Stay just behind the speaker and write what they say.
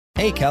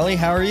Hey, Kelly,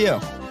 how are you?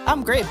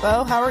 I'm great,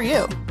 Bo. How are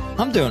you?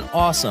 I'm doing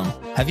awesome.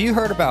 Have you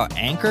heard about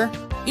Anchor?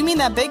 You mean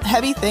that big,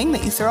 heavy thing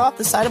that you throw off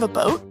the side of a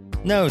boat?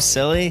 No,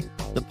 silly.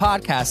 The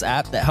podcast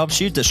app that helps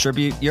you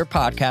distribute your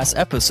podcast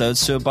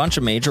episodes to a bunch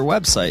of major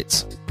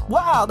websites.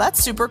 Wow,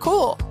 that's super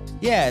cool.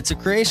 Yeah, it's a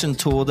creation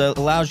tool that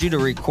allows you to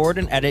record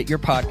and edit your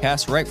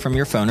podcast right from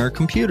your phone or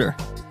computer.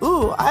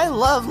 Ooh, I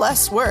love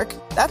less work.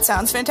 That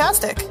sounds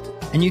fantastic.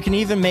 And you can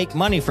even make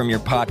money from your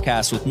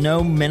podcast with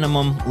no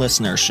minimum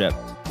listenership.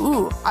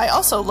 Ooh, I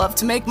also love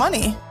to make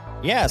money.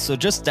 Yeah, so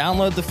just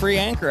download the free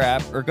Anchor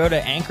app or go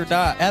to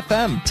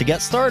anchor.fm to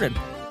get started.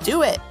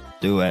 Do it.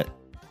 Do it.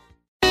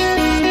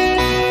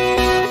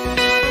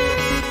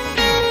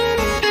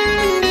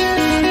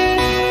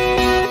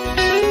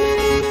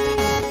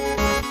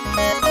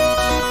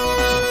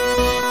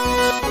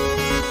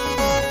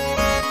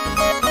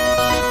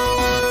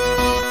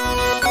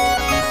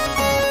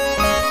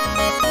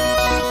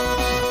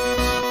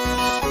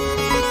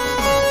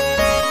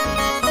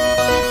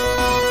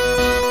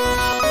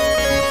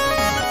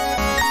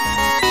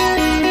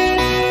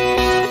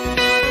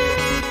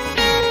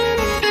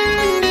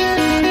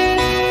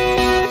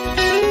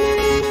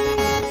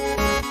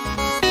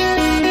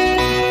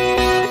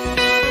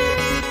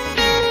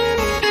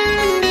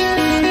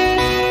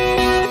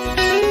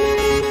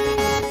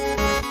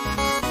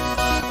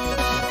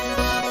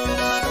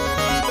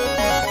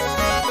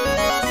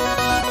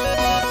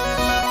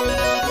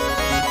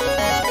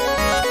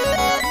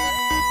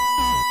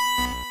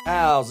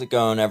 How's it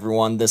going,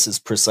 everyone? This is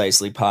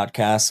Precisely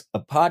Podcast, a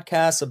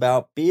podcast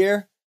about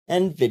beer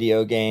and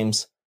video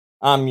games.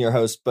 I'm your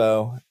host,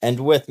 Bo, and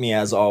with me,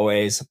 as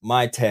always,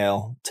 my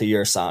tale to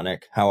your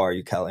Sonic. How are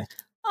you, Kelly?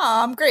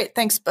 I'm great.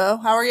 Thanks, Bo.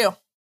 How are you?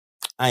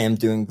 I am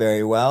doing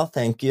very well,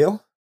 thank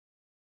you.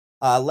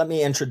 Let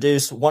me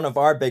introduce one of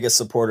our biggest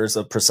supporters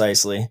of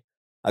Precisely,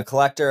 a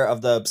collector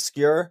of the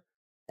obscure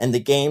and the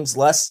games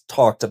less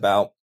talked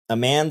about, a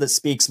man that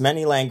speaks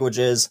many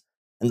languages,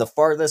 and the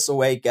farthest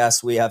away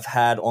guest we have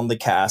had on the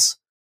cast,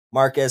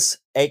 Marcus,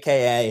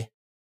 aka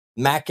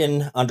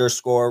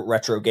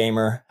Mackin_retro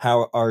gamer.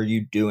 How are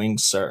you doing,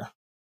 sir?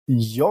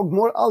 Jag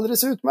mår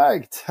alldeles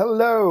utmärkt.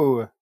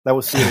 Hello. That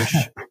was Swedish.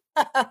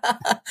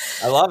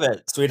 I love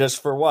it. Swedish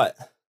for what?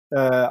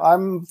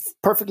 I'm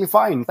perfectly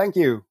fine. Thank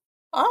you.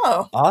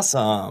 Oh.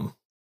 Awesome.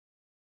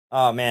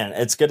 Oh, man.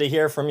 It's good to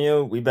hear from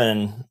you. We've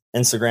been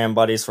Instagram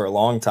buddies for a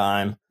long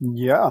time.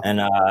 Yeah.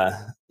 And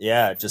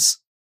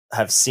just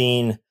have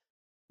seen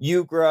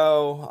you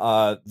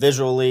grow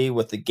visually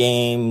with the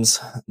games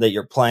that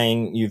you're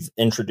playing. You've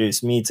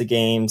introduced me to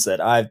games that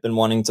I've been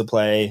wanting to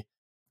play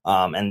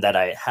and that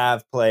I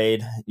have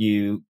played.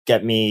 You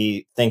get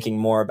me thinking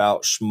more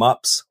about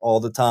shmups all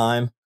the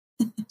time.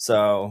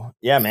 So,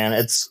 yeah, man,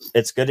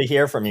 it's good to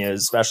hear from you,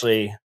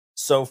 especially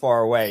so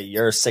far away.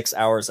 You're 6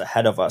 hours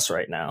ahead of us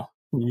right now.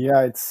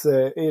 Yeah, it's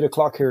 8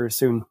 o'clock here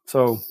soon.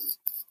 So,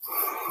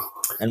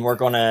 and we're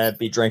going to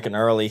be drinking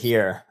early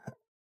here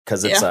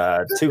because it's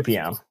 2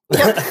 p.m.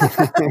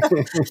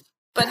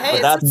 But hey,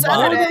 it's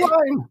Saturday.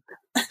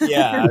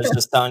 Yeah, I was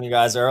just telling you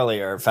guys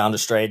earlier, found a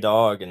stray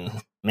dog, and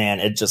man,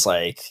 it just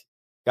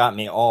got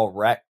me all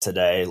wrecked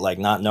today,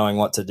 not knowing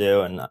what to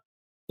do. And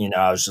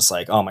I was just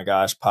like, oh my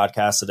gosh,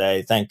 podcast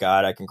today. Thank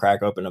God I can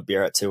crack open a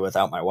beer at 2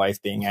 without my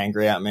wife being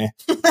angry at me.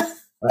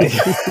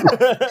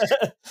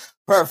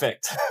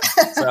 Perfect.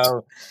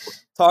 So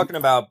talking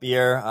about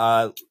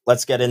beer,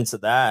 let's get into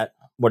that.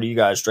 What are you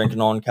guys drinking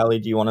on? Kelly,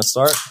 do you want to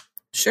start?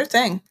 Sure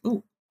thing.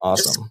 Ooh,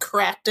 awesome. Just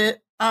cracked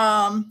it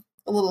a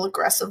little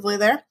aggressively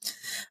there.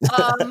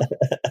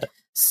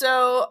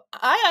 So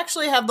I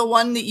actually have the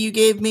one that you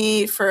gave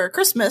me for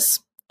Christmas,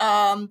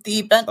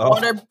 the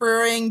Bentwater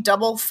Brewing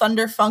Double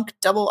Thunder Funk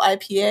Double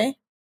IPA.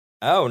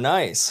 Oh,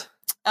 nice.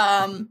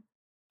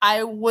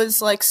 I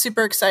was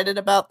super excited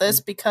about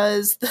this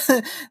because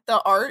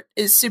the art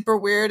is super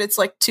weird. It's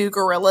two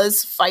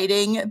gorillas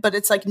fighting, but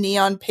it's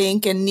neon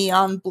pink and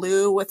neon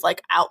blue with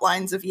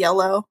outlines of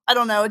yellow. I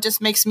don't know. It just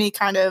makes me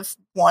kind of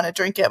want to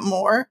drink it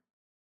more.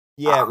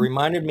 Yeah, it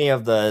reminded me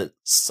of the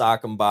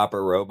Sock and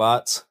Bopper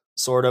robots,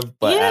 sort of,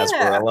 but as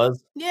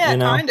gorillas. Yeah,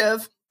 kind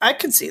of. I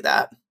could see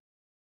that.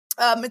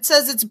 It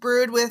says it's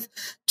brewed with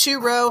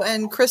 2-row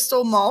and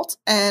crystal malt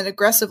and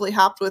aggressively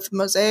hopped with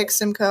Mosaic,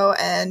 Simcoe,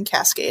 and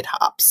Cascade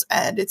hops.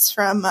 And it's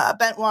from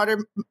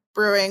Bentwater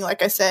Brewing,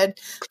 like I said,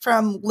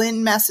 from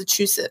Lynn,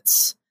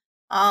 Massachusetts.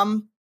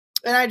 And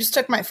I just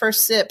took my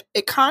first sip.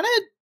 It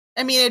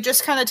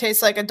just kind of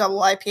tastes like a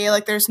double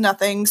IPA. There's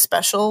nothing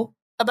special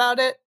about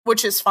it,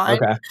 which is fine.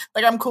 Okay.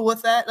 I'm cool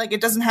with that.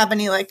 It doesn't have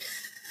any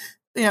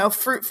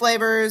fruit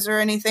flavors or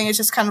anything. It's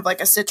just kind of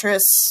a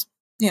citrus,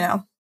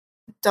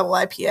 double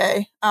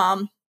IPA.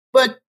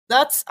 But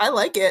I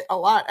like it a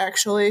lot,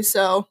 actually.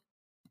 So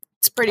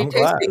it's pretty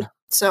tasty. Glad.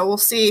 So we'll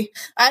see.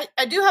 I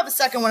do have a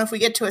second one if we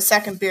get to a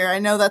second beer. I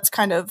know that's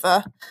kind of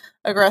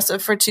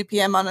aggressive for 2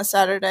 p.m. on a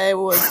Saturday.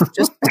 We're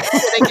just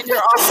sitting in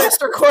your office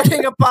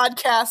recording a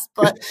podcast.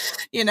 But,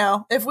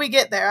 if we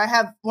get there, I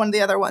have one of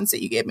the other ones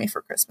that you gave me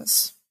for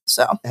Christmas.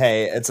 So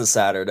hey, it's a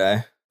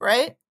Saturday.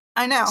 Right?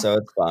 I know. So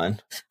it's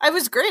fun. I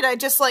was great. I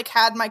just like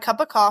had my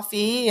cup of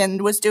coffee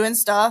and was doing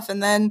stuff,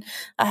 and then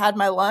I had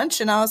my lunch,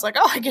 and I was like,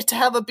 "Oh, I get to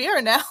have a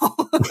beer now.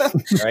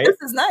 Right?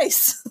 This is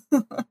nice."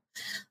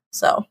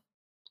 So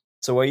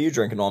what are you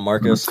drinking on,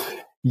 Marcus?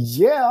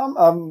 Yeah,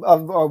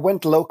 I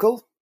went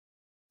local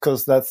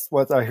because that's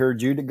what I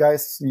heard you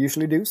guys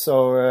usually do.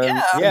 So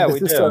Yeah, we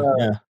this is do.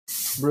 a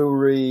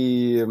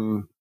brewery,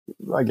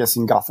 I guess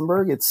in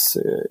Gothenburg. It's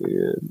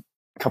a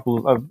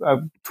couple of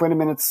 20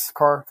 minutes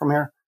car from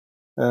here.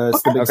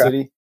 It's the big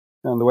city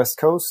on the west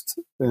coast,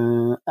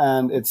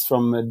 and it's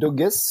from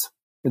Dugges.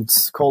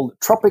 It's called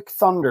Tropic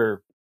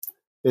Thunder.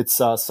 It's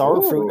a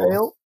sour fruit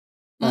ale.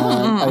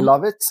 I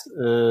love it.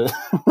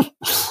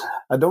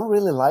 I don't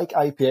really like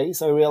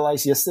IPAs. I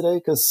realized yesterday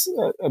because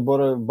I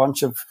bought a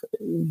bunch of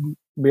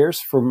beers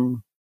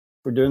for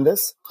doing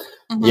this,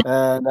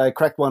 and I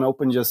cracked one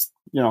open just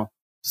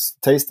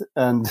taste it,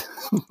 and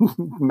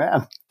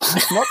man,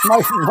 not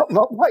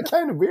my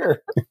kind of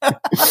beer.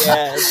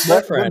 Yeah, it's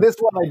different. But this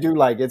one I do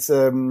like. It's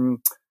should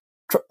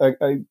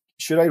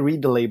I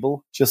read the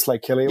label just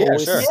like Kelly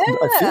always? Sure. Yeah.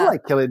 I feel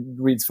like Kelly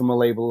reads from a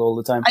label all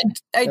the time.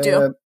 I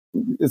do.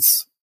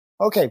 It's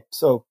okay.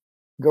 So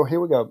here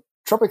we go.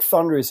 Tropic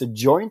Thunder is a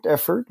joint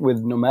effort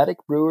with nomadic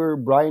brewer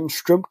Brian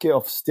Strumke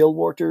of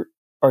Stillwater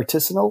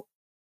Artisanal.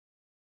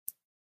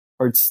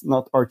 Or it's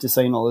not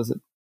artisanal, is it?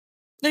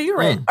 No, you're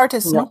right.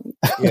 Artisanal.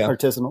 Yeah.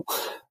 Artisanal.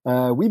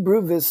 We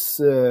brew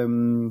this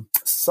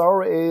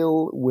sour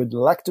ale with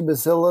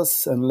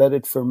lactobacillus and let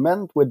it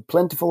ferment with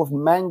plentiful of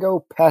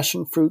mango,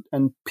 passion fruit,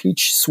 and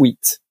peach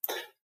sweet.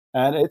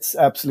 And it's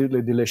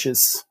absolutely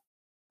delicious.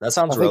 That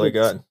sounds really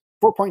good.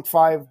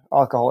 4.5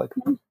 alcoholic.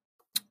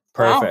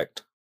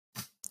 Perfect. Wow.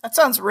 That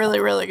sounds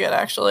really, really good,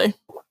 actually.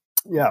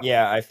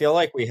 Yeah, I feel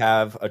like we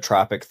have a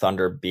Tropic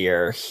Thunder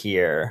beer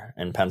here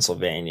in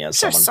Pennsylvania. I'm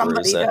sure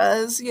somebody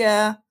does,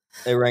 yeah.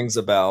 It rings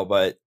a bell,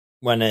 but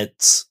when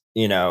it's,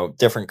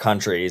 different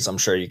countries, I'm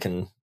sure you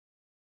can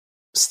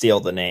steal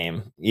the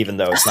name, even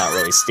though it's not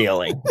really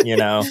stealing,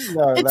 No,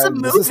 it's a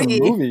movie. This is a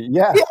movie,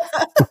 yeah.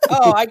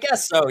 Oh, I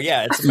guess so,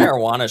 yeah. It's a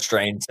marijuana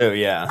strain, too,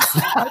 yeah.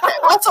 Okay,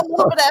 well, it's a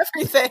little bit of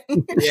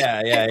everything.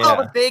 Yeah.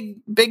 All the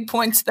big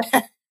points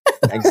there.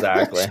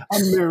 Exactly. A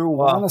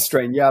marijuana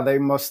strain. Yeah, they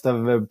must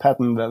have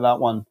patented that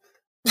one.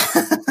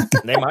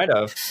 They might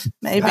have.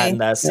 Maybe.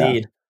 Patented that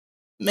seed.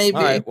 Maybe.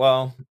 All right,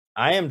 well,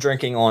 I am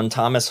drinking on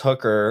Thomas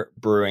Hooker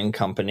Brewing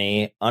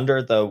Company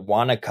Under the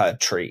Wanaka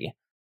Tree.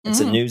 It's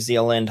a New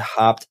Zealand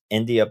hopped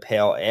India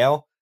Pale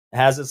Ale. It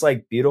has this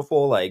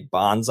beautiful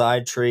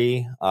bonsai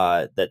tree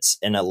that's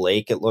in a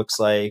lake, it looks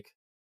like,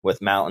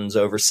 with mountains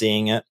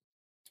overseeing it.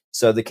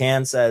 So the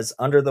can says,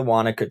 Under the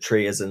Wanaka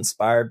Tree is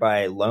inspired by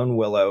a lone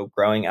willow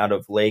growing out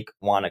of Lake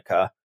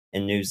Wanaka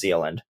in New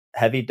Zealand.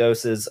 Heavy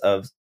doses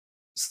of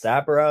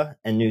Stabra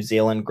and New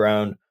Zealand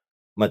grown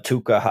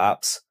Matuka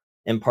hops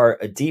impart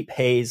a deep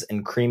haze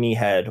and creamy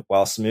head,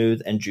 while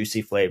smooth and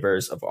juicy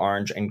flavors of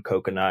orange and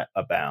coconut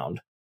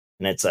abound.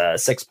 And it's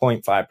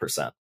 6.5%.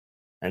 And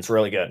it's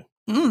really good.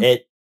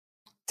 It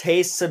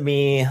tastes to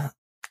me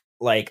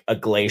like a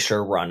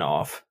glacier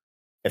runoff,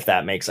 if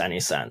that makes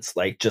any sense.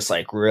 Just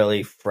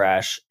really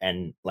fresh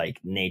and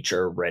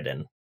nature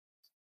ridden.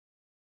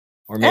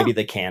 Or maybe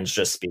the can's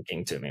just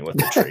speaking to me with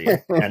the tree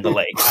and the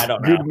lake. I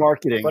don't know. Good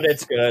marketing. But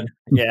it's good.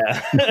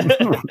 Yeah.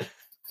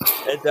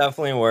 It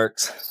definitely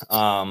works.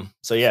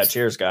 So yeah,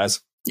 cheers,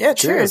 guys. Yeah,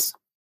 cheers.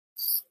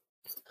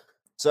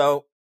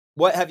 So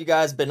what have you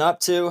guys been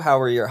up to? How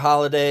were your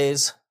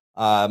holidays?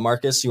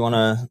 Marcus, you want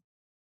to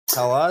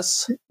tell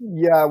us?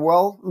 Yeah,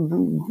 well,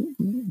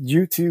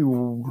 due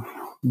to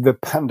the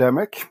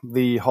pandemic,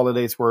 the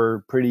holidays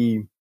were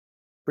pretty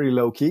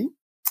low key.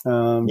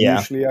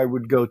 Usually I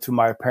would go to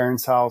my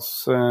parents'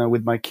 house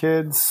with my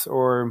kids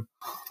or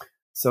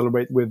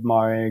celebrate with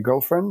my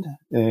girlfriend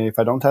if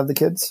I don't have the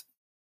kids.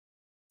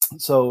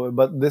 So,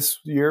 but this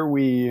year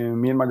me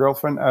and my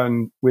girlfriend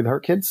and with her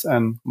kids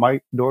and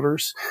my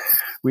daughters,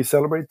 we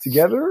celebrate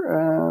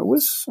together. It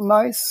was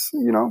nice,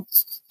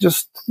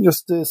 just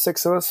the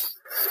six of us.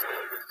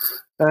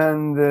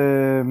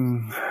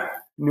 And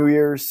New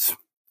Year's,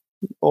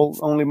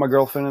 only my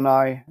girlfriend and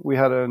I, we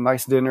had a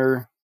nice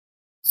dinner,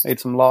 ate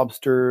some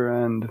lobster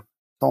and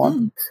so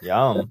on.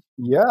 Yum.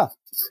 Yeah.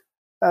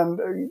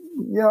 And,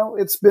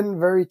 it's been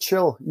very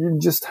chill. You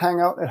just hang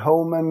out at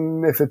home,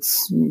 and if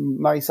it's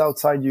nice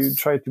outside, you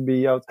try to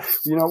be out.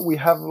 We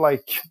have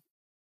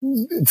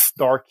it's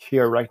dark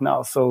here right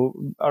now. So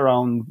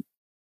around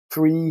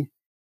 3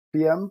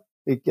 p.m.,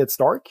 it gets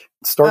dark.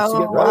 It starts to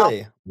get dark.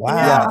 Really?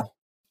 Wow.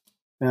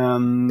 Yeah.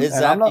 Is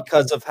that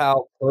because of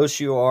how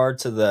close you are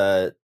to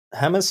the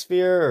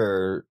hemisphere,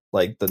 or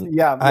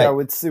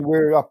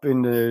we're up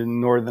in the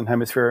northern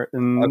hemisphere,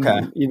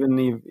 and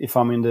even if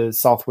I'm in the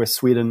southwest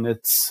Sweden,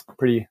 it's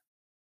pretty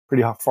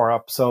far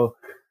up. So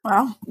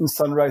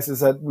sunrise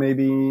is at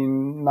maybe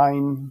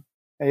 9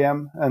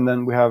 a.m. and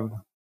then we have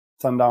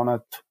sundown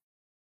at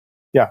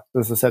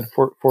as I said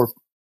 4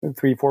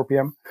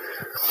 p.m.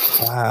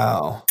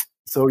 Wow.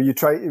 So you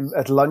try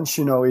at lunch,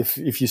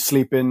 if you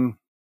sleep in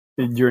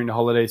during the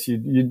holidays,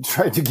 you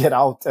try to get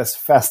out as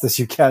fast as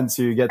you can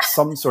so you get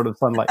some sort of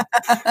sunlight.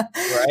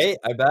 Right?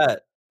 I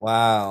bet.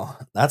 Wow.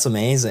 That's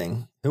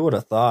amazing. Who would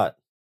have thought?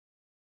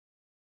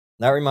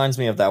 That reminds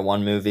me of that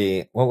one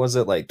movie. What was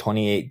it, like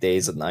 28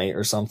 Days of Night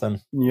or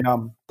something? Yeah.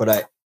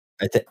 But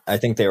I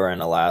think they were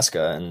in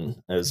Alaska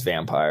and it was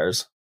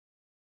vampires.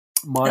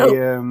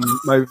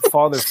 My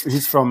father,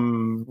 he's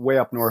from way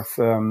up north,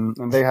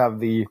 and they have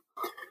the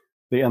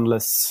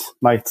endless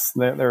nights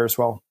there as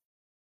well.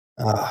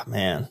 Oh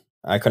man,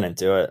 I couldn't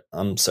do it.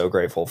 I'm so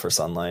grateful for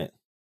sunlight.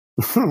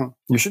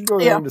 You should go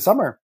there in the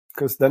summer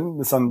because then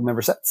the sun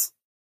never sets.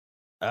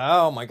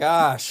 Oh my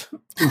gosh,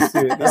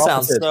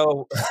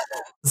 that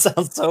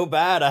sounds so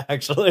bad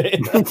actually.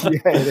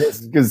 Yeah, it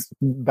is because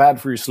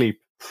bad for your sleep.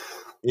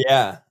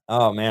 Yeah.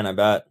 Oh man, I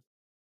bet.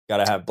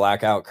 Got to have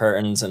blackout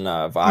curtains and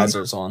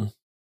visors on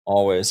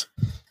always.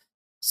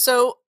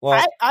 So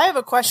I have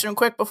a question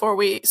quick before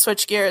we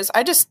switch gears.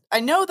 I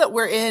know that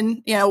we're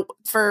in,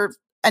 for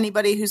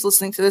anybody who's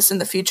listening to this in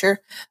the future,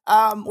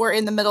 we're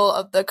in the middle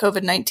of the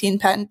COVID-19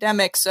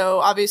 pandemic. So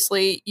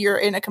obviously you're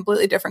in a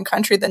completely different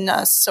country than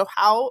us. So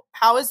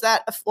how is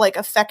that like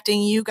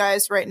affecting you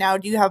guys right now?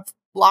 Do you have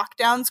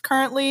lockdowns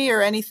currently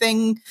or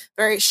anything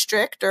very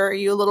strict, or are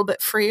you a little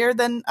bit freer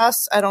than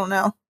us? I don't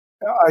know.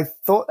 I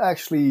thought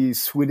actually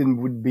Sweden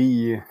would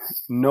be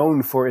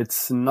known for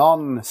its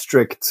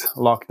non-strict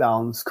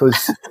lockdowns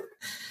because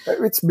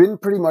it's been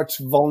pretty much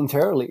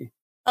voluntarily.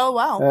 Oh,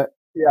 wow.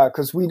 Yeah,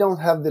 because we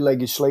don't have the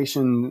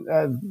legislation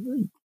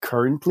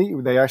currently.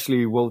 They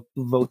actually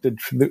voted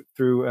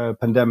through a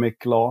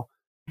pandemic law,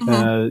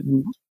 I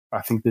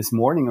think this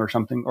morning or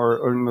something,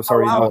 or no,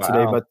 sorry, not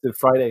today, but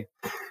Friday,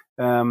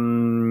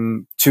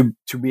 to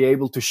be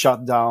able to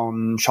shut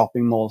down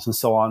shopping malls and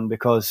so on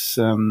because,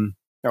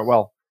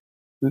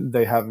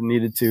 they have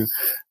needed to.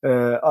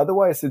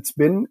 Otherwise, it's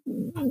been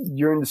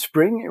during the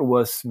spring. It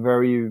was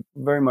very,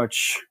 very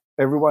much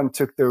everyone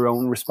took their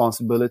own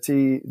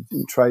responsibility,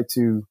 tried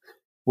to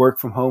work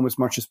from home as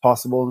much as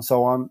possible, and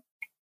so on.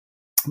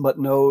 But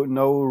no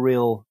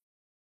real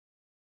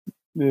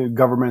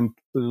government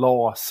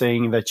law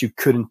saying that you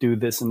couldn't do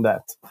this and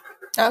that.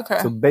 Okay.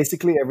 So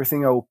basically,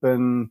 everything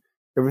open,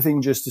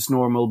 everything just as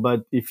normal.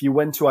 But if you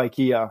went to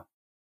IKEA,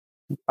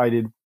 I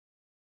did.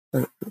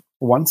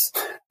 Once,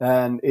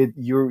 and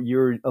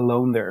you're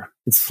alone there.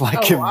 It's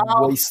like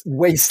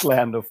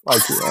wasteland of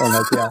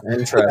IKEA.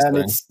 Interesting. And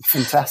it's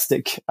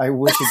fantastic. I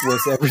wish it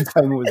was every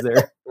time it was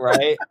there.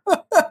 Right?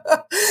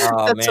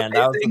 Oh man,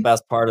 that was the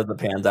best part of the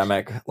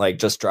pandemic. Like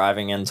just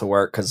driving into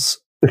work because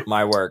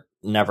my work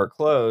never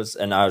closed,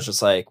 and I was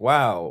just like,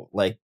 wow.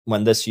 Like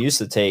when this used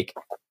to take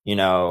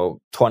 20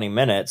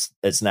 minutes,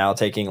 it's now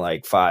taking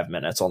like 5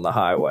 minutes on the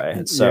highway.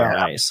 It's so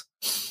nice.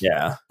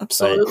 Yeah,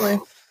 absolutely.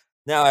 But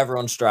now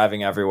everyone's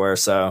driving everywhere,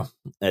 so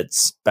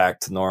it's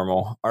back to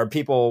normal. Are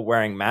people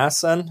wearing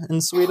masks then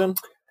in Sweden?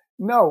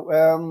 No,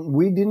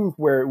 we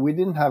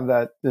didn't have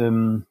that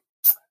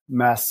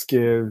mask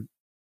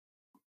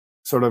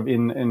sort of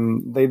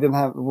in. They didn't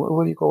have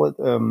what do you call it?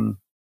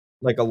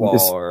 Like a law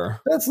or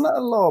that's not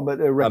a law,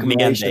 but a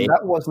recommendation.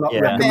 That was not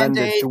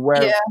recommended to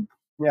wear.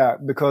 Yeah,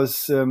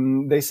 because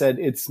they said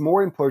it's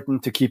more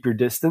important to keep your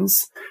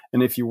distance,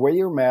 and if you wear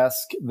your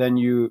mask, then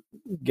you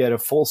get a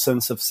full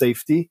sense of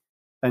safety.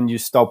 And you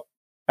stop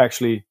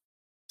actually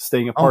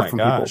staying apart from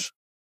people.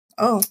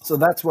 Oh, so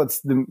that's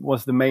was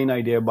the main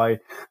idea by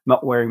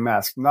not wearing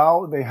masks.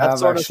 Now they have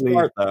that's actually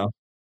smart, though.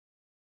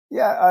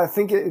 Yeah, I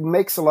think it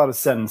makes a lot of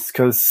sense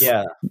because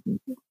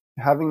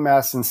having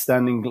masks and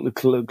standing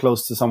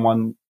close to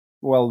someone,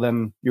 well,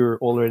 then you're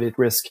already at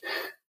risk.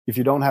 If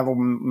you don't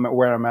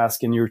wear a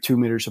mask and you're 2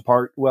 meters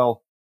apart,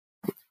 well,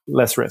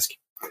 less risk.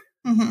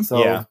 Mm-hmm.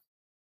 So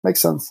makes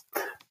sense.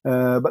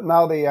 But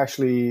now they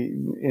actually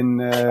in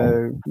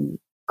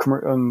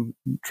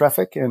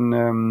traffic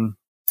and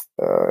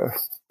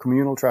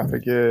communal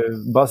traffic,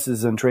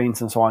 buses and trains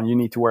and so on, you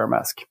need to wear a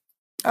mask.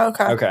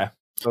 Okay.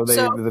 So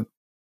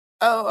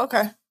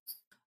okay.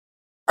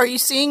 Are you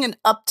seeing an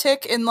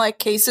uptick in like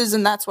cases,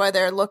 and that's why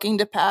they're looking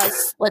to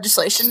pass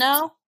legislation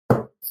now?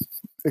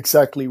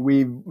 Exactly.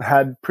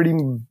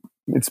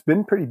 It's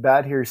been pretty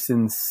bad here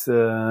since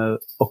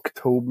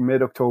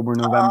mid-October,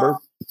 November.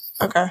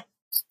 Okay.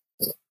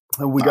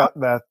 And we got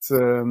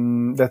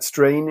that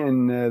strain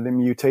in the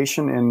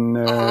mutation in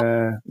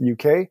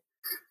UK.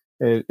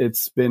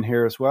 It's been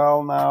here as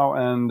well now,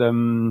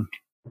 and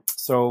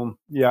so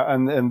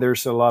and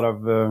there's a lot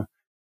of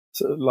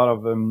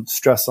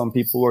stress on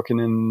people working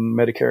in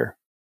Medicare.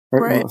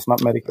 Right. No, it's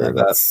not Medicare.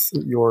 That's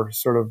your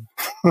sort of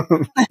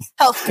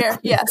healthcare.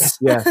 Yes.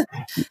 Yeah.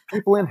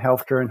 People in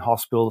healthcare and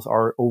hospitals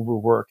are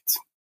overworked.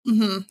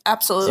 Mm-hmm.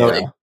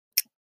 Absolutely.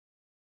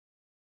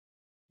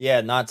 Yeah.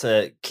 Not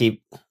to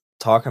keep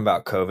talking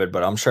about COVID,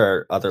 but I'm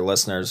sure other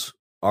listeners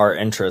are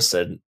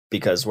interested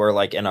because we're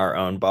like in our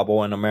own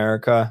bubble in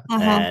America,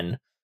 and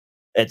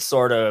it's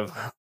sort of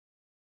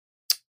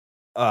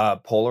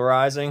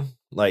polarizing.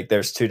 Like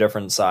there's two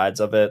different sides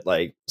of it.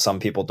 Like some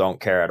people don't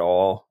care at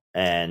all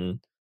and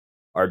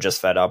are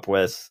just fed up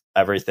with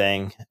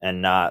everything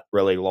and not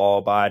really law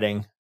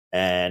abiding.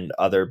 and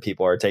other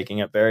people are taking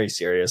it very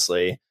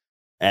seriously.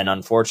 And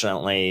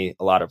unfortunately,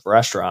 a lot of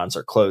restaurants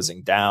are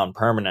closing down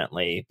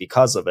permanently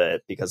because of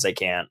it, because they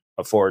can't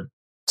afford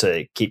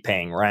to keep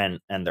paying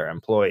rent and their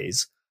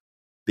employees.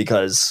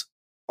 Because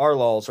our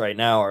laws right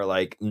now are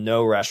like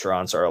no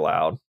restaurants are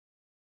allowed,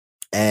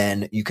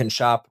 and you can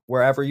shop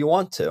wherever you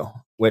want to,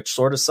 which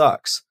sort of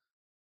sucks,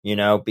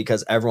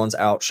 because everyone's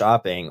out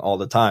shopping all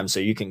the time. So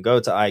you can go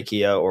to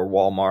IKEA or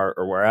Walmart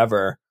or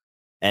wherever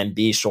and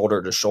be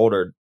shoulder to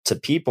shoulder to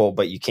people,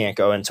 but you can't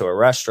go into a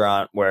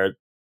restaurant where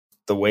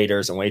the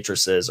waiters and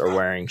waitresses are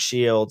wearing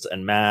shields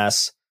and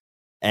masks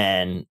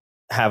and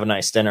have a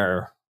nice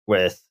dinner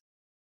with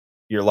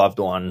your loved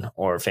one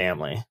or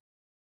family.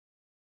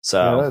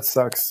 So yeah, that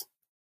sucks.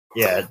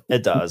 Yeah,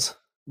 it does.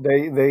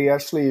 They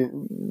actually,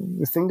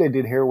 the thing they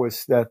did here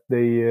was that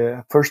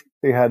they first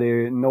they had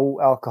a no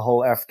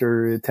alcohol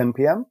after 10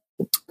 p.m.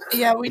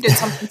 Yeah, we did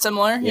something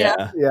similar.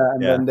 Yeah.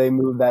 And then they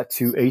moved that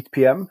to 8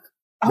 p.m.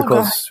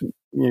 because,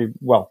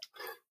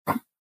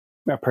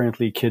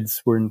 apparently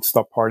kids wouldn't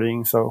stop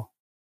partying. So,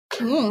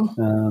 but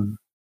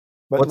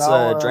what's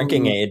now, the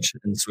drinking age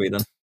in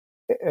Sweden?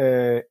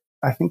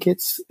 I think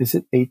is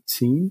it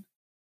 18?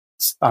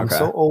 I'm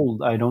so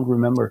old, I don't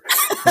remember.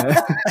 That's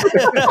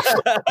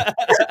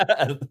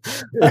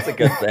a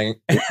good thing.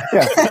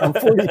 Yeah, I'm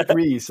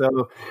 43,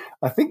 so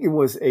I think it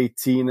was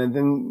 18, and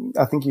then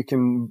I think you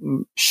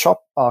can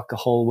shop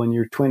alcohol when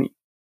you're 20.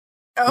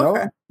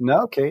 Okay.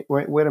 No, okay.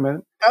 Wait a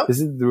minute. Oh. Is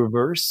it the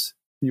reverse?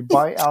 You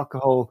buy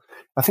alcohol.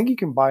 I think you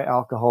can buy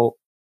alcohol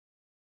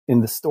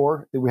in the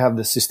store. We have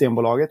the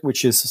Systembolaget,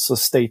 which is a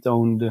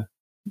state-owned.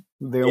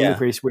 The only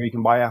place where you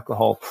can buy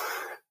alcohol.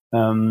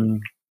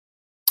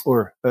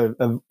 Or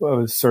a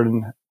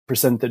certain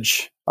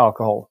percentage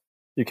alcohol.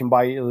 You can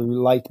buy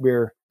light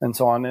beer and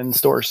so on in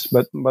stores,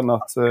 but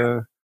not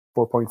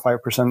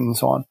 4.5% and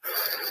so on.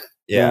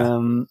 Yeah.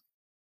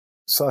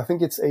 So I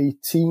think it's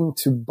 18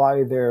 to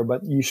buy there,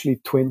 but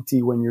usually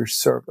 20 when you're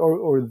served,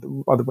 or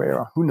the other way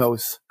around. Who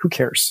knows? Who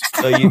cares?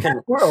 So you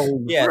can. We're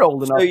old. Yeah, we're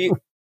old enough.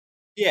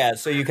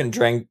 So you can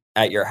drink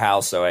at your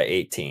house. So at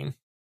 18.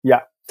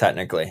 Yeah,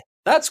 technically,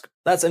 that's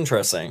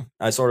interesting.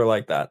 I sort of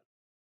like that.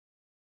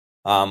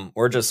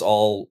 We're just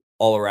all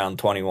around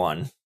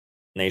 21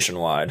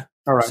 nationwide.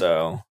 All right.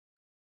 So,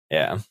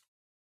 yeah.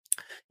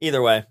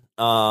 Either way,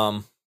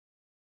 so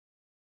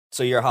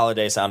your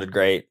holiday sounded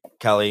great.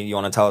 Kelly, you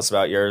want to tell us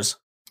about yours?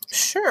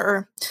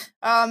 Sure.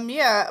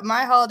 Yeah,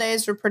 my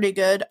holidays were pretty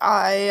good.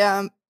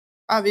 I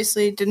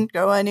obviously didn't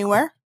go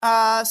anywhere.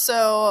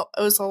 So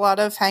it was a lot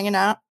of hanging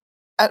out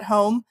at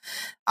home.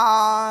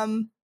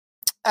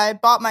 I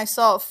bought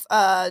myself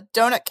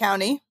Donut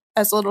County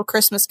as a little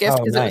Christmas gift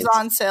because it was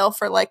on sale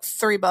for like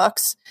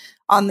 $3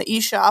 on the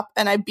eShop,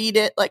 and I beat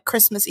it like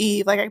Christmas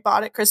Eve. Like I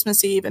bought it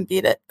Christmas Eve and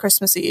beat it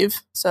Christmas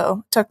Eve.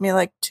 So it took me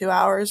like 2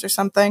 hours or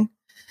something.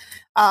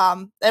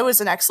 It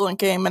was an excellent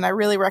game, and I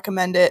really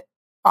recommend it.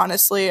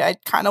 Honestly, I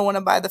kind of want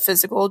to buy the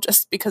physical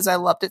just because I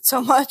loved it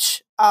so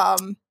much.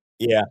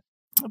 Yeah.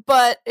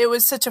 But it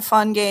was such a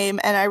fun game,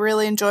 and I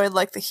really enjoyed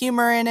like the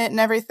humor in it and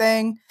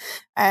everything.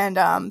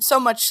 And so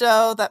much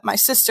so that my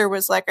sister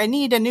was like, I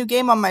need a new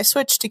game on my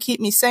Switch to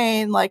keep me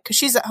sane, like, because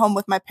she's at home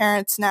with my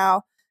parents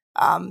now.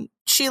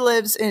 She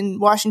lives in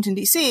Washington,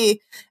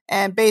 D.C.,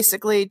 and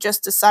basically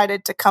just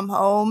decided to come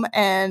home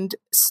and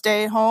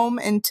stay home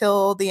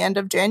until the end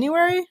of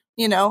January,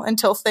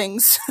 until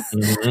things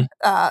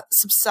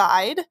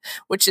subside,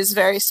 which is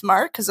very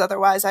smart because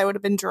otherwise I would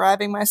have been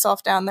driving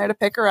myself down there to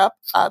pick her up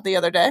the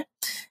other day.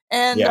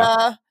 And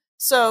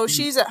so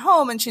she's at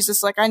home and she's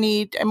just like,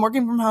 I'm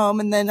working from home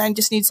and then I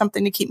just need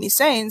something to keep me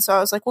sane. So I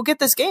was like, well, get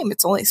this game.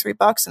 It's only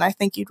 $3 and I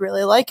think you'd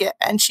really like it.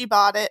 And she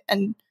bought it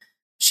and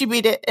she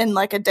beat it in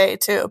like a day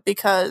too,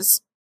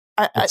 because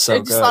I just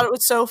thought it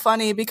was so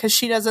funny because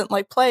she doesn't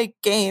like play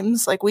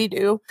games like we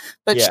do,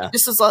 but she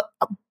just was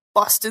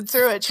busted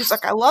through it. She's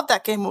like, I love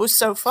that game. It was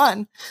so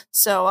fun.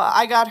 So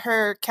I got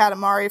her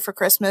Katamari for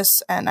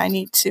Christmas and I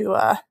need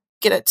to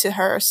get it to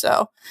her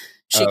so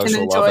she can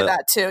enjoy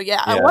that too.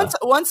 Yeah.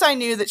 Once I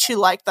knew that she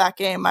liked that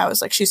game, I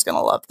was like, she's going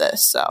to love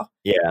this. So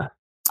yeah.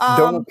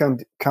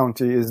 Donut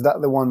County, is that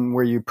the one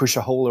where you push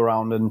a hole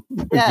around and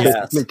play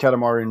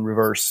Katamari in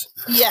reverse?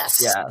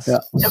 Yes. Yeah.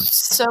 It was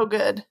so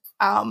good.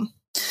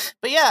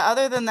 But yeah,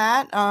 other than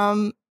that,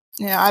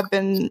 I've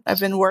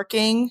been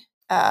working.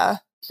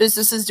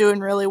 Business is doing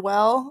really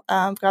well.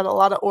 I've got a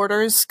lot of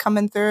orders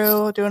coming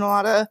through, doing a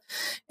lot of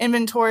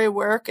inventory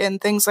work and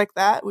things like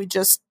that.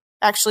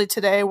 Actually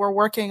today we're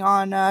working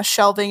on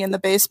shelving in the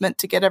basement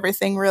to get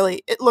everything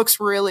it looks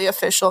really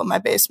official in my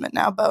basement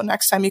now, Bo.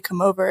 Next time you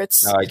come over,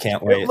 I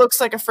can't wait. It looks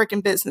like a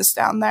freaking business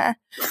down there.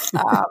 Is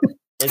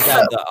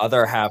that the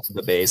other half of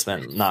the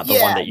basement, not the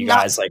one that you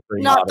guys like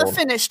remodeled? Not the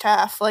finished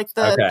half, like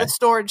the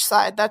storage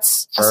side.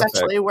 That's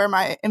essentially where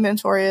my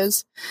inventory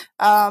is.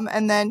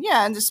 And then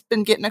I've just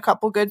been getting a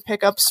couple good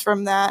pickups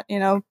from that.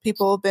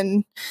 People have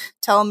been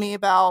telling me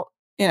about,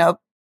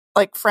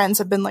 like friends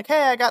have been like,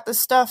 hey, I got this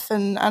stuff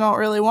and I don't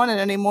really want it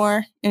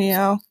anymore.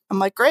 And, I'm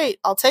like, great,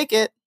 I'll take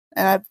it.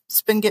 And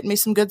it's been getting me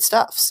some good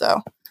stuff. So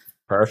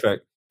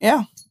perfect.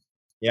 Yeah.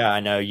 Yeah,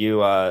 I know you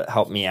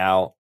helped me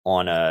out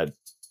on a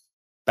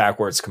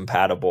backwards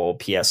compatible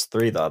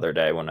PS3 the other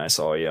day when I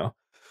saw you,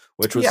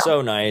 which was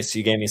so nice.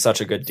 You gave me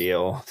such a good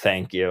deal.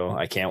 Thank you.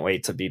 I can't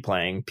wait to be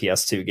playing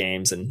PS2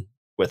 games and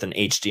with an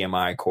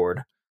HDMI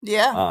cord.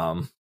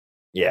 Yeah.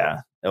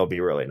 Yeah, it'll be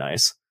really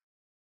nice.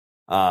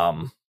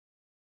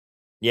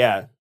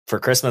 Yeah, for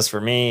Christmas for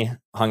me,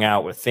 hung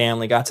out with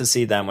family, got to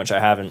see them, which I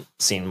haven't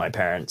seen my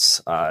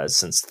parents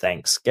since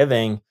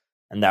Thanksgiving.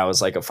 And that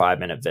was like a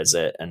 5-minute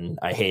visit, and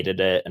I hated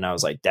it. And I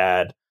was like,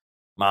 Dad,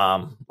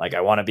 Mom, like, I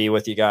want to be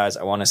with you guys.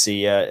 I want to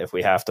see you. If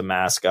we have to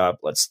mask up,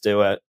 let's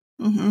do it.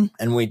 Mm-hmm.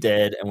 And we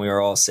did, and we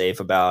were all safe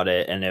about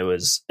it. And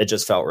it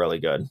just felt really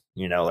good.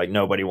 You know, like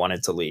nobody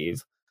wanted to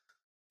leave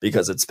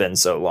because it's been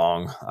so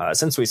long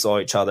since we saw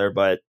each other,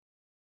 but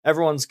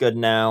everyone's good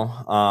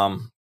now.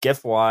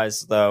 Gift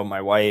wise, though,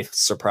 my wife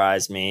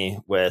surprised me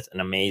with an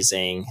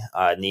amazing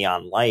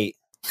neon light,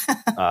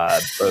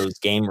 Bo's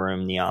game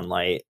room neon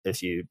light.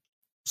 If you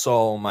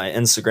saw my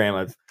Instagram,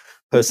 I've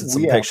posted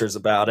some pictures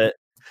about it.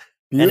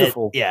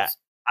 Beautiful. And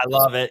I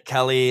love it.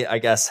 Kelly, I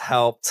guess,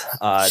 helped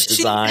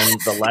design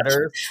the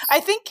letters. I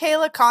think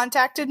Kayla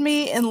contacted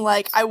me in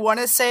I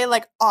want to say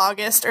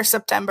August or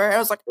September. I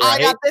was like, right?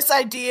 I got this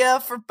idea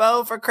for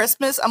Bo for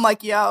Christmas. I'm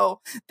like,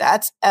 yo,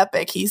 that's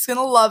epic. He's going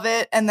to love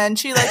it. And then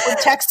she would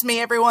text me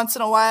every once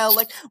in a while,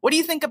 what do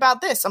you think about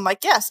this? I'm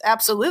like, yes,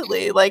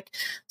 absolutely.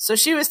 So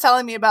she was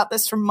telling me about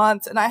this for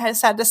months, and I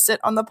just had to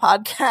sit on the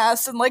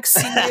podcast and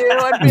see you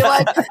and be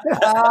like,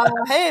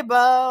 hey,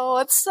 Bo,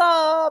 what's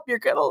up? You're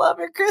going to love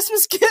your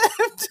Christmas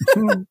gift.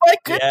 I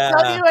couldn't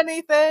tell you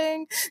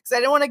anything because I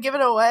didn't want to give it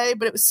away,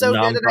 but it was so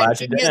good, and I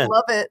knew you'd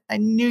love it. I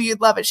knew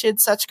you'd love it. She had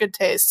such good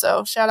taste.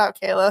 So shout out,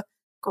 Kayla.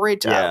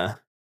 Great job.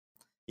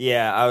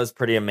 Yeah, I was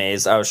pretty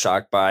amazed. I was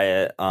shocked by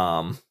it.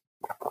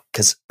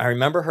 Because I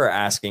remember her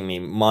asking me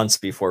months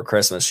before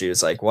Christmas. She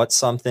was like, "What's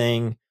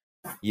something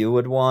you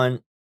would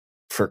want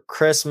for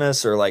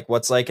Christmas, or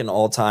what's an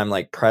all-time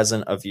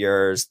present of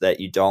yours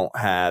that you don't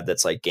have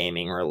that's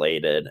gaming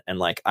related?"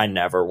 And I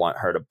never want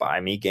her to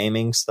buy me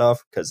gaming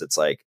stuff because it's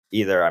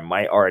either I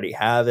might already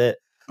have it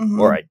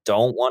or I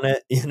don't want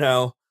it, you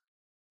know.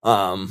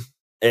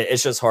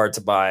 It's just hard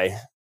to buy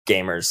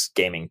gamers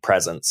gaming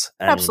presents.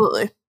 And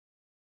absolutely.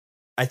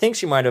 I think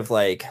she might have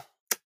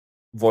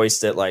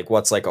voiced it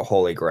what's a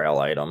holy grail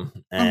item,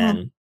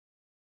 and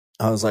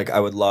I was like, I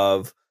would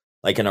love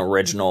an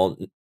original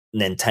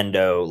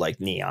Nintendo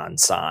neon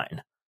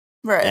sign,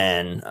 right?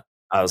 And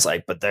I was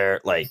like, but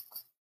they're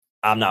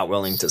I'm not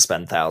willing to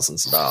spend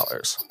thousands of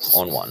dollars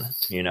on one,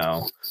 you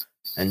know,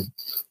 and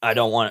I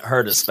don't want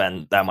her to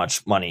spend that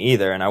much money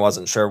either. And I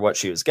wasn't sure what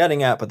she was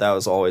getting at, but that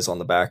was always on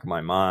the back of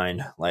my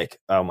mind.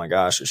 Oh my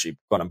gosh, is she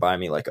going to buy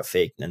me a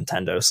fake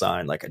Nintendo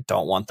sign? I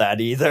don't want that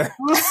either.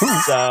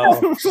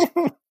 So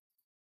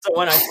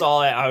when I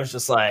saw it, I was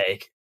just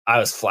I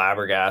was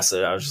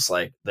flabbergasted. I was just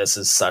this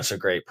is such a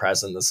great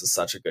present. This is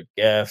such a good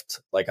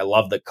gift. I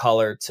love the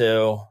color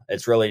too.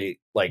 It's really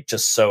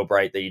just so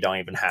bright that you don't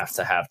even have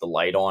to have the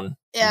light on.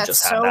 Yeah, you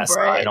just it's have so that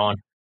bright. side on.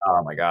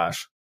 Oh my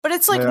gosh. But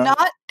it's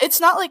it's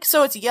not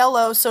so it's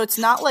yellow. So it's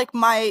not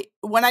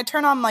when I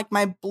turn on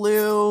my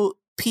blue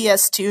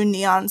PS2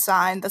 neon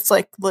sign, that's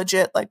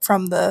legit,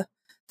 from the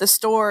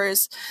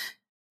stores.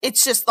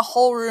 It's just the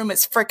whole room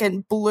is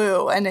freaking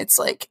blue, and it's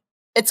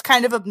it's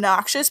kind of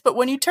obnoxious, but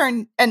when you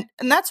turn and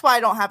that's why I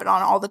don't have it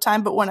on all the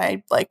time, but when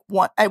I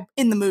I'm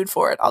in the mood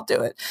for it, I'll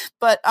do it.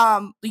 But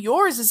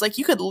yours is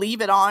you could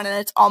leave it on and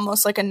it's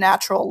almost a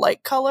natural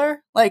light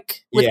color, with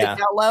the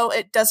yellow.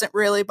 It doesn't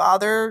really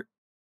bother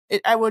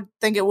it. I would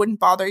think it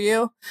wouldn't bother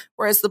you,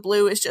 whereas the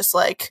blue is just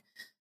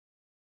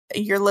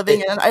you're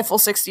living in an Eiffel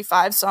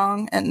 65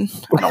 song, and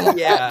I don't want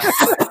that.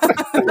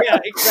 Yeah,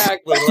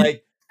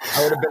 exactly.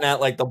 I would have been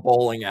at the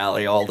bowling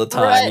alley all the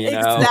time, right, you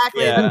know?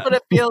 Exactly. Yeah. That's what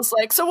it feels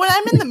like. So when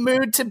I'm in the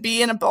mood to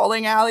be in a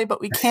bowling alley,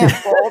 but we can't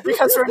bowl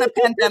because we're in a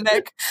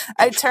pandemic,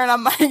 I turn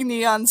on my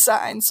neon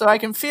sign so I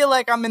can feel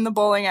like I'm in the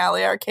bowling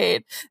alley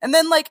arcade. And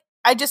then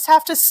I just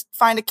have to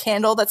find a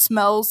candle that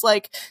smells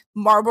like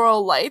Marlboro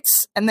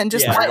Lights, and then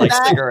just light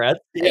that.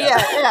 Cigarettes.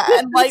 Yeah,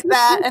 and light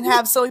that, and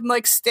have some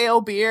stale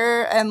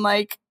beer and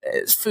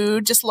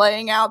food just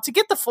laying out to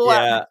get the full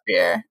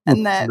atmosphere,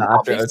 and then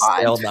I'll be fine.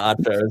 Stale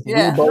nachos.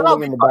 Yeah,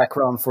 bowling in the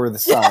background for the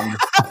sound.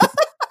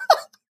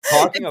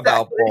 Talking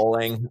about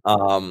bowling,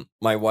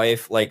 my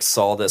wife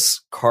saw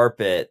this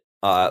carpet.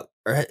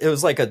 It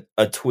was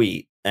a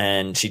tweet.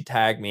 And she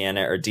tagged me in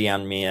it or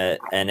DM'd me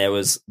it, and it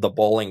was the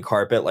bowling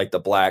carpet,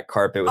 the black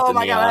carpet with the neon. Oh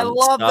my god, I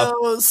love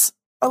those.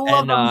 I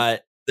love them.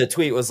 The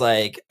tweet was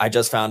I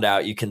just found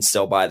out you can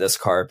still buy this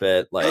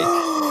carpet.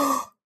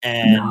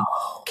 And no.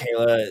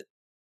 Kayla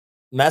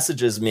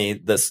messages me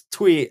this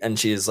tweet, and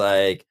she's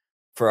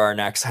for our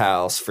next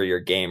house for your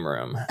game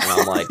room. And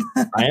I'm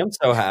I am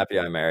so happy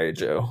I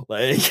married you.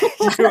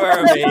 You are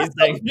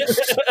amazing.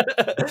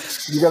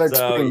 You gotta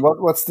explain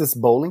what's this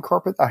bowling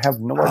carpet? I have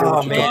no idea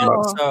what you're talking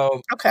about.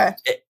 So okay.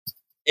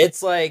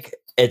 It's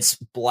it's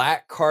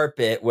black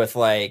carpet with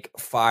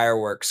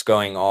fireworks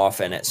going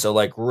off in it.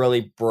 So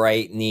really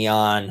bright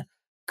neon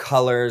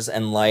colors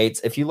and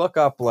lights. If you look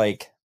up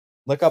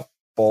look up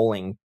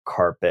bowling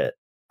carpet.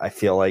 I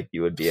feel like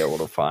you would be able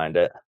to find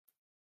it.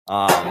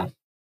 And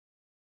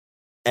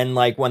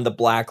like when the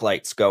black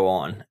lights go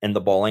on in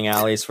the bowling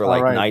alleys for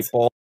like night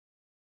bowl,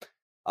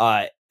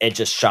 it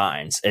just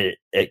shines.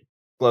 It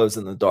glows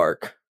in the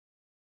dark.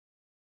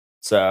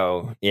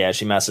 So yeah,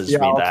 she messaged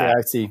me okay, that.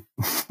 I see.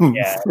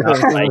 Yeah,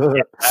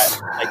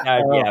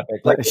 that'd be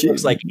epic. Like it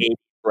looks like 80s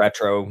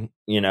retro,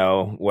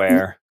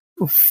 where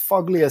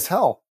fugly as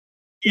hell.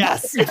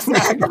 Yes,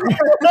 exactly.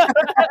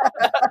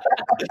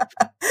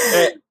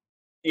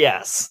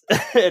 Yes,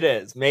 it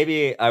is.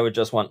 Maybe I would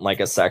just want like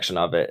a section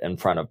of it in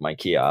front of my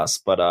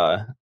kiosk, but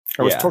I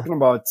was talking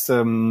about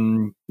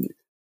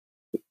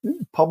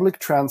public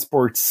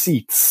transport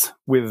seats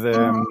with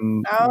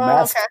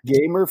Masked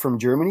Gamer from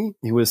Germany.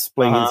 He was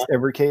playing his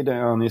Evercade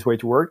on his way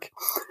to work.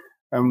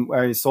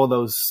 I saw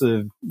those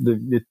the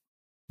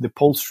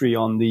upholstery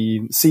on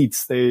the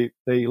seats. They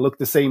look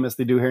the same as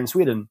they do here in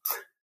Sweden.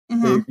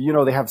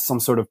 Mm-hmm. They have some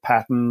sort of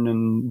pattern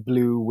in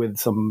blue with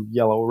some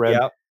yellow, red.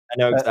 Yep. I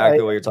know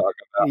exactly what you're talking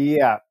about.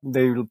 Yeah,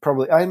 they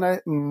probably.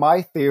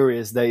 My theory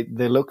is they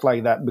look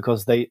like that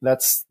because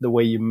that's the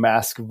way you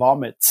mask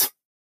vomit.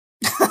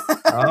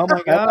 Oh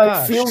my god!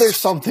 I feel there's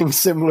something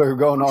similar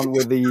going on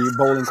with the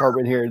bowling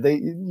carpet here.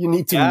 You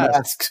need to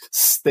mask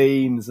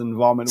stains and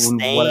vomit.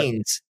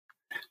 Stains.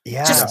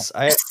 Yes,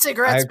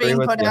 cigarettes being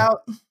put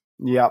out.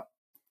 Yeah.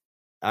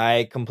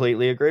 I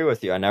completely agree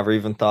with you. I never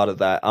even thought of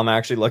that. I'm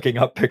actually looking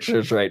up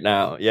pictures right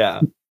now.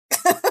 Yeah.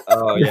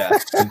 Oh yeah,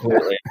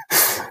 completely.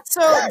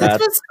 So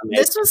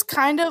this was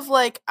kind of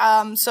like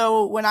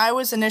so when I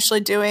was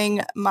initially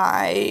doing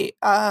my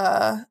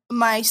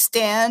my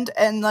stand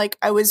and like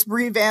I was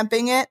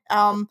revamping it,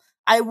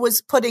 I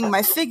was putting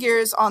my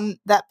figures on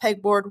that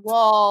pegboard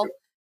wall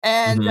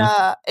and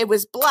it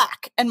was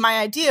black, and my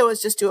idea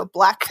was just do a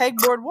black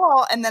pegboard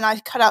wall, and then I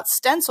cut out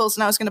stencils,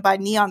 and I was going to buy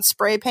neon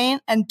spray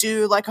paint and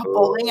do like a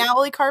bowling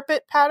alley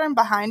carpet pattern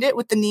behind it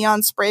with the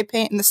neon spray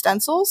paint and the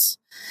stencils.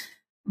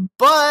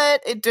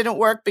 But it didn't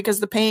work because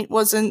the paint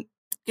wasn't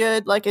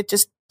good. Like it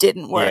just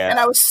didn't work. And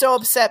I was so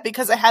upset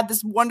because I had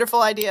this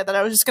wonderful idea that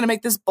I was just going to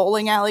make this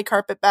bowling alley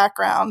carpet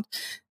background,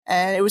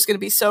 and it was going to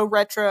be so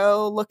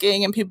retro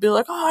looking, and people be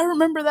like, oh, I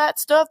remember that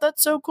stuff.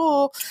 That's so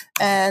cool.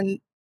 And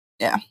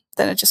yeah,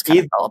 then it just kind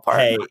of fell apart.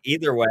 Hey,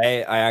 either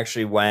way, I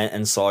actually went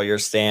and saw your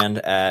stand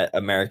at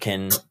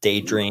American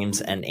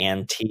Daydreams and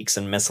Antiques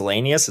and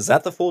Miscellaneous. Is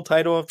that the full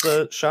title of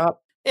the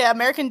shop? Yeah,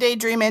 American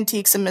Daydream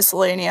Antiques and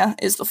Miscellanea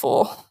is the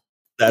full.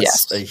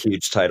 That's a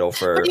huge title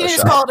for but you a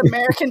just shop. call it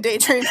American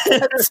Daydream.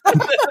 It's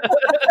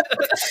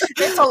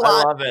a lot.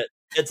 I love it.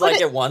 It's but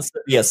like it wants to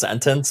be a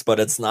sentence, but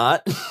it's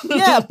not.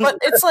 Yeah, but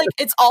it's like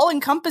it's all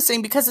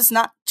encompassing because it's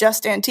not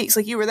just antiques.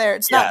 Like you were there,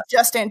 it's not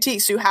just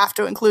antiques. You have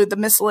to include the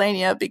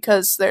miscellanea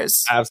because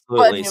there's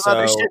absolutely plenty of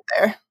other shit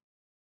there.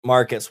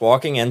 Marcus,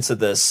 walking into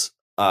this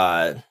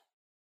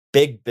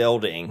big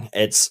building,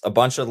 it's a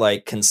bunch of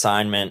like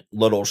consignment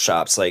little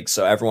shops. Like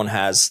so, everyone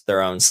has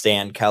their own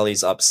stand.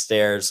 Kelly's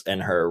upstairs in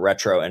her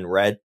retro and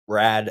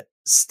rad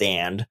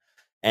stand,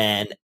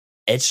 and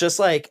it's just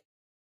like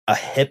a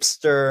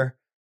hipster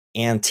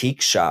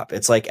antique shop.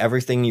 It's like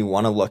everything you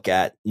want to look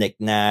at,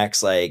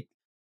 knickknacks, like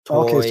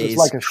toys. Okay, so it's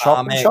like a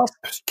shop,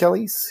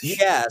 Kelly's.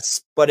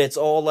 Yes, but it's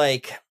all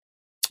like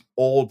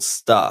old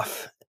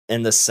stuff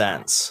in the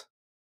sense.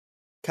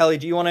 Kelly,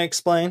 do you want to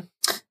explain?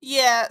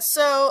 Yeah,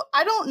 so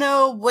I don't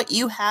know what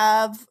you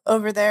have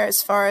over there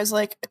as far as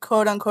like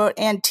quote unquote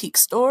antique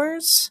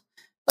stores.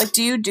 Like,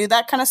 do you do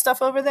that kind of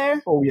stuff over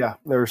there? Oh yeah,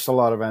 there's a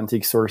lot of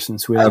antique stores in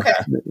Sweden. Okay.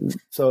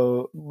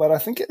 So, but I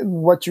think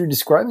what you're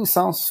describing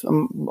sounds a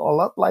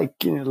lot like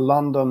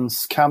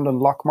London's Camden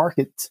Lock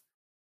Market.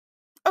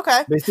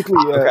 Okay.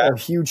 Basically, a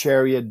huge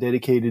area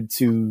dedicated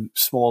to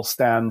small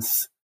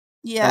stands.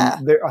 Yeah.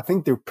 And I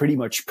think they're pretty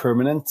much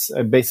permanent.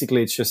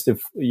 Basically, it's just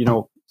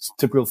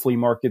typical flea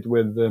market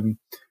with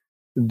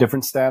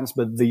different stands,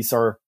 but these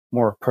are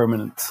more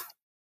permanent.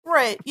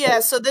 Right. Yeah.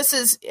 So this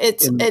is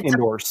it's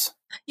indoors.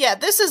 Yeah,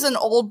 this is an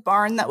old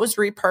barn that was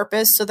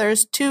repurposed. So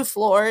there's 2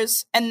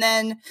 floors, and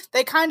then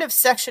they kind of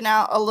section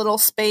out a little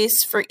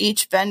space for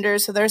each vendor.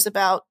 So there's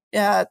about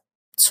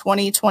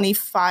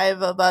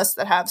 25 of us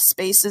that have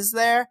spaces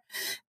there.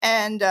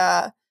 And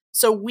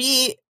so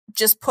we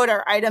just put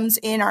our items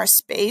in our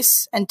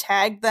space and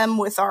tag them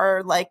with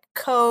our like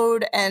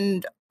code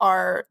and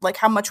our like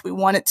how much we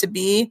want it to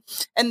be,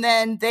 and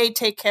then they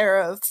take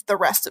care of the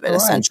rest of it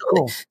essentially.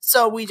 Cool.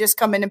 So we just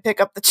come in and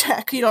pick up the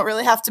check. You don't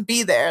really have to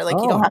be there. Like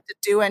you don't have to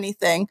do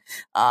anything.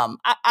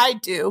 I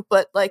do,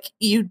 but like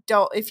you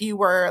don't. If you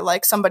were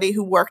like somebody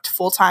who worked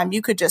full time,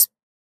 you could just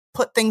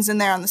put things in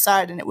there on the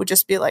side and it would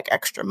just be like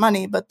extra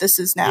money. But this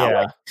is now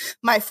like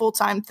my full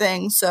time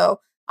thing. So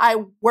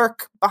I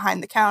work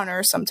behind the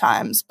counter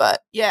sometimes.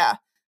 But yeah.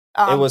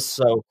 It was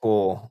so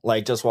cool.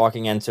 Like just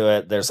walking into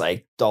it, there's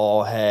like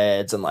doll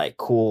heads and like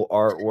cool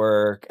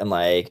artwork and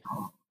like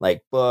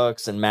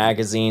books and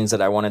magazines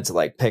that I wanted to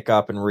like pick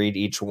up and read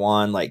each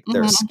one. Like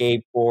there's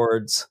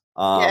skateboards.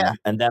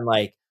 And then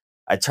like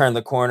I turn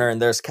the corner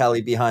and there's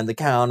Kelly behind the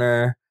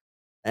counter.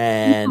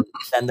 And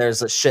then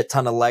there's a shit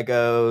ton of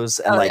Legos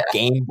and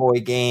Game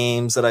Boy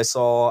games that I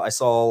saw. I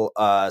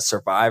saw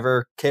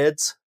Survivor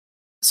Kids.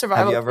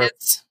 Survival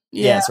Kids.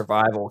 Yeah,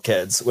 Survival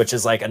Kids, which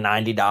is like a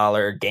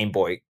 $90 Game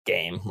Boy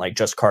game, like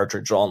just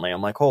cartridge only.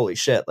 I'm like, holy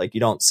shit, like you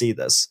don't see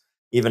this.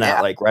 Even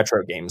at like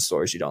retro game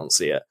stores, you don't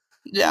see it.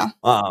 Yeah.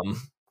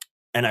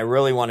 And I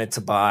really wanted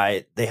to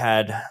buy, they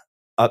had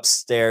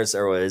upstairs,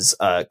 there was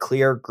a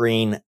clear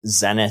green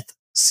Zenith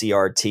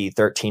CRT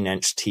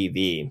 13-inch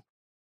TV.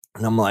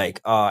 And I'm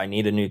like, oh, I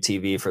need a new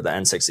TV for the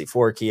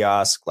N64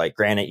 kiosk. Like,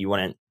 granted, you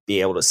wouldn't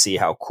be able to see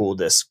how cool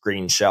this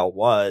green shell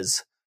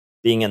was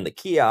being in the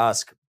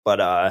kiosk,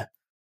 but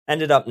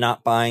ended up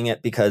not buying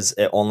it because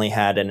it only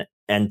had an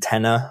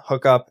antenna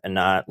hookup and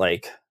not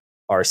like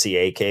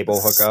RCA cable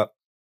hookup.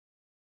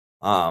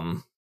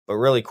 But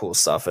really cool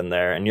stuff in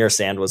there. And your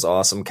stand was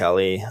awesome,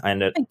 Kelly. I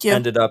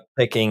ended up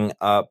picking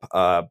up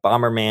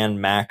Bomberman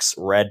Max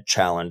Red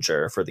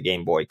Challenger for the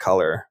Game Boy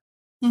Color.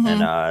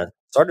 And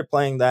started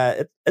playing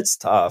that. It's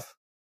tough.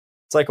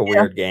 It's like a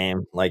weird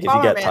game. Like if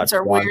you get touched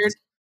once, weird.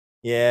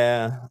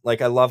 Yeah,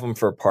 like I love them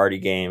for party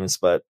games,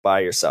 but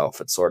by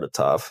yourself, it's sort of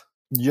tough.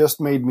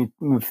 Just made me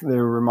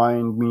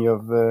remind me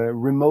of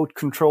Remote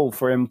Control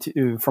from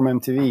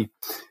MTV,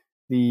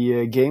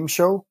 the game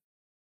show.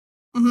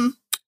 Mm-hmm.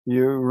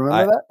 You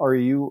remember that? Are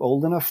you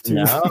old enough to?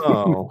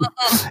 No.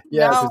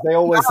 Yeah, because they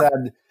always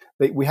had.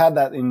 We had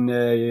that in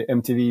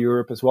MTV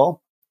Europe as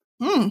well.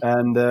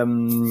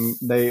 And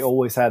they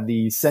always had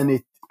the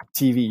Zenith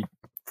TV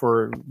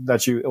or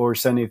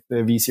Zenith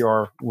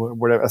VCR,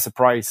 whatever, as a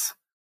prize.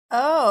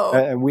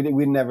 Oh,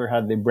 we never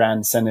had the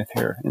brand Zenith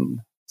here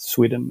in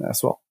Sweden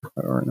as well.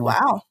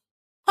 Wow,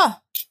 huh?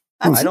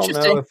 That's I don't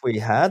know if we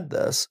had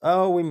this.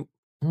 Oh, we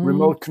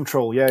Remote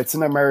Control. Yeah, it's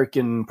an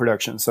American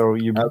production, so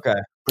you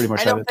pretty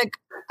much have it.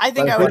 I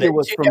think it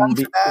was from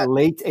the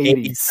late 80s.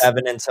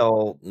 87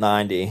 until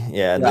 90.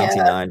 Yeah,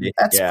 1990.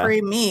 That's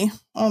pre me.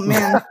 Oh,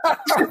 man.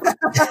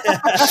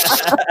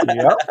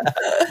 Yep.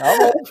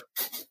 I'm old.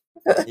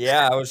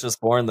 Yeah, I was just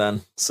born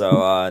then.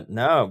 So,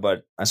 no,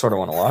 but I sort of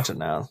want to watch it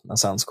now. That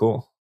sounds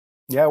cool.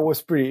 Yeah, it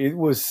was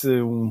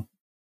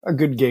a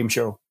good game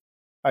show.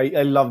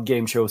 I loved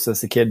game shows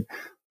as a kid.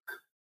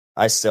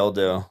 I still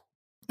do.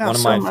 One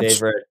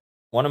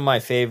of my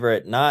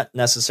favorite, not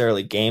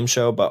necessarily game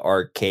show, but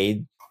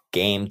arcade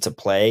game to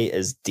play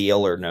is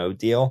Deal or No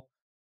Deal.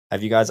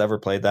 Have you guys ever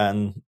played that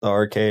in the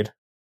arcade?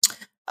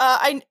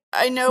 I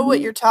know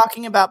what you're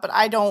talking about, but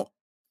I don't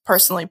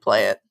personally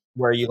play it.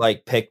 Where you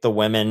like pick the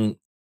women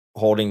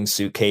holding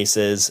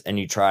suitcases and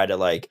you try to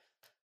like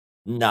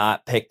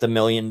not pick the $1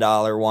 million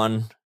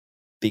one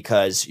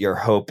because you're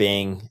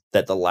hoping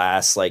that the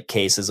last like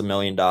case is $1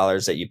 million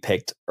that you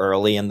picked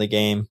early in the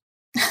game.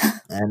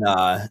 And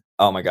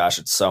oh my gosh,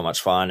 it's so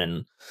much fun.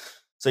 And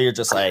so you're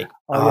just like,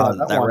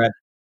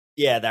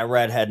 that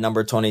redhead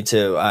number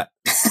 22. I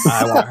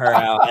want her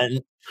out.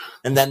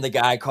 And then the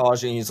guy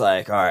calls you and he's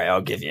like, all right,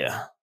 I'll give you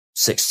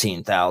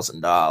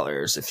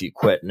 $16,000 if you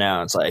quit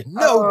now. It's like,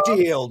 no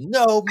deal,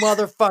 no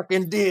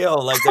motherfucking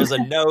deal. Like there's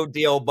a no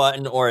deal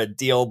button or a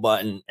deal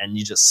button and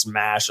you just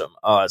smash them.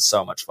 Oh, it's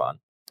so much fun.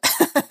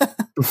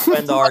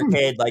 In the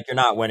arcade, like you're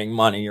not winning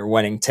money, you're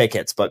winning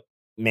tickets. But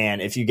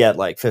man, if you get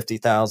like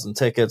 50,000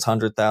 tickets,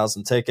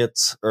 100,000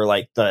 tickets, or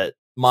like the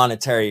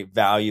monetary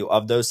value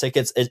of those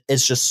tickets,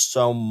 it's just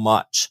so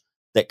much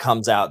that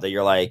comes out that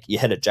you're like, you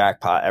hit a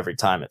jackpot every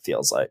time, it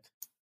feels like.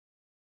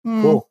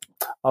 Cool.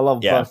 I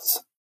love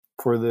Buzz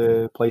for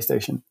the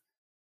PlayStation.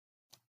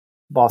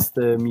 Buzz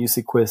the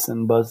music quiz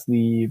and Buzz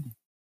the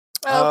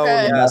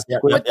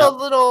with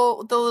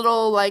the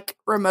little like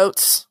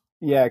remotes.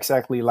 Yeah,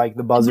 exactly, like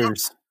the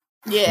buzzers.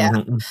 Yeah,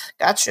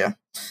 gotcha.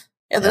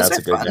 Yeah, those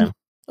are fun. Game.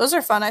 Those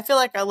are fun. I feel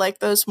like I like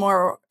those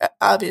more.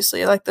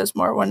 Obviously, I like those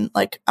more when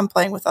like I'm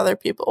playing with other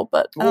people.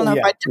 But I don't know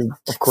if I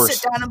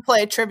just sit down and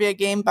play a trivia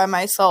game by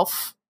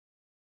myself.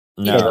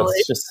 No,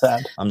 it's just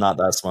sad. I'm not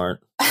that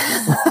smart.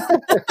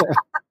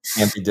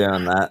 Can't be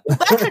doing that.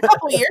 Back a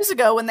couple years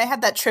ago when they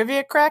had that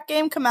Trivia Crack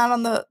game come out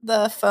on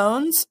the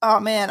phones. Oh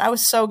man, I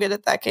was so good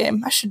at that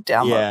game. I should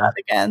download that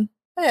again.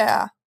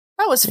 Yeah,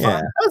 that was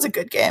fun. That was a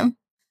good game.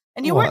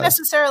 And you weren't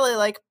necessarily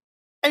like,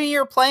 I mean, you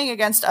were playing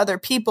against other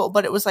people,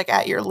 but it was like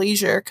at your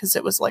leisure because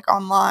it was like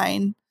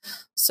online.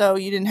 So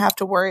you didn't have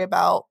to worry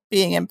about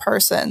being in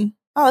person.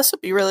 Oh, this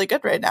would be really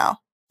good right now. I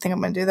think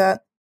I'm going to do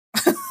that.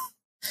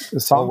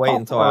 I'll wait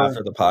until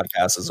after the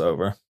podcast is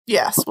over.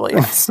 Yes, well,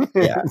 yes.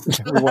 Yeah.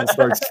 Everyone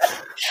starts.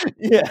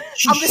 Yeah.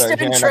 I'm just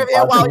doing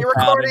trivia while you're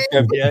recording.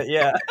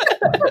 Yeah.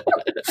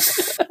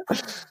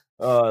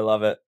 Oh, I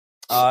love it.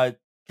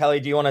 Kelly,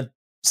 do you want to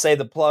say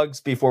the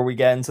plugs before we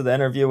get into the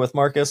interview with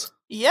Marcus?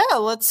 Yeah,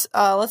 let's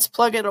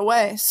plug it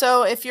away.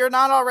 So if you're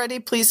not already,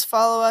 please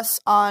follow us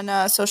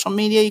on social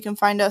media. You can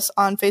find us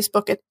on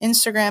Facebook and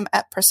Instagram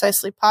at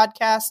Precisely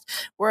Podcast,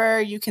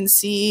 where you can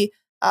see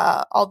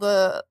all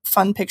the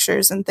fun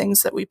pictures and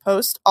things that we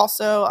post.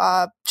 Also,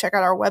 check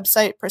out our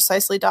website,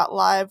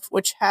 precisely.live,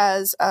 which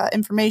has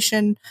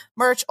information,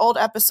 merch, old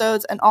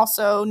episodes, and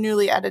also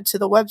newly added to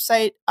the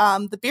website,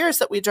 the beers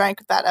that we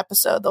drank that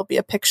episode. There'll be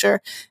a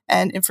picture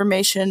and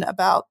information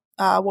about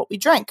what we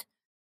drank.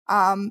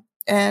 And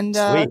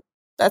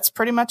that's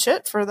pretty much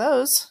it for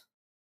those.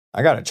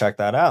 I got to check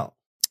that out.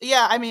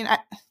 Yeah, I mean,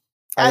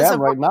 as of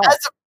right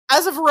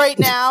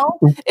now,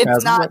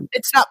 it's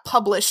not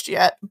published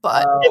yet,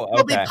 but it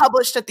will be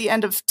published at the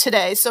end of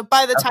today. So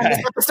by the time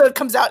this episode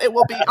comes out, it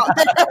will be on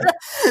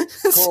there.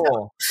 Cool.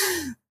 So,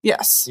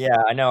 yes.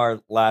 Yeah, I know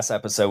our last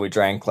episode, we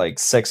drank like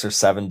 6 or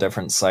 7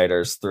 different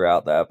ciders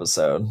throughout the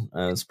episode.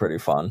 And it was pretty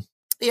fun.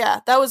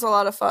 Yeah, that was a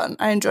lot of fun.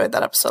 I enjoyed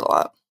that episode a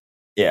lot.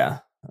 Yeah,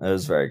 it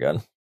was very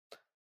good.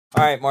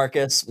 All right,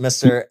 Marcus,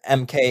 Mr.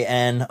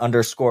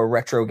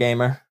 MKN_retro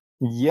gamer.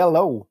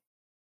 Yellow.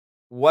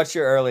 What's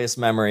your earliest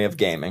memory of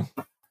gaming?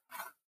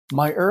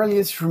 My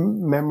earliest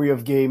memory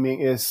of gaming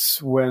is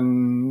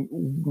when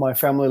my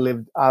family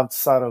lived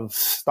outside of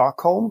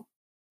Stockholm.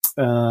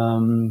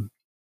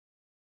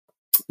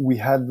 We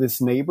had this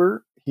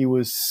neighbor. He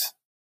was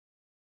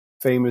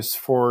famous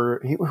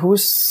for, he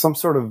was some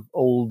sort of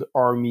old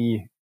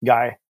army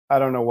guy. I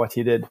don't know what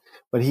he did,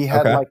 but he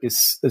had like a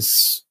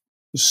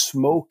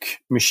smoke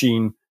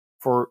machine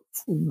for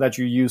that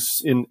you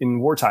use in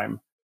wartime.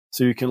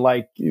 So you can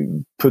like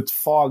put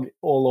fog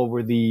all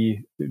over the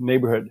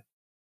neighborhood.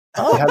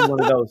 I had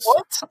one of those.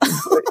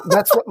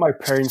 That's what my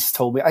parents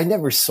told me. I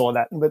never saw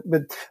that,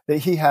 but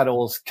he had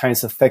all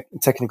kinds of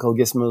technical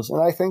gizmos,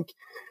 and I think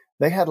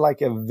they had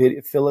like a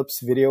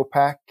Philips video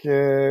pack.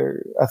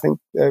 I think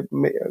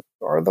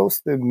are those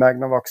the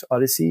Magnavox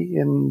Odyssey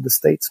in the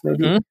States?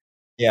 Maybe. Mm-hmm.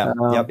 Yeah.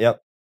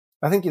 Yep.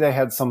 I think they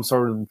had some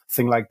sort of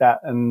thing like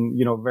that, and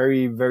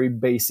very very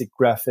basic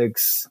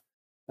graphics.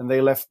 And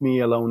they left me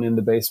alone in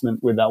the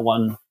basement with that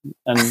one.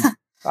 And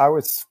I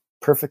was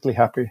perfectly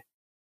happy.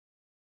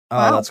 Oh,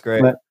 wow. That's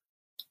great.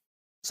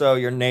 So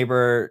your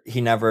neighbor,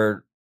 he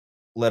never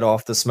lit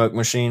off the smoke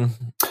machine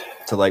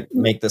to like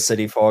make the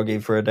city foggy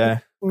for a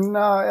day?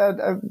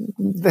 No,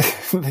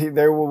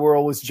 they were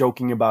always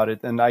joking about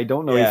it. And I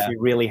don't know if he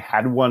really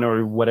had one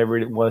or whatever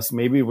it was.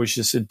 Maybe it was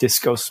just a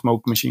disco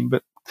smoke machine.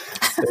 But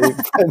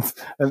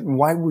and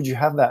why would you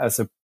have that as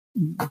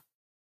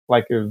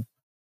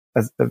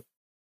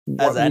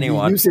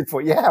anyone use it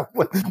for?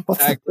 What's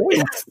the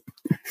point?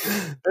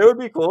 It would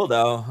be cool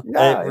though.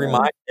 It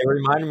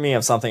reminded me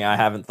of something I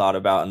haven't thought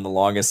about in the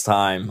longest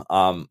time.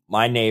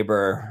 My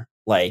neighbor,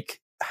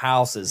 like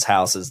houses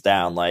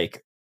down,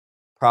 like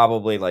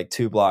probably like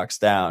 2 blocks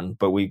down,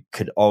 but we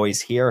could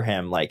always hear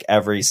him like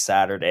every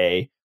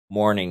Saturday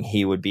morning.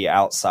 He would be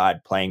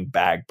outside playing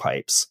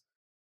bagpipes.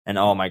 And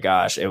oh my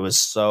gosh, it was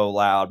so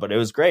loud, but it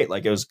was great.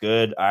 Like it was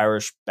good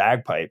Irish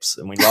bagpipes,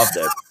 and we loved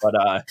it.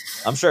 But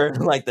I'm sure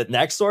like the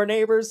next door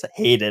neighbors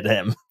hated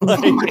him.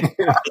 Like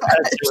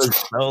that was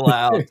so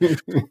loud.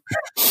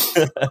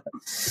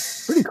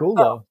 Pretty cool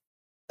though.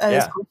 That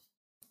is cool.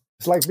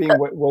 It's like being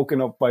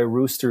woken up by a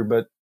rooster,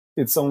 but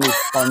it's only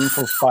fun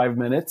for 5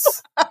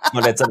 minutes.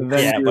 But it's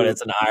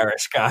an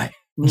Irish guy.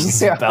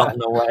 Just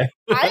belting away.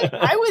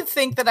 I would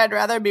think that I'd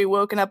rather be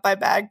woken up by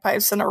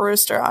bagpipes than a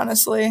rooster,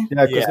 honestly.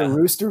 Yeah, because the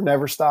rooster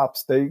never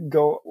stops. They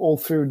go all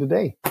through the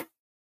day. I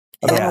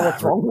don't know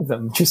what's wrong with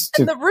them.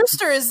 And the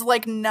rooster is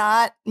like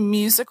not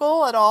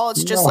musical at all.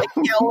 It's just like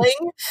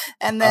yelling,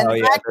 and then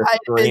bagpipe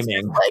is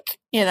just like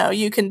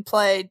you can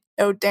play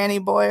 "Oh Danny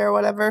Boy" or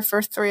whatever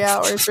for 3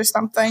 hours or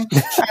something.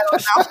 I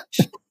don't know.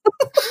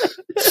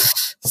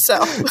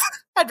 So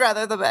I'd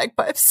rather the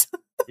bagpipes.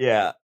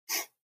 Yeah.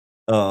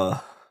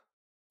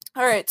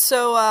 All right.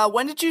 So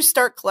when did you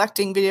start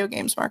collecting video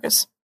games,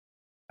 Marcus?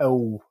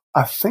 Oh,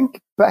 I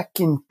think back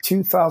in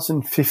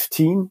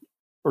 2015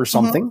 or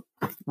something.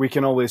 Mm-hmm. We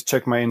can always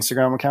check my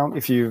Instagram account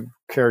if you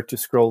care to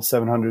scroll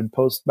 700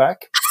 posts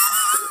back.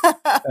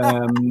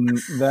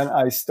 Then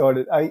I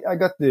started. I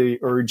got the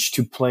urge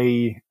to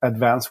play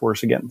Advance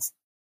Wars again.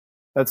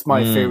 That's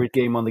my favorite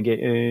game on the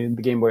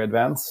Game Boy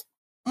Advance.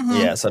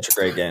 Mm-hmm. Yeah, such a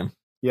great game.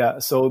 Yeah.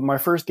 So my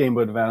first Game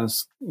Boy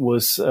Advance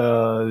was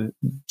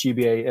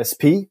GBA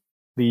SP.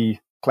 The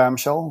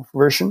clamshell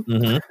version.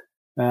 Mm-hmm.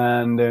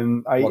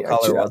 And what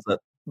color was it?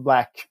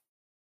 Black.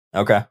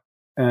 Okay.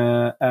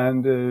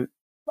 And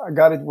I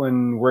got it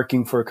when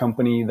working for a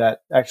company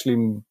that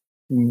actually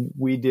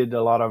we did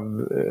a lot of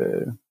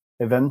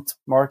event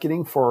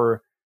marketing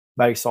for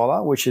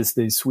Bergsala, which is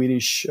the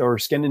Swedish or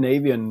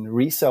Scandinavian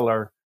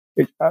reseller.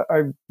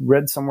 I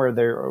read somewhere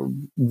they're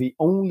the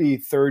only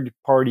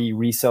third-party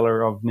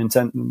reseller of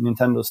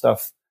Nintendo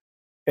stuff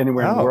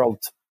anywhere in the world.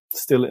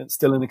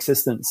 Still in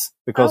existence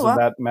because of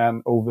that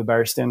man Ove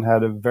Bergsten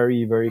had a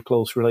very, very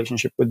close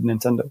relationship with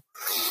Nintendo.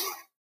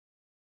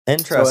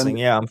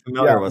 Interesting. I'm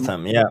familiar with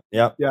him. Yeah.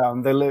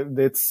 And they live.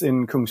 It's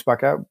in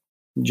Kungsbacka.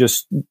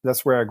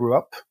 That's where I grew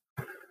up.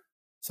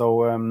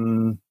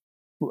 So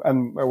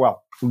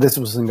this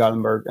was in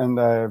Gothenburg, and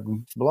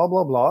blah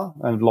blah blah.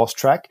 I've lost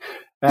track.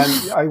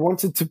 And I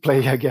wanted to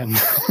play again.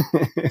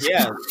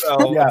 Yeah,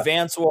 so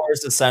Advance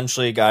Wars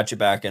essentially got you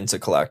back into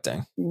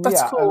collecting.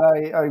 That's cool.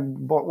 And I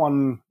bought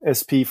one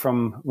SP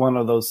from one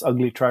of those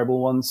ugly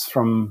tribal ones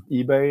from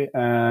eBay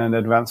and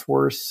Advance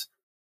Wars.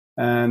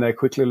 And I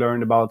quickly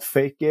learned about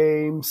fake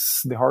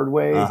games the hard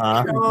way.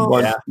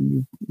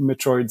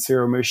 Metroid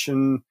Zero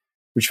Mission,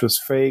 which was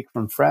fake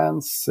from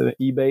France.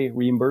 eBay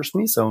reimbursed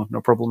me, so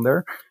no problem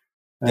there.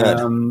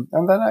 And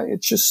then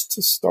it just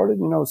started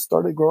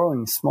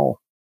growing small.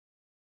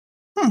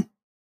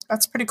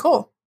 That's pretty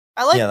cool.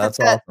 I like that's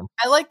awesome.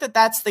 I like that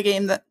that's the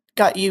game that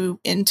got you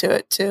into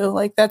it too.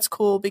 Like that's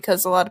cool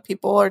because a lot of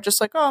people are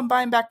just like, oh, I'm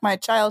buying back my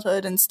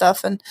childhood and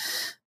stuff.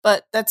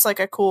 But that's like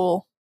a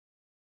cool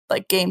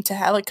like game to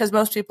have. Like, cause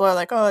most people are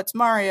like, oh, it's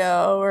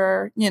Mario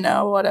or,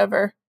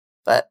 whatever.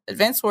 But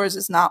Advance Wars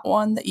is not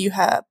one that you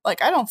have.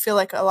 Like, I don't feel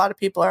like a lot of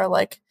people are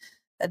like,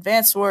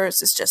 Advance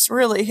Wars is just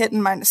really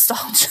hitting my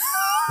nostalgia.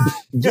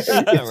 It's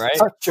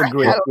such a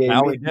great game.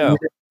 Now we know.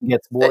 It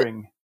gets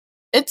boring.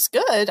 It's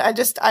good.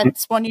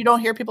 It's one you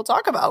don't hear people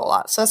talk about a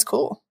lot, so that's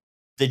cool.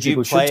 Did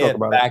you play it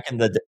back in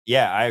the?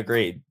 Yeah, I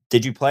agree.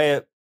 Did you play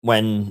it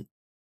when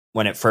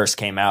it first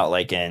came out,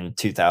 like in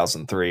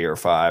 2003 or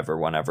 5 or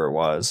whenever it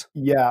was?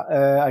 Yeah,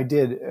 I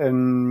did.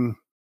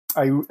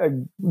 I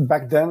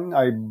back then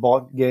I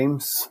bought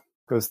games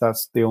because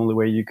that's the only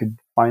way you could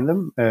find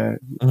them.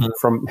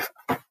 From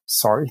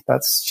sorry,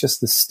 that's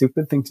just a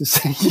stupid thing to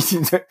say.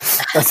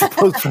 As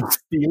opposed to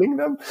stealing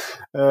them.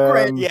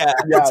 Right.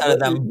 Instead of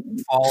them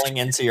falling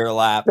into your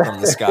lap from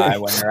the sky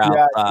when you're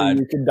outside.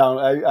 You could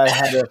I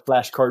had a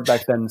flashcard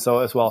back then, so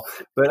as well.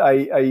 But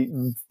I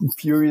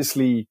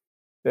furiously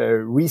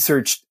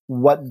researched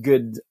what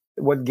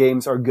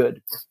games are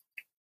good.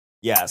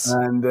 Yes.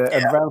 And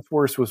Advance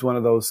Wars was one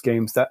of those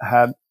games that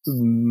had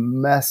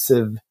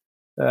massive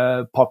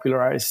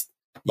popularized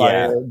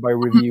by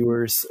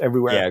reviewers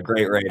everywhere. Yeah,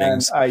 great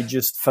ratings. And I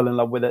just fell in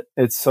love with it.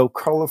 It's so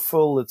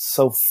colorful. It's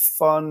so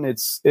fun.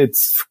 It's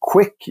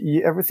quick.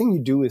 Everything you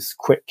do is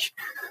quick.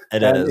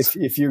 It is.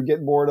 If you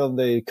get bored of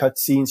the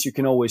cutscenes, you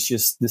can always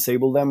just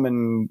disable them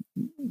and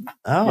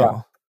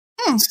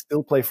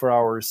still play for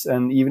hours.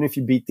 And even if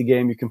you beat the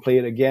game, you can play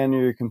it again,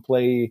 or you can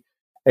play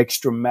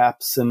extra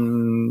maps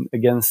and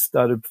against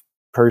other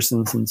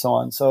persons and so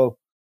on. So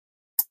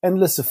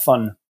endless of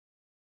fun.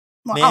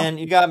 Wow. Man,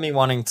 you got me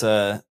wanting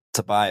to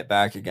buy it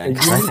back again.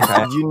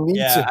 You need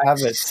to have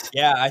it.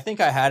 Yeah, I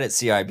think I had it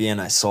CIB and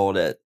I sold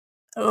it.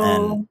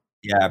 Oh.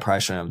 And I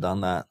probably shouldn't have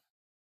done that.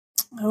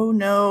 Oh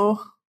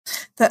no.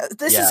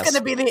 This is going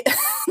to be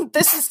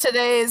this is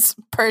today's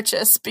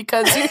purchase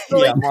because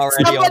usually I'm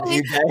already on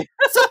eBay.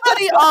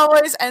 Somebody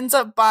always ends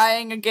up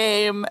buying a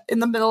game in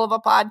the middle of a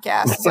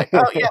podcast. It's like,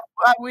 oh yeah,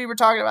 we were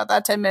talking about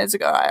that 10 minutes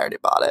ago. I already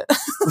bought it.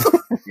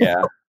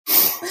 Yeah.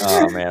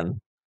 Oh man,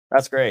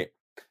 that's great.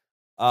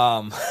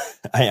 I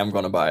am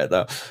going to buy it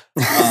though.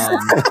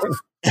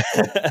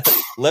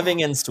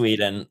 Living in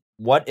Sweden,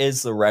 what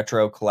is the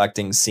retro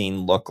collecting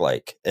scene look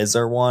like? Is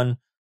there one?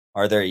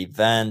 Are there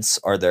events?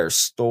 Are there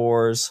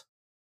stores?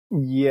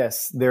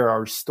 Yes, there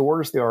are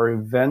stores, there are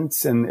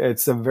events, and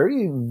it's a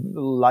very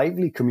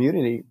lively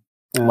community.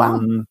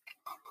 Wow.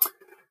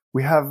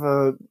 We have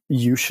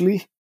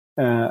usually,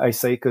 I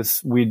say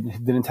because we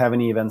didn't have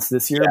any events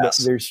this year, but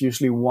there's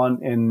usually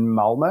one in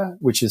Malmö,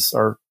 which is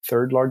our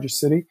third largest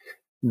city.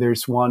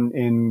 There's one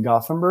in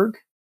Gothenburg,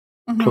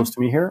 close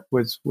to me here,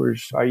 where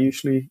I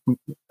usually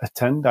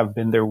attend. I've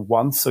been there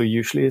once, so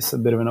usually it's a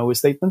bit of an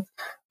overstatement,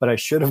 but I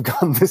should have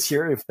gone this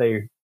year if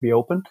they be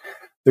open.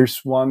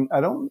 There's one,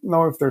 I don't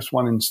know if there's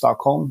one in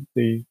Stockholm,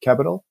 the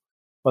capital,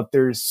 but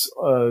there's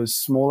a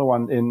smaller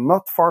one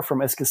not far from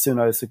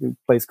Eskilstuna. It's a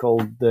place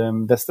called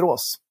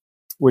Västerås,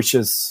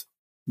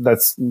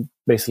 that's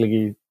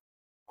basically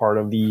part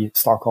of the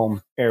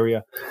Stockholm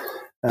area.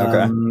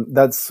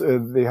 That's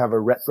they have a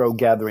retro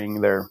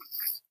gathering there.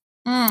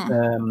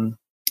 And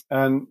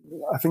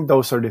I think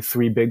those are the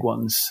three big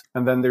ones.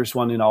 And then there's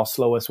one in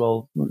Oslo as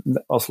well.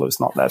 Oslo is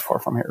not that far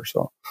from here,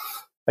 so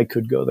I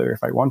could go there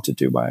if I wanted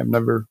to, but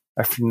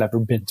I've never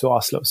been to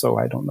Oslo, so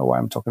I don't know why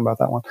I'm talking about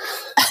that one.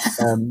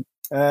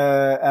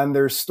 And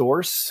there's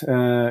stores.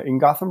 In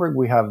Gothenburg,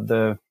 we have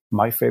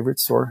my favorite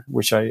store,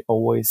 which I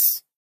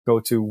always go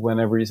to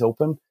whenever it's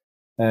open,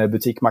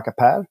 Boutique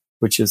Macapär,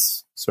 which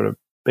is sort of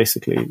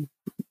basically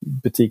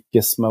boutique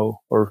gizmo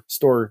or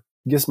store,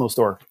 gizmo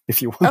store,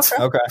 if you want.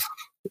 Okay.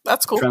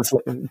 That's cool.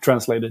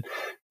 Translated.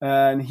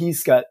 And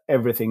he's got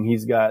everything.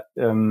 He's got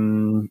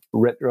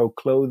retro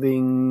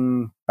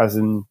clothing, as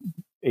in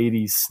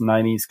 80s,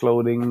 90s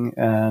clothing,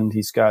 and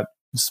he's got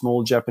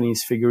small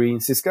Japanese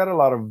figurines. He's got a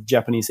lot of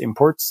Japanese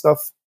import stuff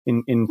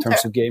in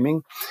terms of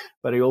gaming,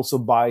 but he also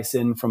buys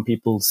in from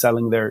people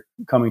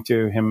coming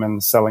to him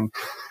and selling,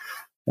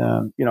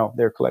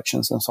 their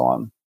collections and so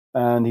on.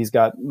 And he's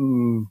got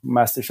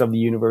Masters of the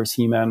Universe,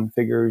 He-Man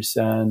figures,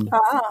 and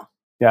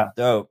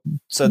dope.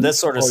 So this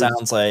sort of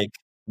sounds like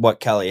what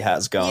Kelly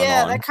has going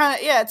on. That kind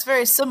of it's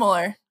very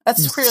similar.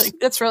 That's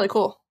really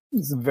cool.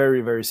 it's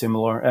very, very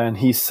similar, and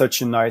he's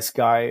such a nice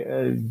guy.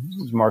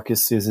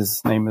 Marcus is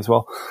his name as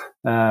well.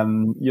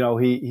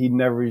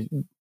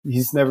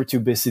 He's never too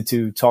busy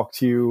to talk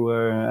to you,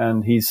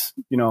 and he's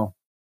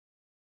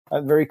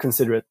very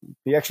considerate.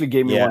 He actually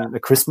gave me a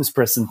Christmas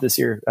present this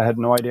year. I had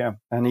no idea,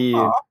 and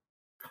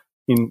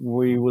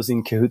we was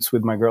in cahoots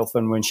with my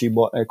girlfriend when she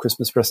bought a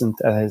Christmas present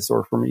at his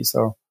store for me.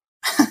 So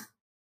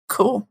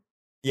cool.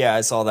 Yeah,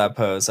 I saw that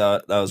post.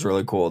 That was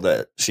really cool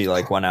that she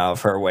went out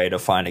of her way to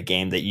find a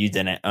game that you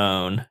didn't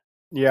own.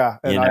 Yeah,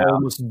 and I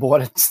almost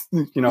bought it.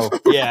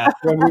 Yeah,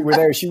 when we were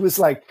there, she was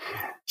like,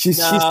 she's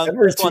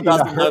never in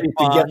a hurry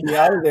to get me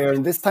out of there.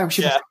 And this time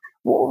she was,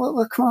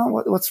 well, come on,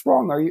 what's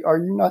wrong? Are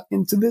you not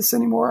into this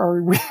anymore? Are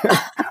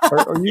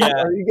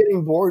you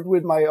getting bored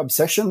with my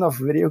obsession of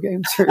video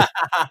games?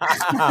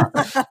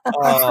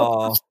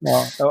 Oh,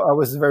 no, I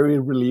was very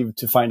relieved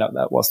to find out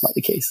that was not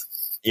the case.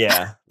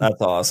 Yeah,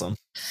 that's awesome.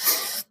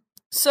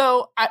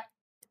 So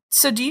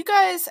do you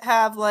guys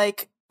have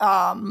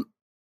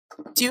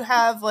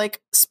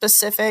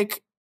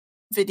specific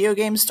video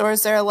game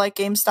stores there, like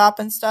GameStop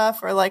and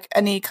stuff, or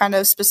any kind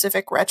of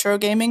specific retro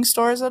gaming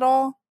stores at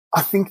all?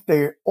 I think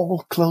they're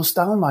all closed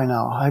down by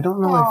now. I don't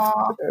know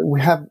if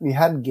we had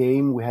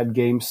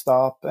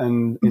GameStop,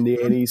 and in the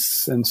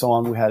 80s and so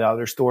on, we had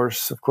other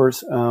stores, of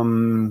course,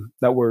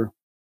 that were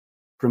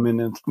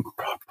prominent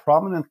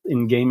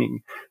in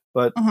gaming.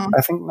 But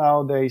I think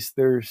nowadays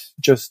there's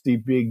just the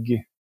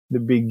big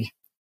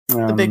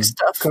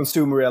stuff,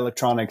 consumer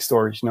electronic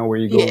stores, where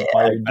you go and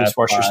buy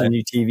dishwashers and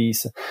new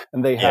TVs,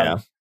 and they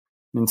have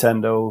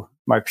Nintendo,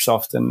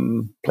 Microsoft,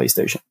 and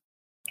PlayStation.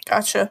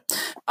 Gotcha.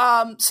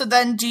 So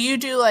then do you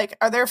do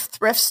are there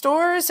thrift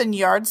stores and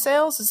yard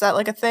sales? Is that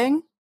a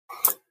thing?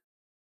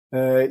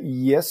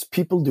 Yes,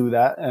 people do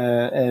that,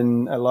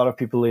 and a lot of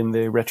people in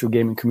the retro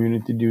gaming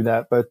community do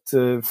that. But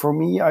for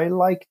me, I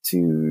like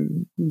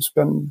to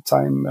spend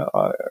time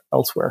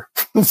elsewhere.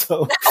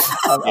 So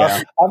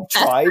I've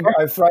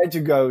tried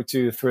to go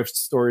to thrift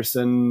stores,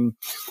 and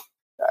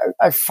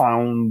I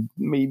found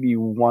maybe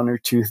one or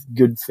two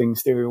good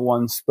things there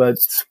once. But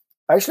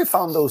I actually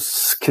found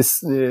those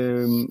cassette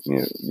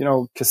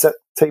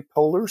tape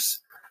holders.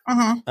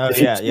 Mm-hmm. Oh,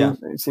 yeah.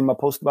 Seen my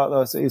post about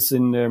those? It's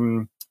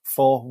in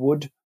faux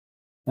wood.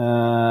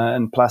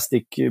 And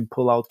plastic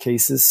pull-out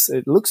cases.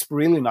 It looks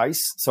really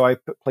nice, so I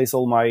place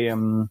all my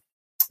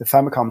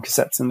Famicom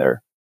cassettes in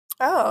there.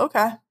 Oh,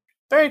 okay,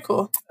 very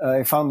cool.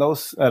 I found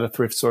those at a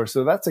thrift store,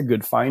 so that's a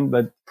good find.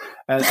 And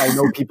I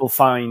know people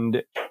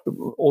find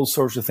all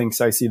sorts of things.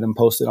 I see them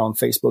posted on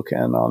Facebook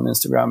and on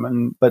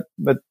Instagram, but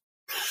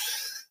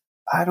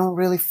I don't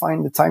really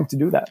find the time to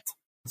do that.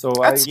 So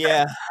I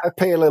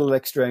pay a little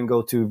extra and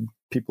go to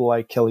people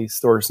like Kelly's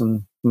stores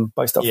and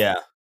buy stuff. Yeah.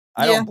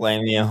 I don't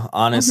blame you.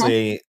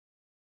 Honestly,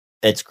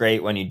 it's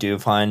great when you do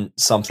find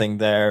something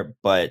there,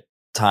 but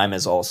time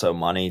is also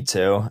money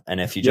too.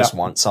 And if you just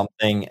want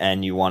something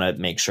and you want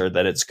to make sure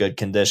that it's good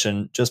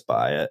condition, just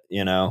buy it,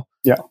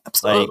 Yeah,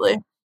 absolutely.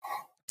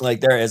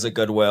 There is a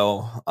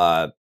Goodwill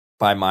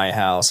by my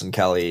house and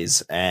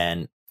Kelly's,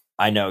 and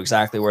I know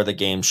exactly where the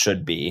games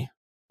should be,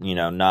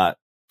 not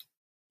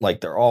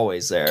they're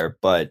always there,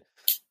 but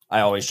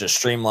I always just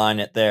streamline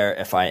it there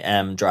if I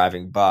am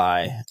driving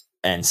by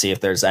and see if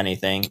there's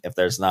anything. If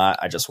there's not,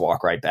 I just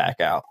walk right back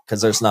out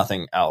because there's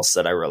nothing else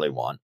that I really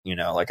want.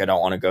 I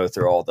don't want to go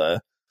through all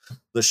the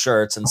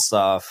shirts and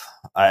stuff.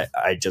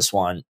 I just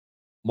want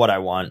what I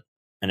want,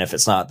 and if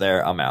it's not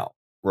there, I'm out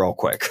real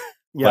quick.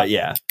 But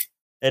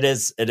it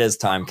is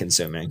time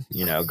consuming,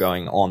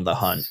 going on the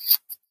hunt.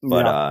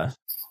 But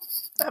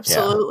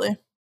absolutely.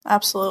 I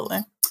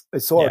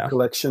saw a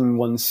collection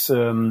once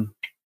in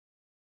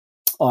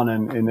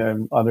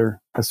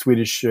a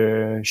Swedish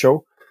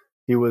show.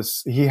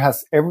 He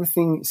has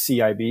everything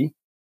CIB.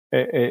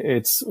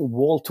 It's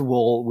wall to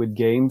wall with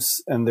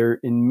games, and they're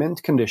in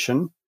mint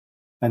condition.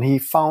 And he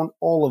found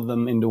all of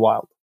them in the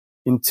wild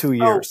in 2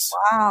 years.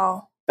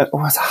 Oh,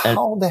 wow!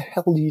 How the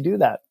hell do you do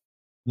that?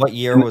 What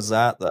year was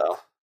that, though?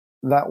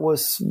 That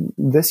was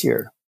this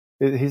year.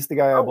 He's the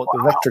guy I bought the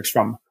Vectrex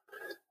from,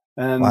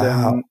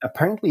 and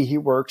apparently he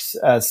works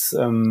as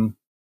when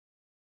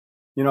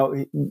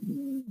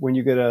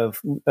you get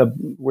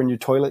when your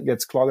toilet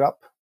gets clogged up.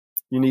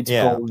 You need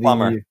to call the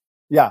plumber.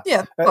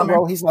 Plumber.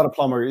 Well, he's not a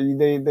plumber.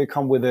 They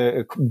come with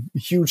a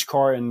huge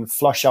car and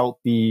flush out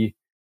the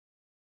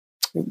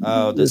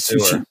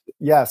sewer.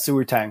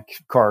 Sewer tank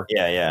car.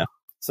 Yeah.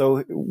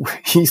 So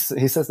he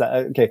says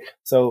that. Okay,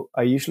 so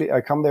I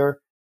come there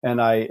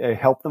and I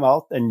help them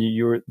out, and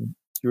you're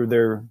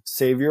their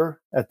savior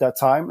at that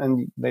time.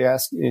 And he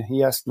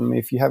asked them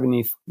if you have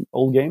any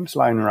old games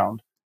lying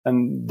around.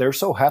 And they're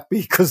so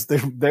happy because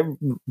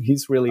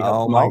he's really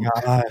helping them out.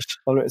 Oh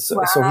my gosh!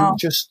 So he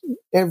just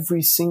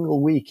every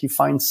single week he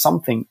finds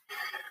something.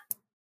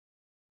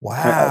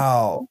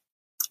 Wow,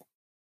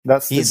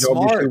 that's he's the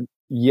job. Smart.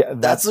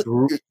 That's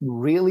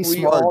really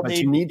smart. But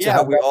you need to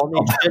have. We all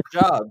need good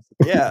jobs.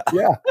 Yeah,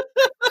 yeah,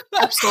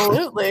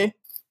 absolutely.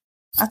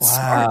 That's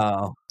smart.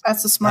 Wow.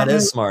 That's a smart That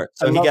move. is smart.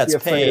 So And he not gets be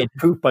afraid paid. of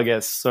poop, I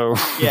guess. So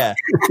Yeah.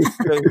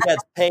 So he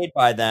gets paid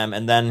by them,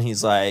 and then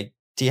he's like,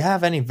 "Do you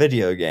have any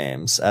video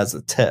games?" as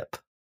a tip.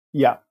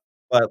 yeah.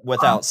 But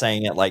without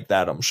saying it like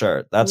that, I'm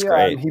sure. That's Yeah,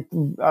 great.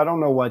 I don't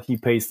know what he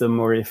pays them,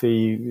 or if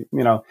he,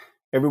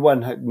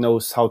 everyone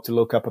knows how to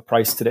look up a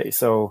price today.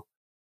 So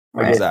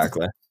I guess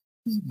Exactly.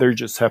 they're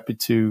just happy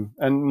to.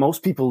 And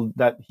most people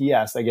that he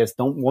asked, I guess,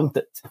 don't want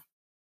it.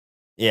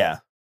 Yeah.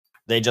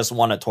 They just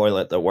want a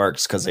toilet that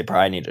works because they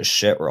probably need to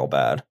shit real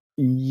bad.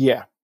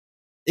 Yeah.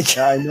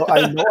 Yeah,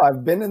 I know.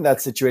 I've been in that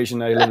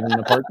situation. I live in an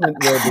apartment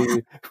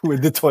where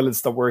the toilet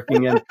stopped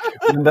working, and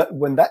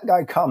when that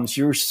guy comes,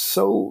 you're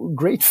so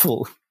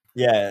grateful.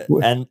 Yeah,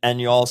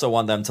 and you also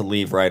want them to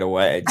leave right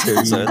away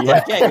too. So it's Yeah.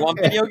 like, hey, you want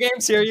video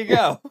games? Here you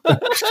go.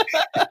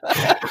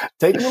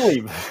 Take them and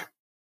leave.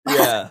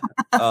 Yeah.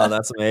 Oh,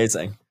 that's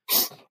amazing.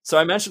 So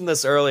I mentioned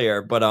this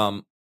earlier, but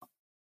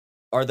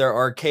are there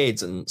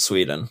arcades in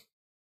Sweden?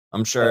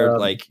 I'm sure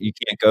like you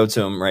can't go to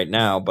them right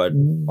now, but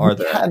are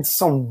there? We had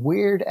some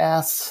weird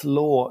ass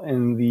law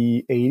in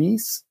the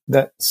 80s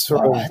that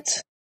sort of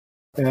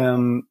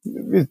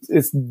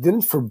it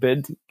didn't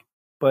forbid,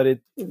 but it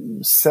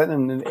set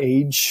an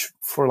age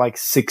for like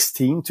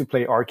 16 to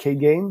play arcade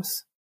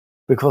games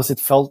because it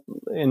felt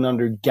in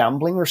under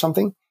gambling or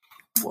something.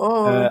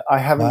 Whoa. I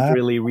haven't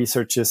really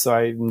researched this, so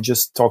I'm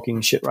just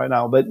talking shit right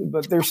now. But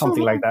there's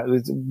something like that.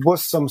 It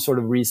was some sort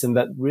of reason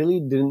that really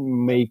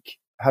didn't make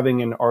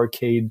having an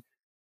arcade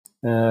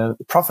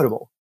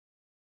profitable.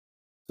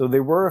 So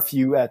there were a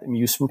few at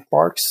amusement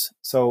parks.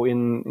 So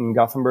in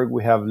Gothenburg,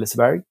 we have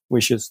Liseberg,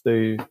 which is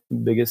the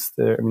biggest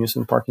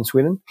amusement park in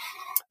Sweden.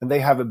 And they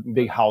have a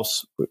big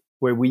house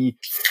where we,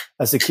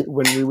 as a kid,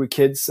 when we were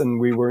kids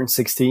and we weren't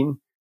 16,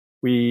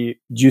 we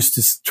used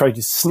to try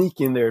to sneak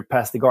in there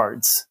past the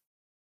guards.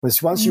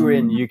 Because once you were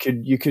in, you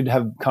could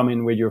have come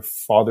in with your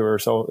father or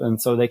so,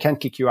 and so they can't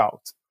kick you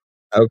out.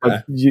 Okay.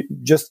 But you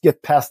just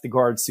get past the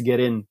guards to get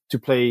in to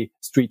play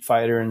Street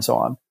Fighter and so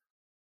on.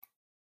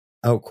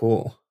 Oh,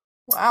 cool.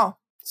 Wow.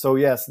 So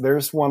yes,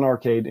 there's one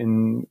arcade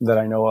that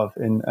I know of,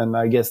 and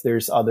I guess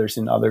there's others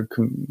in other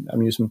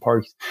amusement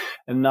parks.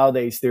 And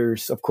nowadays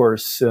there's, of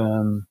course,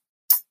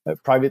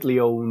 privately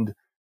owned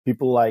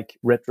people like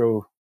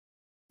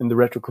in the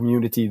retro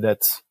community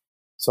that's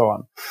so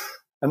on.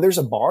 And there's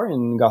a bar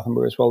in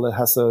Gothenburg as well that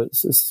has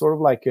it's sort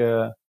of like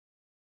a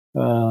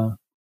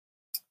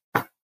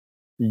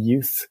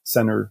youth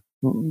center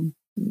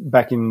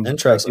back in.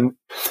 Interesting.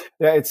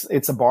 Yeah,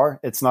 it's a bar.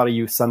 It's not a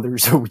youth center,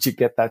 so we should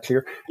get that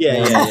clear.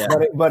 Yeah.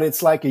 But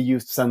it's like a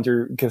youth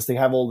center because they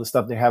have all the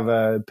stuff. They have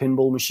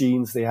pinball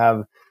machines. They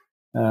have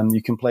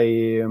you can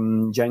play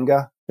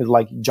Jenga. It's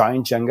like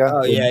giant Jenga.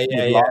 Oh,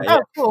 yeah. Oh,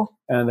 cool.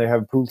 And they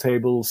have pool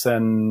tables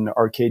and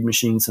arcade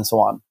machines and so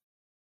on.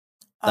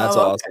 That's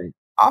awesome.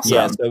 Awesome.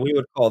 Yeah, so we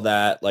would call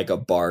that like a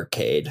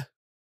barcade.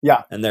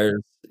 Yeah. And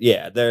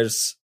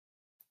there's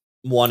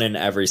one in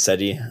every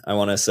city, I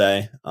want to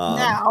say.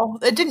 Now,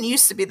 it didn't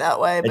used to be that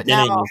way, but it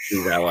didn't now used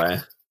to be that way.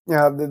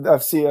 Yeah,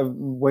 I've seen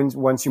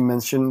once you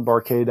mentioned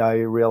barcade, I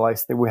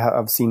realized that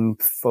I've seen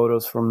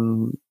photos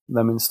from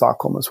them in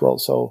Stockholm as well.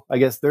 So I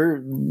guess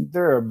they're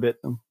a bit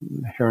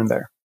here and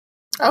there.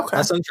 Okay.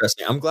 That's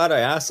interesting. I'm glad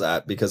I asked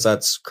that because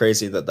that's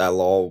crazy that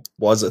law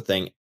was a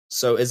thing.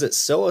 So is it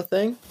still a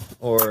thing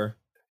or?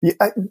 Yeah,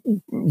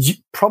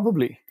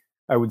 probably,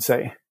 I would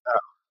say.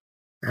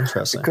 Oh,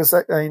 interesting. Because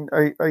I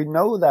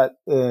know that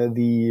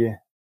the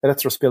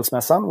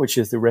Retrospelsmässan, which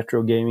is the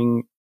retro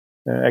gaming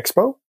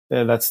expo,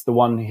 that's the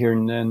one here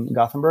in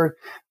Gothenburg.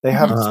 They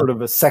have sort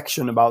of a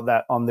section about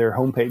that on their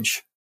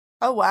homepage.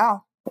 Oh,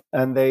 wow.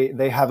 And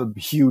they have a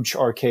huge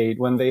arcade.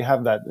 When they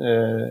have that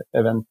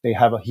event, they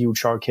have a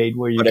huge arcade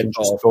where you can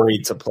just go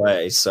free to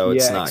play, so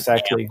it's not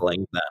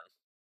gambling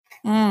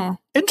then.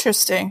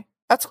 Interesting.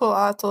 That's cool.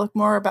 I'll have to look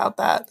more about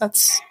that.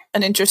 That's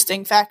an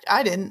interesting fact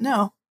I didn't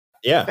know.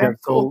 Yeah. Very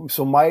cool.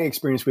 So my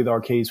experience with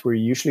arcades were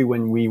usually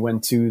when we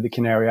went to the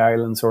Canary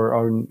Islands or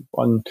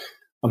on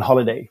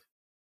holiday.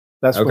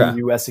 That's when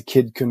you, as a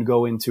kid, can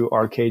go into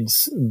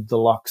arcades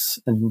deluxe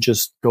and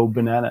just go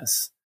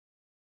bananas.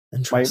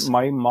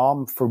 My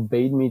mom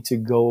forbade me to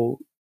go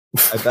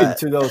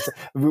into those.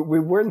 We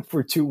went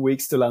for 2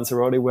 weeks to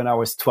Lanzarote when I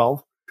was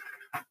 12.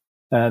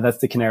 That's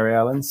the Canary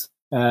Islands.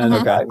 And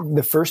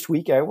the first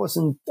week I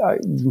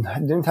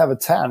didn't have a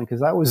tan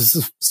because I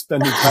was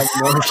spending time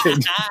in the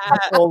arcade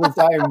all the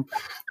time,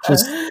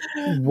 just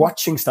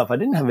watching stuff. I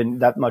didn't have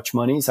that much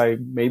money, so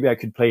maybe I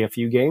could play a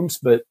few games,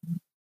 but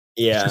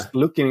just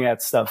looking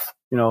at stuff,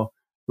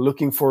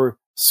 looking for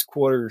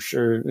quarters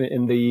or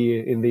in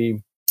the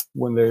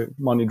when the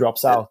money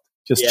drops out,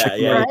 just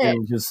checking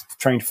everything, just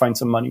trying to find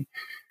some money.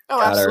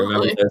 Oh, absolutely. I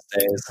remember those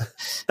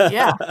days.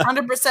 Yeah,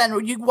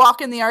 100%. You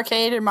walk in the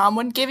arcade, your mom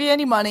wouldn't give you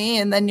any money,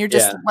 and then you're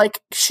just like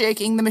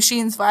shaking the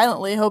machines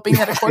violently, hoping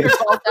that a quarter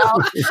falls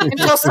out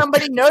until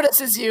somebody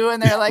notices you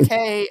and they're like,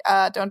 hey,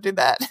 don't do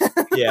that.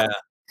 Yeah.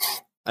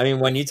 I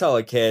mean, when you tell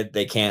a kid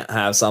they can't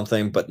have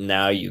something, but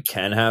now you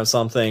can have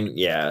something,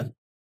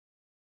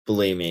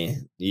 believe me,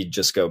 you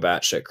just go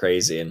batshit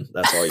crazy, and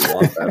that's all you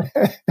want.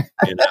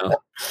 You know,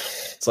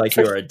 it's like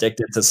you are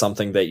addicted to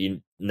something that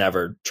you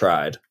never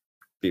tried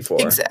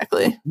before.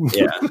 Exactly.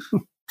 Yeah.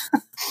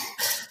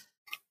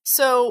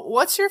 So,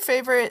 what's your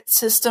favorite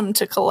system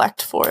to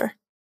collect for?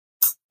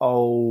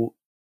 Oh,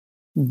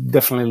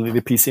 definitely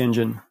the PC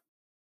Engine.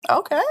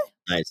 Okay.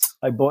 Nice.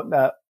 I bought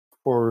that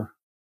for,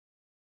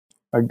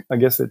 I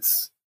guess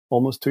it's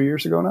almost 2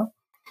 years ago now,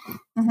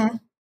 Mm-hmm.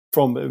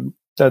 from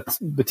that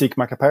Boutique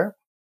Macapare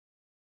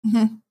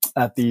Mm-hmm.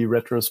 at the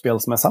Retro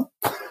Spelsmässan.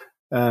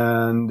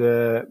 And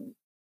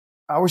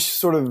I was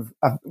sort of,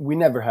 we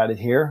never had it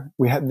here.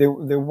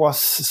 There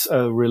was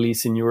a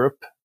release in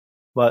Europe,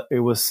 but it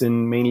was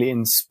mainly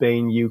in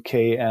Spain,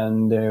 UK,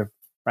 and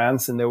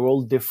France, and they were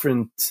all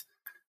different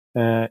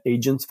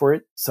agents for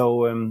it.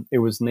 So it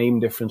was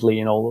named differently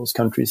in all those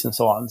countries and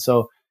so on.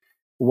 So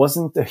it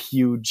wasn't a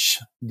huge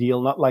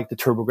deal, not like the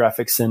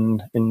TurboGrafx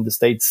in the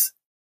States.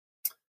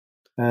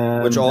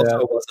 And, which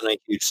also wasn't a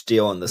huge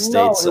deal in the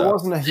States. No, it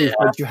wasn't a huge,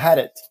 but you had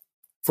it.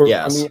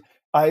 I mean,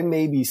 I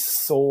maybe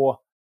saw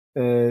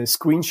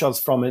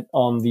screenshots from it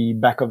on the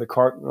back of the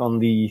cart on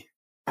the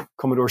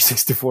Commodore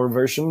 64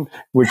 version,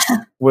 which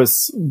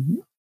was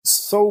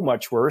so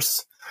much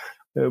worse.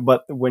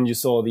 But when you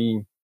saw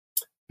the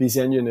PC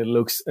Engine, it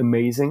looks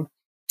amazing.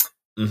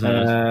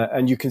 Mm-hmm.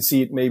 And you can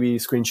see it maybe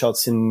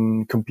screenshots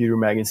in computer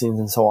magazines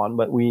and so on,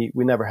 but we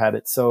never had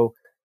it. So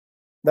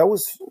that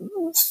was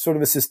sort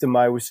of a system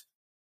I was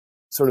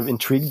sort of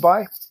intrigued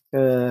by,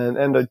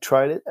 and I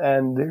tried it,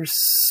 and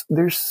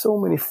there's so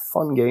many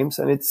fun games,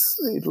 and it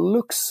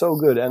looks so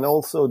good, and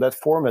also that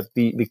format,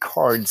 the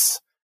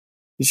cards,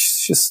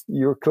 it's just,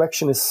 your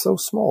collection is so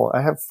small.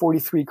 I have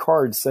 43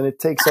 cards, and it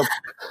takes up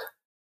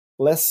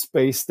less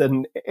space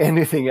than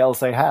anything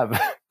else I have.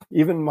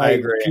 Even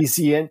my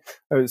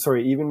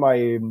even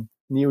my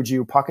Neo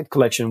Geo Pocket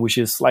collection, which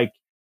is like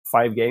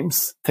 5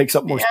 games, takes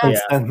up more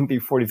space than the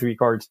 43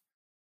 cards.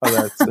 Oh,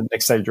 that's an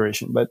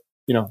exaggeration, but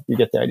you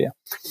get the idea.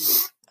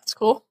 That's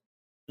cool.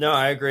 No,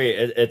 I agree.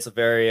 It's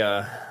very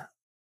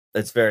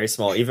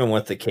small. Even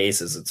with the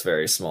cases, it's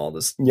very small.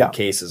 The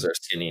cases are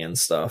skinny and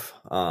stuff.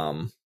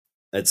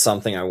 It's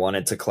something I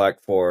wanted to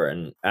collect for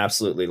and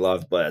absolutely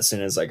loved, but as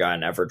soon as I got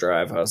an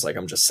EverDrive, I was like,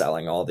 I'm just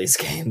selling all these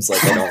games.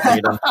 Like, I don't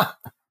need them.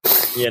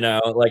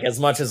 Like, as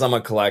much as I'm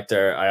a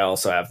collector, I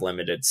also have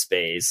limited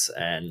space,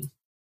 and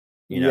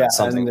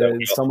something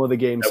and some of the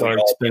games are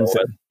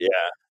expensive. Yeah,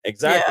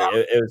 exactly.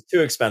 Yeah. It was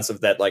too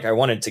expensive that, like, I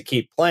wanted to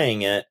keep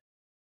playing it,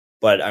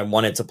 but I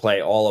wanted to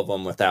play all of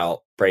them without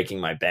breaking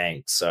my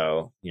bank.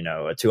 So, a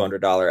 $200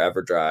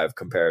 EverDrive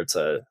compared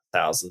to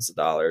thousands of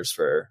dollars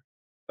for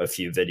a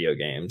few video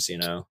games,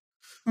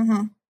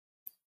 Mm-hmm.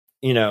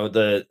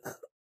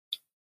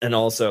 And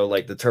also,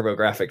 like, the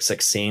TurboGrafx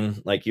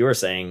 16, like you were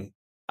saying,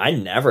 I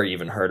never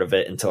even heard of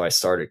it until I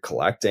started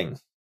collecting.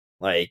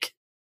 Like,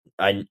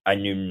 I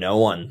knew no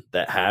one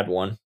that had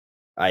one.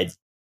 I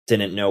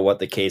didn't know what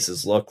the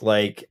cases looked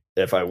like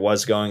if I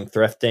was going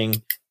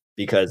thrifting,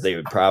 because they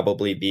would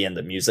probably be in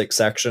the music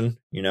section,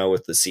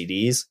 with the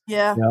CDs.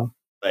 Yeah.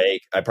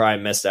 Like, I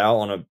probably missed out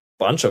on a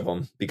bunch of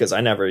them because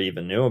I never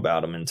even knew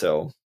about them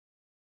until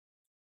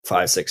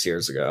 5-6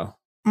 years ago,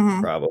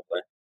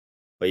 probably.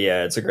 But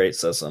yeah, it's a great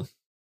system.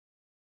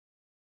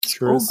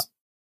 Sure is.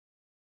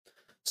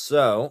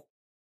 So,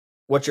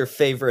 what's your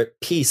favorite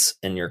piece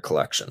in your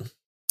collection?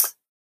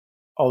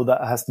 Oh,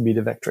 that has to be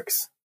the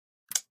Vectrex.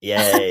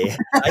 Yay.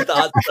 I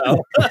thought so.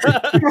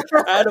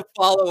 I had a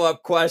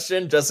follow-up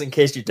question just in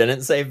case you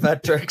didn't say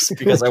Vectrex,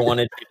 because I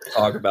wanted you to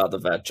talk about the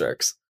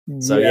Vectrex.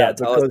 So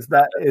because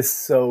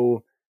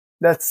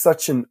that's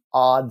such an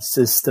odd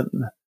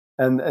system.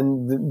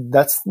 And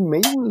that's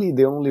mainly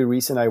the only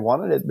reason I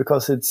wanted it,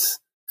 because it's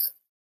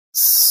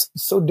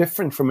so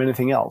different from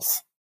anything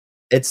else.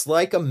 It's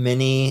like a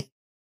mini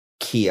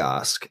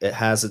kiosk. It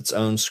has its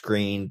own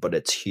screen, but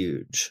it's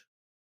huge.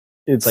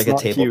 It's like not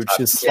a tabletop. Huge.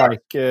 It's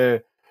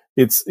like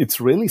it's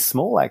really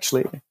small,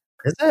 actually.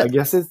 Is it? I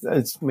guess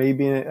it's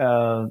maybe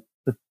a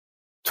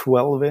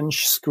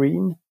 12-inch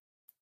screen,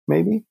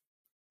 maybe.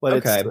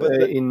 But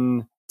it's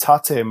in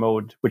Tate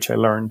mode, which I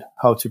learned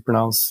how to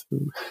pronounce.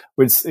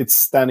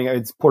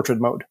 It's portrait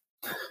mode.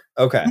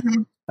 Okay.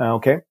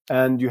 Okay.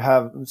 And you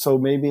have, so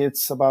maybe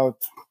it's about,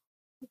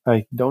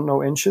 I don't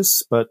know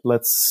inches, but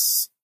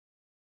let's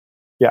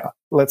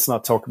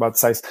not talk about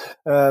size.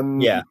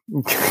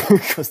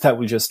 Because that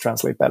will just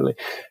translate badly.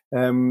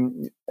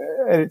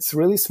 It's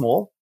really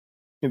small,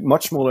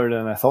 much smaller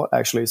than I thought,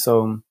 actually.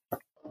 So,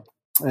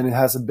 and it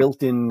has a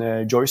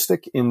built-in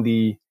joystick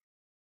in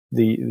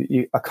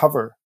a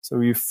cover. So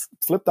you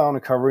flip down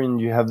a cover and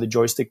you have the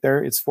joystick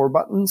there. It's 4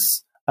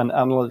 buttons, an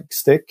analog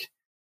stick,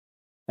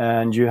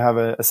 and you have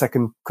a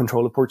second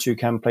controller port so you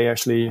can play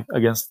actually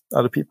against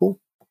other people.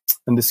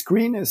 And the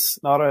screen is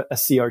not a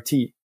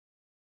CRT.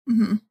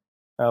 Mm-hmm.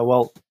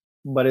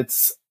 But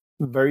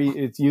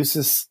it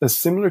uses a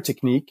similar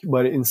technique,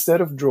 but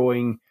instead of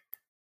drawing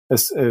a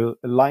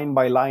line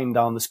by line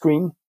down the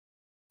screen,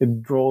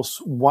 it draws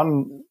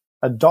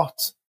a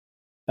dot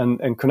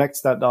and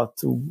connects that dot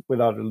with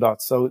other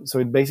dots. So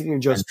it basically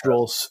just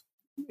draws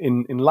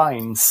in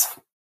lines.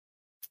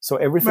 So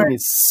everything Right.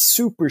 is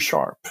super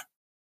sharp,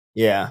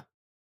 Yeah.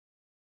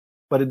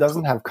 but it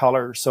doesn't have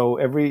color. So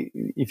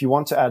if you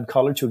want to add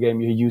color to a game,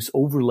 you use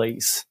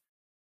overlays,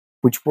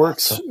 which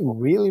works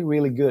really,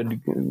 really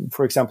good.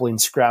 For example, in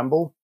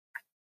Scramble,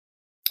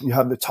 you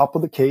have the top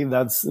of the cave,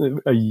 that's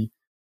a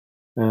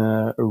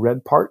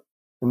red part.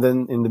 And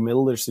then in the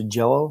middle, there's a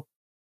yellow.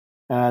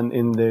 And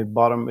in the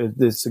bottom,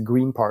 there's a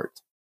green part.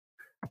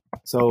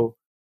 So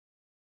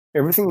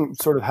everything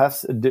sort of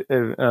has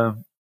a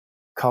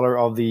color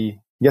of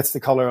gets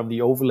the color of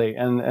the overlay,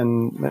 and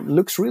it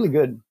looks really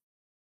good.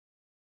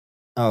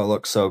 Oh, it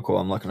looks so cool.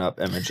 I'm looking up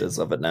images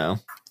of it now.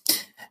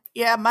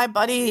 Yeah, my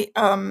buddy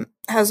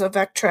has a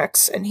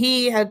Vectrex, and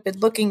he had been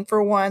looking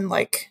for one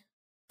like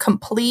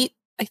complete,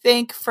 I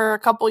think, for a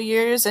couple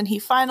years, and he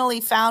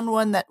finally found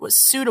one that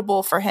was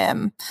suitable for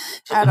him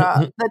at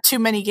the Too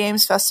Many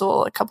Games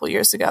Festival a couple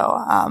years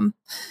ago.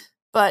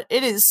 But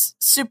it is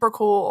super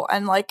cool,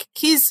 and like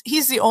he's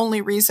the only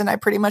reason I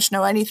pretty much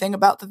know anything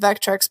about the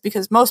Vectrex,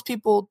 because most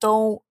people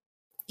don't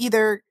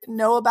either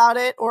know about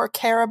it or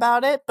care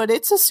about it. But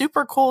it's a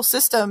super cool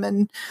system,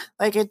 and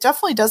like it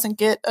definitely doesn't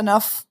get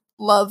enough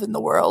love in the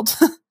world.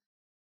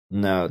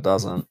 No, it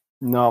doesn't.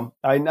 No,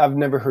 I've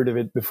never heard of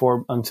it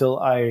before until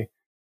I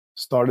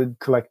started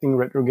collecting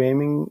retro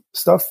gaming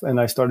stuff, and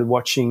I started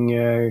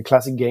watching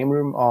Classic Game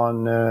Room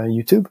on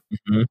YouTube.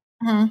 Mm-hmm.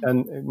 Mm-hmm.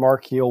 And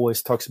Mark, he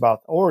always talks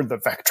about, or the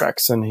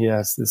Vectrex, and he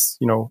has this,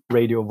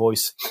 radio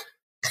voice.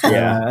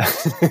 Yeah.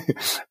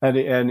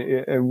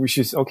 And which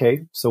is,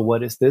 okay, so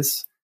what is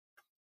this?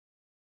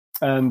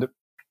 And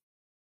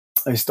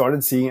I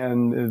started seeing,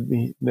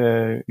 and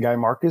the guy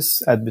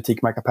Marcus at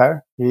Boutique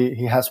Macapare,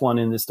 he has one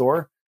in the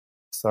store.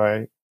 So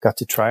I got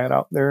to try it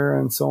out there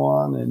and so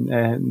on.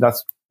 And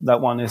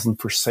that one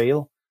isn't for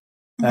sale.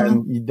 Mm-hmm.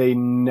 And they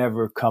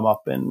never come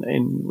up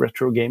in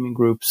retro gaming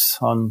groups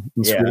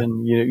in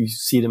Sweden. You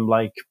see them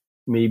like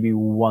maybe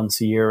once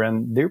a year,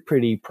 and they're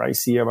pretty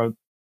pricey, about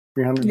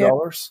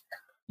 $300.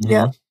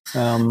 Yeah.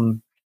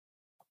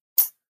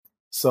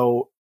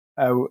 So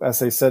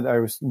as I said,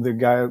 the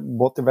guy I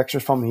bought the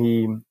Vectrex from.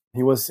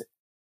 He was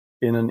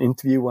in an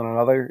interview on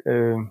another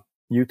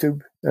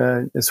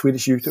a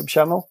Swedish YouTube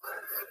channel,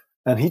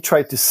 and he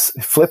tried to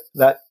flip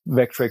that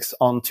Vectrex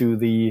onto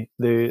the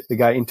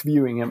guy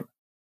interviewing him.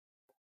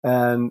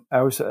 And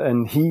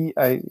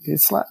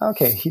it's like,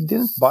 okay, he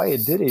didn't buy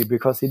it, did he?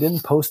 Because he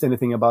didn't post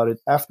anything about it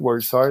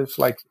afterwards. So I was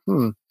like,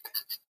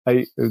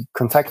 I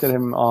contacted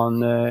him on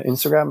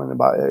Instagram and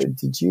about,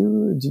 did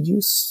you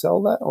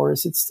sell that, or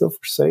is it still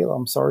for sale?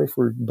 I'm sorry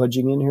for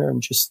budging in here. I'm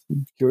just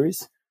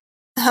curious.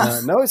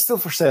 No, it's still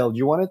for sale. Do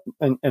you want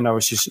it? And I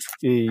was just,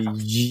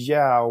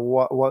 yeah,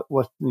 what,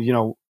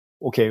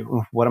 okay,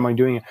 what am I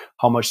doing?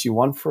 How much do you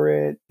want for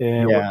it?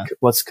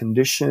 What's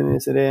condition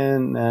is it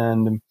in?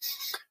 And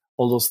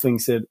all those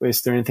things.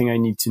 Is there anything I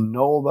need to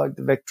know about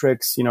the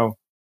Vectrex?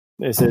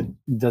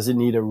 Does it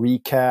need a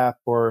recap,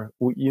 or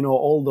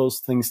all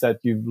those things that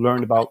you've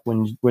learned about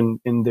when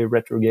in the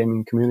retro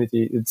gaming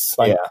community? It's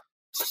like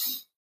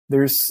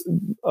there's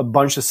a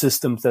bunch of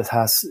systems that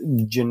has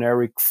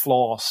generic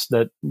flaws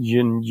that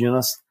you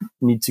just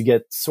need to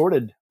get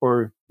sorted,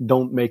 or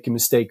don't make a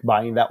mistake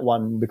buying that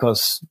one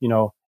because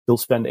you'll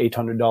spend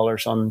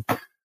 $800 on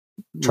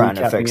trying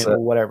to fix it or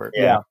whatever.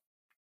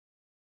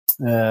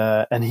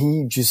 And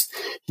he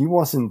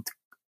wasn't.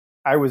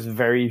 I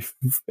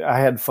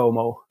had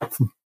FOMO,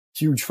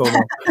 huge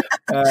FOMO.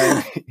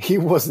 He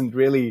wasn't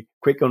really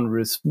quick on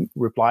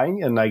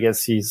replying, and I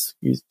guess he's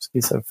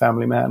a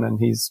family man and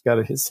he's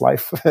got his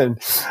life,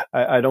 and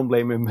I don't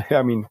blame him.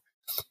 I mean,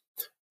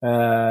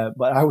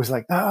 but I was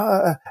like,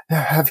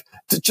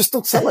 just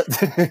don't sell it,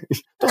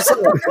 don't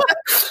sell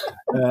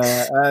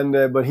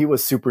it. But he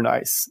was super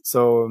nice,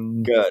 so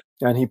good,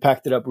 and he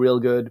packed it up real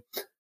good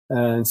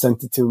and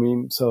sent it to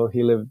me. So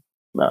he lived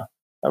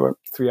about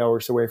 3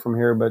 hours away from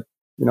here, but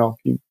you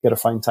got to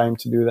find time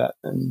to do that.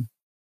 And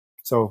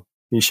so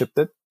he shipped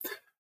it.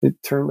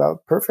 It turned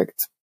out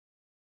perfect.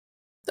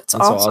 That's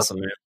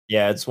awesome, man.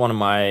 Yeah, it's one of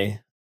my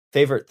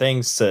favorite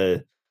things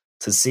to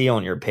see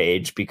on your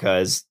page,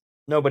 because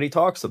nobody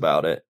talks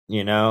about it.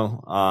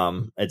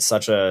 It's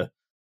such a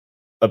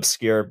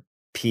obscure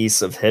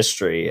piece of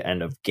history,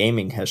 and of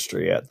gaming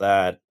history at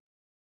that.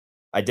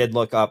 I did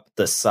look up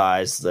the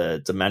size,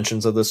 the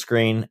dimensions of the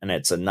screen, and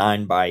it's a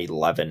 9 by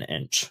 11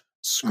 inch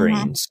screen.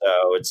 Mm-hmm.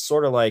 So it's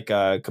sort of like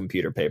a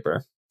computer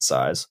paper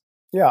size.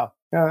 Yeah.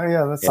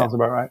 That sounds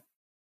about right.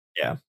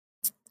 Yeah,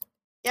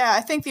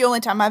 I think the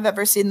only time I've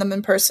ever seen them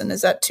in person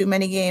is at Too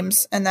Many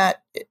Games, and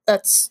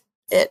that's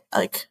it.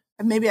 Like,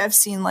 maybe I've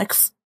seen like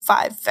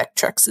 5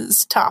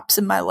 Vectrexes tops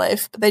in my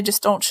life, but they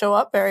just don't show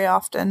up very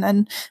often.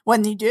 And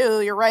when you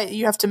do, you're right,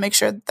 you have to make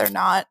sure that they're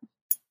not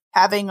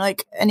having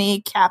like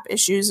any cap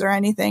issues or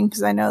anything,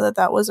 because I know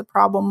that was a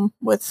problem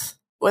with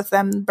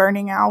them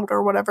burning out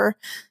or whatever,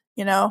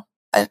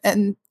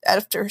 and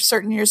after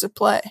certain years of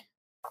play.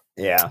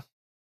 Yeah,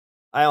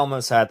 I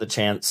almost had the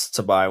chance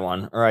to buy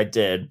one, or I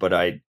did, but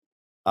I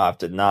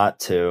opted not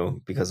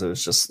to because it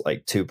was just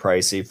like too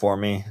pricey for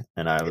me,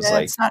 and I was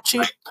like, it's not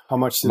cheap. How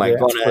much did they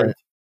ask for it?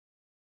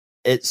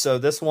 So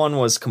this one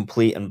was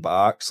complete in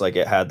box, like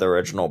it had the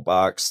original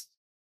box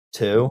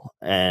too,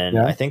 and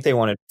Yeah. I think they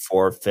wanted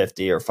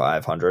 450 or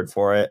 500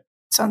 for it.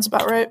 Sounds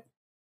about right.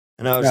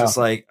 And I was just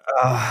like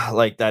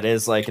that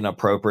is like an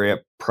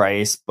appropriate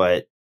price,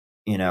 but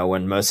you know,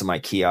 when most of my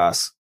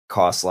kiosks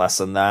cost less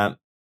than that,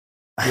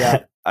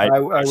 Yeah, I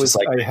was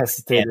like, I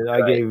hesitated.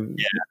 I gave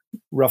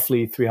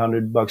roughly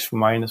 $300 for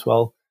mine as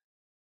well.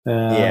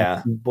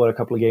 Bought a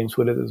couple of games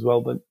with it as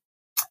well, but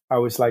I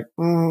was like,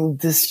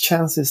 this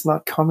chance is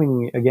not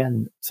coming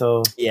again.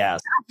 So yeah,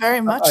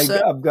 very much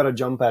so. I've got to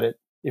jump at it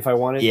if I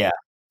want it. Yeah,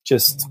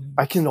 just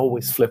I can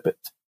always flip it.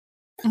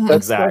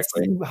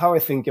 Exactly. That's how I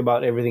think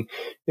about everything.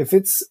 If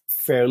it's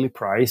fairly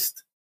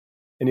priced,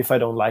 and if I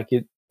don't like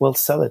it, well,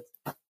 sell it.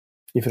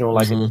 If you don't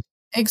like it,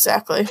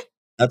 exactly.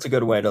 That's a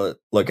good way to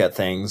look at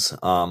things.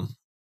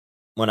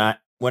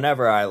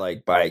 Whenever I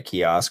like buy a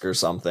kiosk or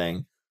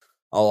something,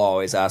 I'll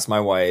always ask my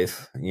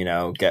wife, you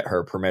know, get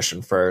her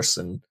permission first,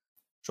 and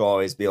she'll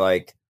always be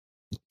like,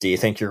 "Do you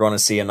think you're going to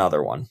see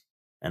another one?"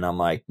 And I'm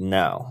like,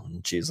 "No."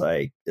 And she's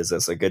like, "Is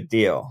this a good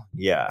deal?"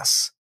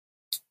 "Yes."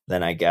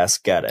 "Then I guess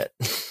get it."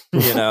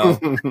 You know,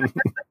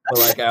 but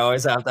like I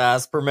always have to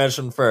ask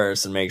permission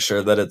first and make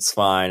sure that it's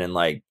fine, and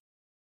like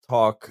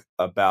talk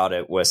about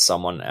it with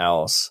someone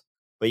else.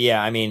 But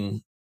yeah, I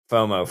mean,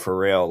 FOMO for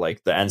real.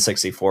 Like the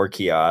N64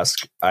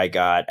 kiosk I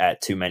got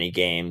at Too Many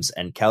Games,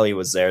 and Kelly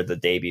was there the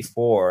day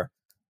before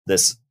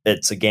this.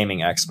 It's a gaming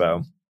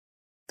expo,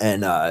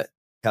 and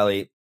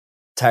Kelly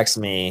texted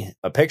me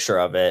a picture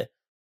of it,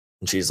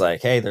 and she's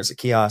like, "Hey, there's a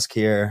kiosk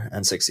here,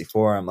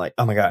 N64." I'm like,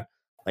 "Oh my god,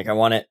 like I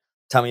want it.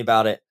 Tell me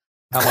about it.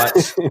 How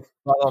much?"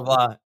 Blah blah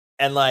blah.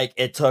 And like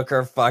it took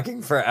her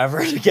fucking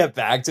forever to get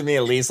back to me.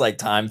 At least like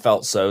time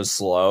felt so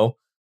slow.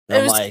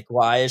 And I'm like,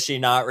 why is she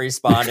not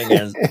responding?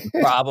 And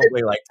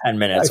probably like 10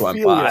 minutes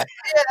went by. Yeah,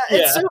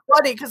 it's so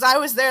funny because I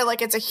was there.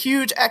 Like, it's a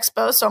huge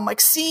expo, so I'm like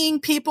seeing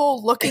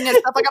people looking at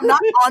stuff. Like, I'm not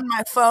on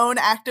my phone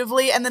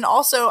actively, and then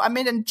also I'm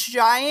in a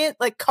giant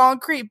like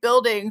concrete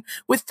building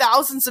with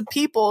thousands of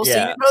people. So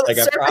you know like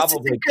the service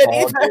isn't good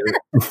either.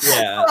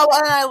 Yeah. So,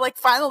 and I like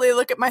finally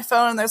look at my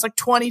phone, and there's like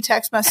 20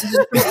 text messages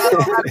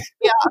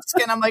kiosk,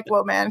 and I'm like,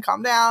 "Whoa, man,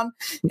 calm down.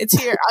 It's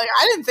here."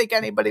 I didn't think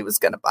anybody was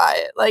gonna buy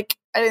it. Like,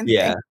 I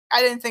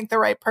didn't think the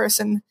right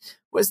person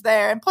was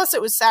there. And plus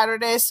it was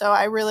Saturday, so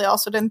I really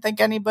also didn't think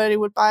anybody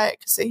would buy it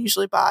because they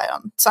usually buy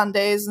on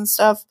Sundays and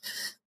stuff.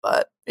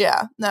 But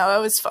yeah, no,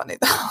 it was funny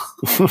though.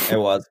 It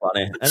was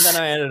funny. And then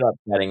I ended up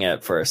getting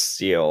it for a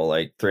steal,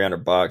 like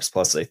 $300,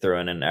 plus they threw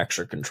in an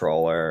extra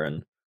controller,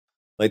 and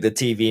like the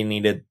TV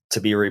needed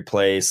to be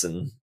replaced,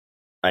 and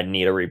I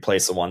need to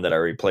replace the one that I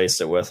replaced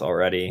it with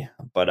already.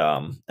 But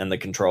and the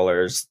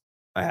controllers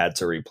I had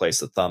to replace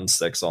the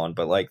thumbsticks on,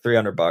 but like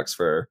 $300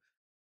 for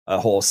a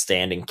whole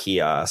standing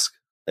kiosk,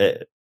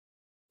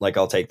 like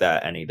I'll take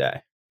that any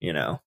day, you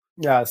know.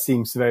 Yeah, it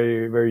seems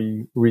very,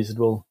 very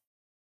reasonable.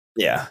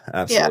 Yeah,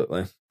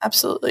 absolutely. Yeah,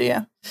 absolutely,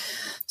 yeah.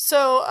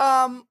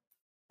 So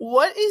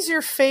what is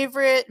your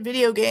favorite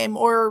video game,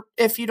 or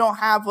if you don't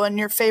have one,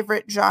 your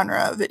favorite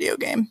genre of video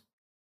game?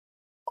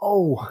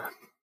 Oh,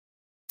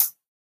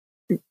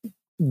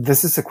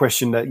 this is a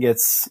question that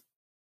gets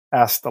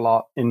asked a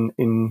lot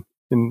in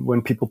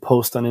when people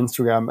post on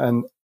Instagram,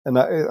 and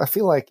I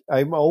feel like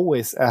I'm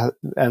always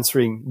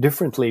answering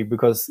differently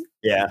because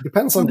it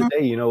depends on the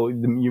day, you know,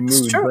 your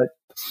mood.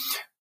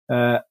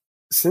 But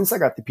since I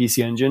got the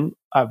PC Engine,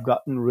 I've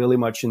gotten really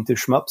much into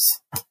shmups,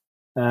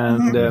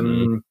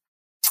 and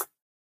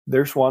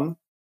there's one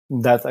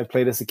that I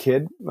played as a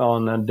kid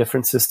on a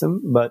different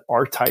system, but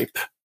R-Type,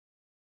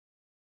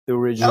 the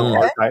original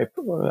R-Type,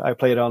 I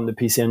played on the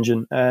PC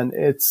Engine, and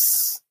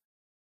it's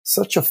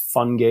such a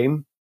fun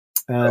game,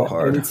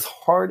 and it's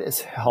hard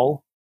as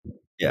hell.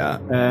 Yeah,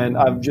 and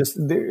I've just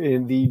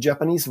the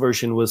Japanese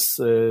version was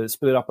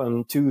split up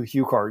on 2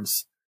 hue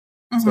cards.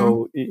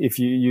 So if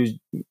you use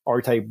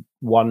R-Type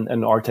 1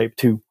 and R-Type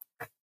 2,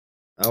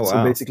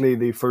 so basically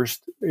the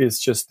first is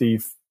just the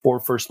 4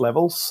 first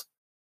levels,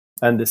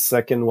 and the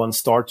second one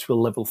starts with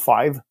level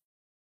 5.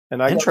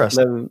 And I got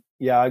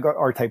I got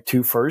R-Type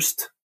 2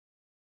 first,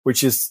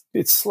 which is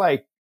it's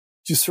like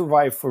you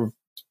survive for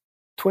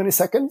 20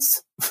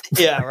 seconds.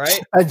 Yeah,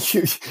 right. And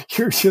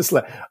you're just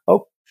like,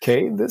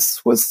 okay,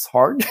 this was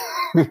hard.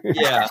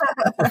 Yeah.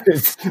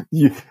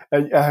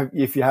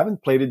 If you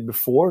haven't played it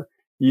before,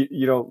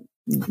 you know,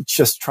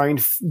 just trying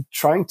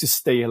to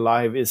stay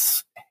alive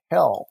is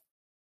hell.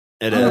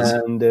 It is.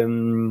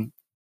 And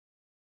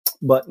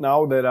but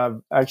now that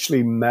I've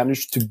actually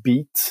managed to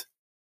beat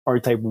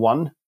R-Type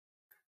 1,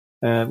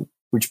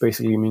 which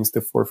basically means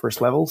the 4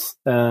 first levels,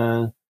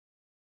 I'm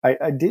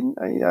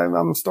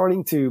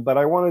starting to, but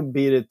I want to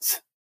beat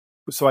it.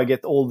 So I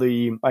get all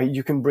the,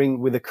 you can bring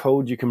with the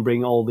code, you can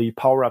bring all the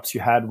power-ups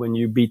you had when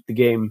you beat the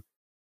game.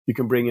 You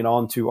can bring it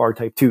on to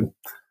R-Type 2.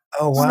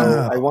 Oh, wow.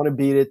 So I want to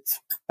beat it.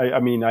 I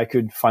mean, I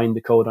could find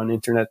the code on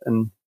internet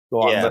and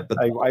go on, but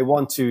I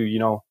want to, you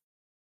know,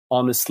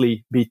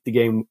 honestly beat the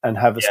game and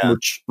have as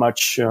much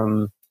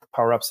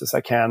power-ups as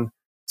I can,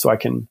 so I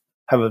can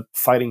have a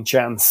fighting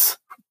chance,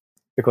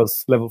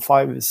 because level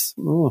 5 is,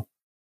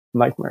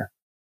 nightmare.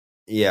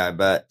 Yeah, I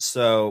bet.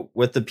 So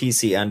with the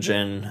PC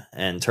Engine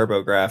and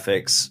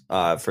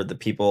TurboGrafx, for the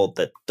people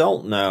that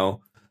don't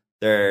know,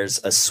 there's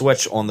a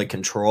switch on the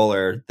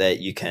controller that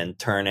you can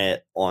turn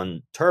it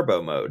on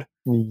turbo mode.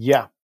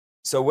 Yeah.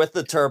 So with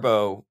the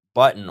turbo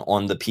button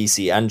on the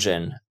PC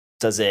Engine,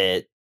 does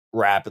it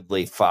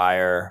rapidly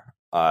fire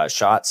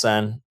shots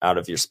then out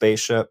of your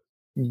spaceship?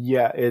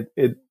 Yeah,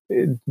 it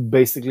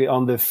basically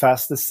on the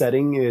fastest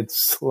setting,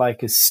 it's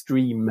like a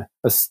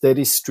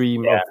steady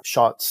stream of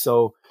shots.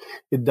 So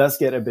it does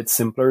get a bit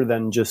simpler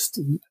than just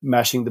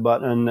mashing the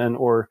button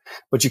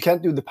but you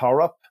can't do the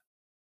power up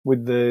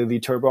with the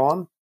turbo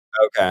on.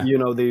 Okay. You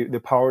know,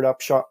 the powered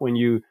up shot when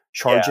you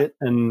charge it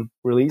and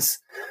release.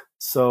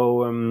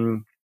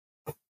 So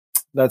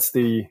that's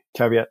the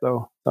caveat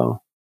though.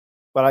 So,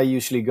 but I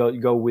usually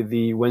go with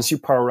once you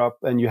power up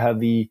and you have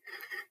the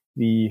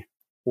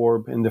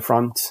orb in the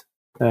front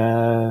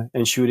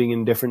and shooting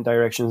in different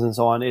directions and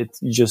so on, it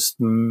just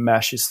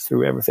mashes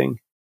through everything.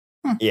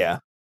 Yeah.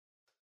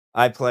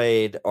 I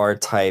played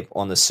R-Type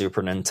on the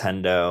Super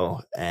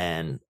Nintendo,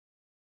 and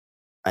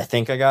I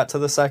think I got to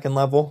the second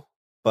level,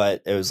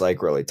 but it was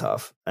like really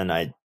tough, and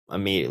I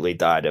immediately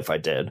died if I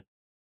did.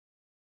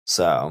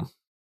 So,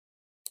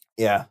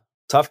 yeah,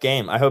 tough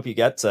game. I hope you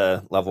get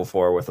to level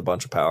 4 with a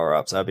bunch of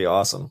power-ups. That'd be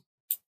awesome.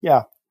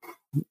 Yeah,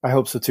 I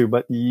hope so too,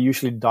 but you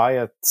usually die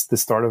at the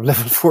start of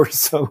level 4,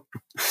 so...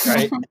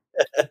 Right?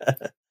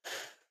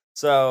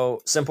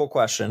 So, simple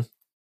question.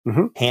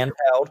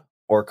 Handheld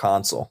or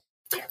console?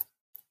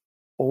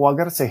 Oh, I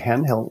gotta say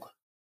handheld.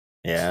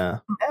 Yeah.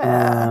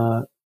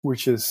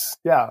 Which is,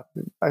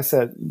 I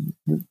said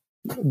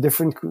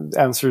different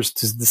answers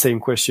to the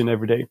same question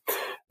every day.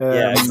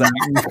 Yeah,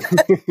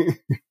 exactly.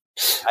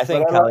 I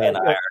think Kelly and I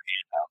are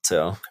handheld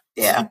too.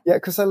 Yeah. Yeah,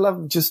 because I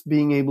love just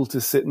being able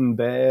to sit in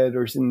bed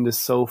or sit in the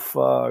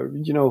sofa,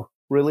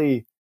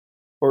 really,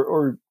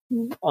 or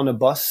on a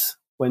bus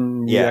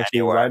when you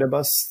actually ride a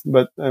bus.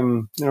 But,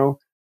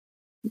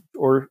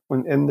 or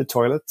when in the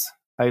toilet.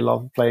 I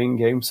love playing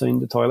games in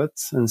the toilet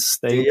and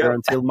staying there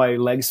until my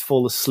legs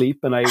fall asleep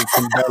and I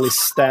can barely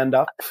stand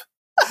up.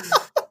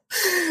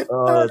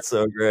 Oh, that's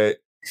so great.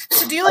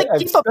 So do you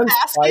keep a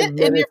basket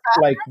in your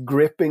bathroom? Like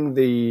gripping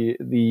the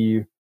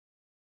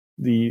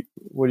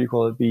what do you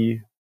call it?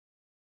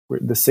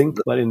 The sink,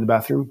 but in the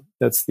bathroom.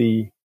 That's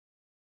where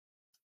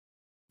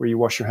you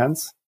wash your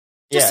hands.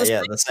 Yeah,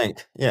 the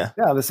sink. Yeah,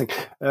 the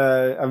sink.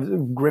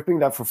 I'm gripping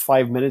that for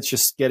 5 minutes,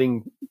 just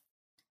getting.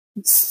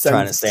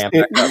 Trying to stand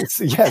back up.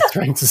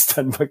 Trying to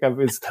stand back up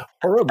is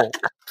horrible.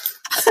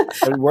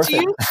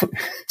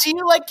 Do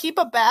you keep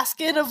a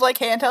basket of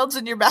handhelds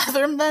in your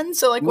bathroom then?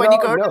 So when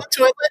you go to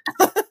the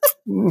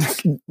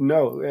toilet?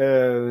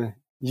 No.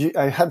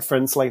 I had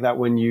friends like that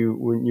when you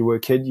were a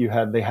kid.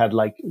 They had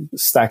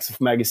stacks of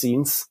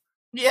magazines.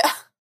 Yeah.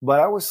 But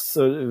I was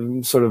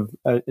sort of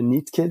a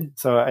neat kid,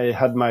 so I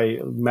had my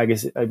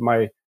magazine,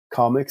 my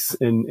comics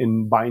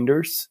in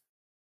binders.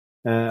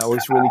 I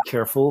was really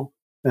careful.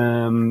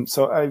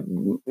 So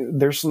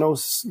there's no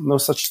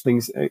such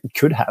things I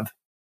could have.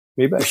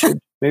 Maybe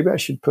I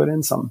should put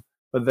in some,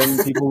 but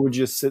then people would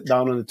just sit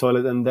down on the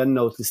toilet and then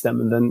notice them.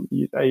 And then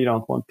you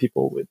don't want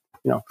people with,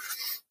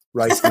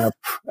 rising up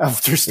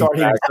after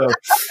starting. So.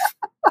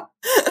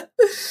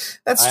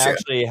 That's true. I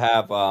actually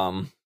have,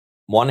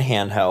 one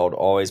handheld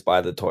always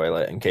by the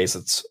toilet in case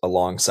it's a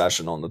long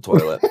session on the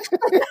toilet.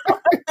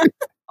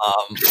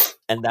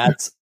 And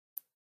that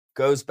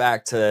goes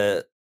back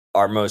to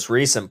our most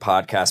recent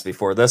podcast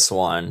before this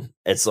one.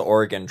 It's the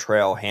Oregon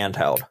Trail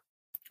handheld.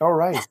 All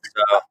right.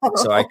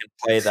 So I can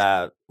play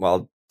that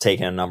while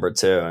taking a number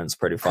 2, and it's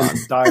pretty fun.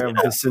 Die of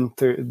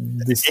dysentery.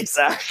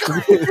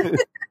 Exactly.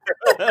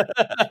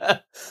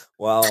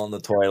 While on the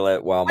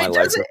toilet, while my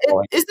legs are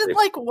falling. Isn't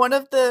one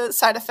of the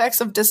side effects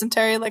of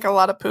dysentery a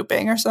lot of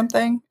pooping or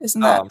something?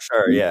 Isn't that? I'm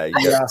sure. Yeah.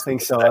 I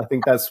think so. I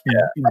think that's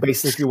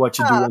basically what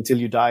you do until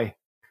you die.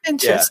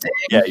 Interesting.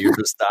 Yeah, you're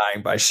just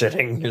dying by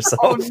shitting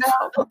yourself. Oh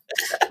no,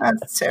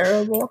 that's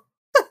terrible.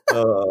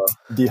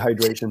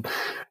 Dehydration.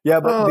 Yeah,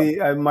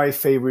 but my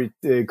favorite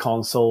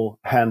console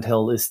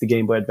handheld is the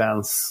Game Boy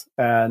Advance,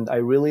 and I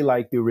really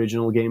like the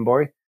original Game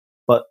Boy.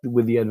 But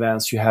with the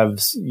Advance, you have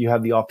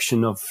the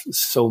option of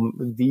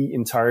the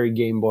entire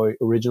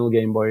original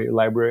Game Boy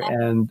library,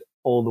 and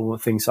all the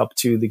things up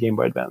to the Game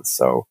Boy Advance.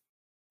 So,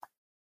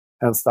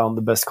 hands down,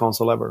 the best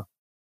console ever.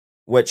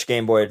 Which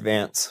Game Boy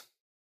Advance?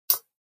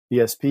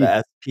 The SP.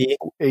 The SP?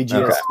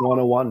 AGS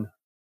 101.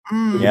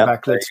 With the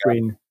backlit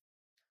screen.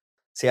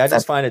 See, I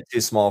just find it too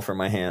small for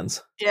my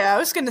hands. Yeah, I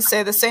was going to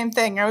say the same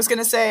thing. I was going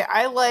to say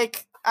I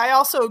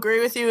also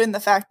agree with you in the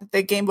fact that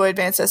the Game Boy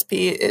Advance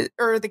SP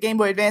or the Game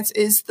Boy Advance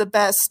is the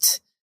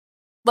best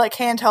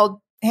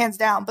handheld, hands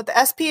down. But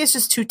the SP is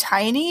just too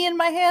tiny in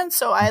my hand,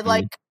 so I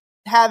like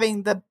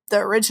having the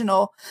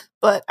original,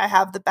 but I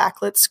have the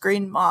backlit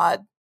screen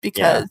mod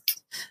because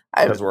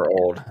we're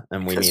old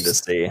and we need to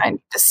see. I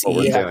need to see what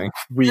we're doing.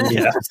 We need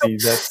to see.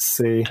 Let's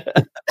see.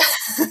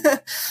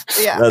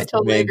 I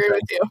totally agree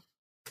with you.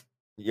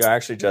 You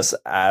actually just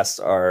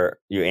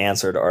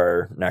answered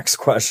our next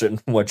question.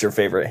 What's your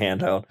favorite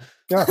handheld?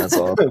 Yeah, That's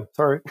all.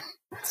 Sorry.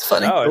 It's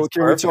funny. No, So it's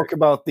can perfect. we talk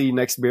about the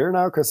next beer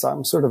now? Because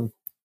I'm sort of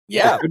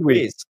Yeah, could we?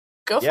 please.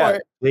 Go for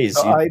it. Please.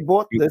 So I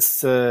bought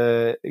this.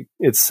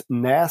 It's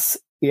Nas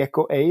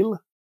Eco Ale,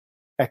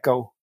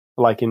 Echo,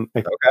 like in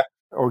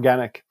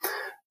organic.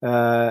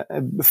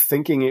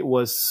 Thinking it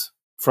was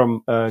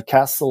from a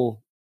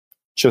castle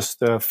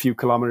just a few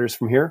kilometers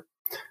from here,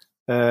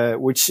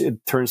 which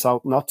it turns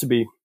out not to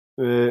be.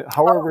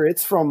 However,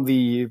 it's from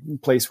the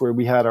place where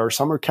we had our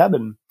summer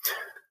cabin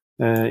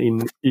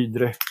in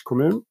Ydre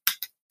kommun.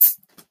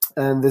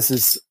 And this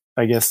is,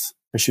 I guess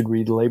I should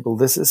read the label.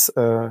 This is,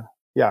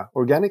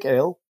 organic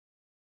ale.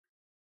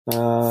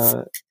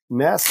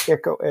 Nas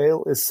Echo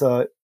Ale is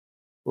a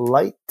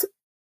light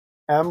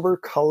amber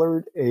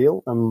colored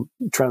ale. I'm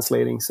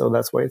translating, so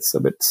that's why it's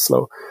a bit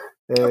slow.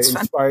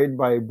 Inspired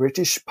by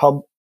British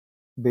pub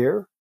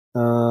beer.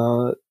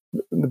 The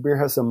beer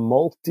has a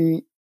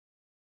malty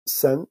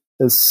scent.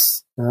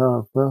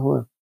 What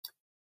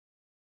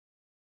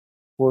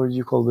would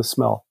you call the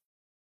smell?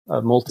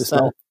 Malty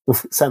smell.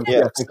 Scent.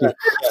 Yeah, thank you.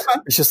 I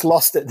just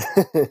lost it.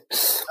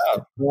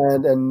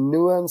 And a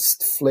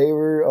nuanced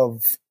flavor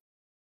of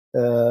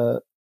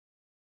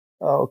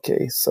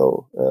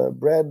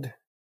bread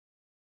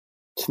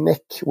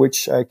knick,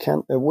 which I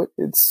can't.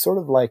 It's sort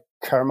of like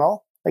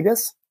caramel, I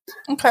guess.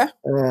 Okay.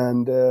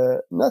 And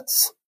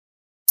nuts.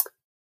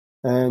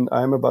 And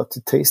I'm about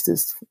to taste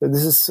this.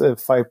 This is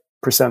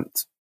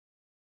 5%.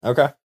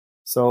 Okay.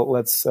 So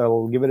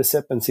I'll give it a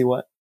sip and see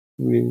what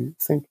we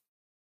think.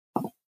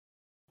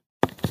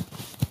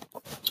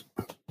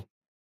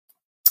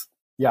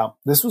 Yeah,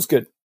 this was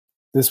good.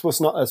 This was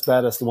not as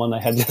bad as the one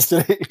I had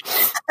yesterday.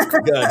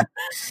 Good.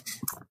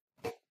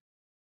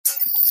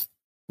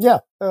 Yeah,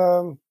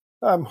 I'm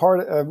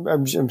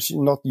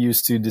not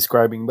used to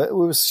describing, but it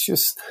was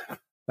just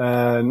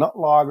not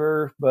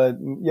lager, but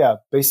yeah,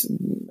 basically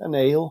an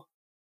ale,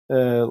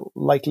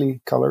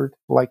 lightly colored,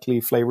 lightly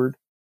flavored.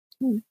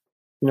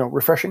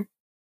 Refreshing.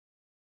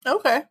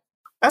 Okay,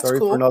 that's Sorry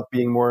cool. for not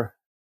being more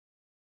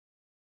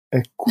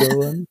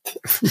equivalent.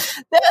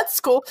 That's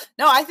cool.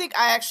 No, I think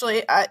I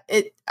actually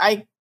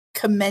I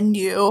commend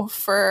you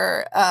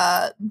for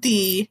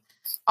the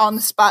on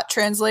the spot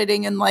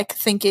translating and like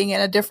thinking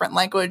in a different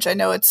language. I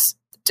know it's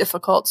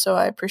difficult, so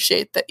I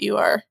appreciate that you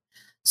are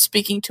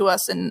speaking to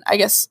us, and I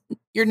guess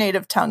your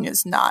native tongue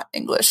is not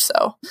English,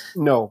 so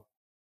No.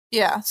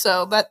 Yeah,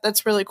 so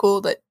that's really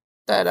cool that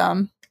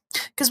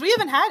because we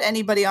haven't had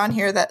anybody on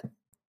here that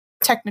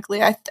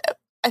technically I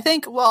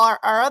think our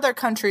other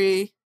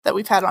country that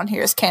we've had on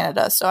here is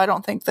Canada, so I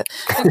don't think I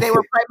think they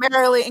were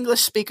primarily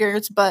English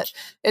speakers, but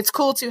it's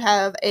cool to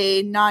have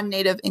a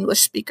non-native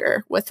English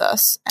speaker with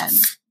us and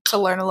to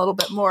learn a little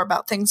bit more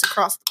about things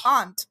across the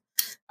pond.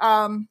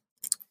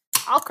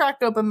 I'll crack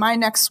open my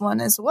next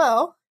one as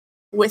well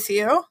with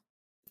you.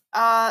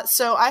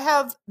 So I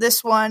have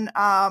this one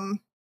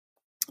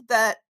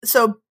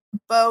so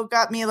Bo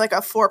got me like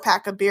a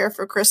 4-pack of beer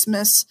for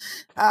Christmas.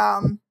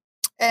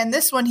 And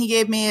this one he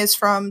gave me is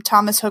from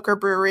Thomas Hooker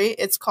Brewery.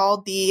 It's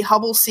called the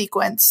Hubble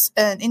Sequence,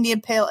 an Indian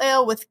Pale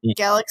Ale with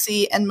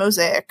Galaxy and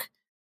Mosaic.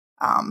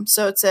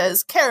 So it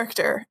says,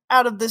 character,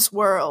 out of this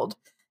world.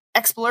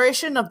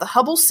 Exploration of the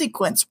Hubble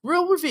Sequence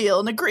will reveal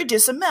an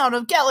egregious amount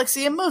of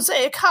Galaxy and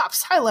Mosaic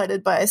hops,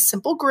 highlighted by a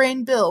simple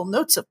grain bill.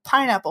 Notes of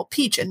pineapple,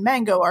 peach, and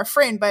mango are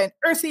framed by an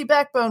earthy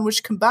backbone,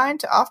 which combine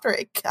to offer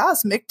a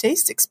cosmic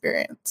taste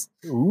experience.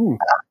 Ooh.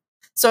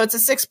 So it's a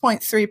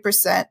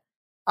 6.3%.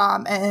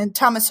 And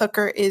Thomas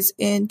Hooker is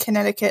in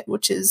Connecticut,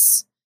 which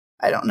is,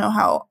 I don't know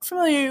how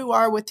familiar you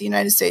are with the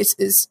United States,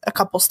 is a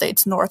couple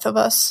states north of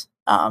us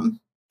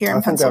here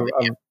in Pennsylvania.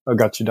 I think I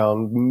got you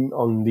down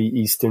on the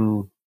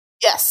eastern.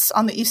 Yes,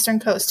 on the eastern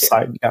coast here.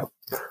 Side. Yeah.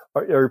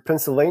 Are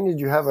Pennsylvania?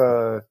 Do you have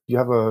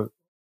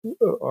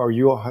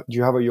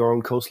your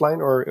own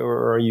coastline,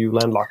 or are you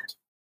landlocked?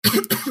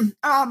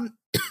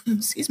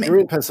 Excuse me. You're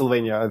in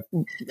Pennsylvania,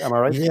 am I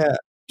right? Yeah.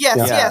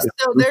 Yes.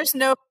 So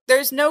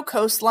there's no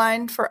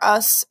coastline for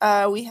us.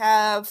 We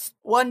have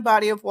one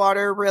body of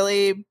water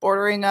really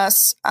bordering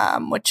us,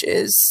 which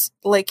is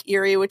Lake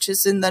Erie, which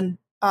is in the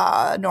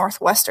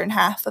northwestern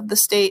half of the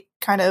state,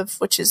 kind of,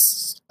 which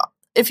is,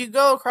 if you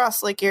go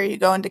across Lake Erie, you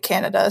go into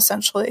Canada,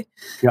 essentially.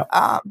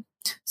 Yeah.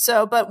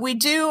 But we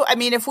do, I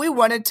mean, if we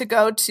wanted to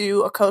go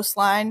to a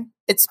coastline,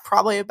 it's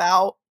probably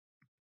about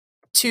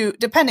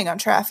depending on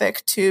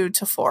traffic, 2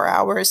 to 4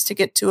 hours to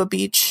get to a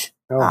beach.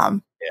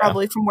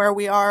 Probably from where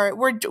we are.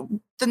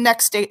 The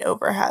next state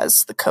over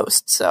has the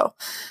coast, so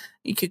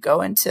you could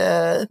go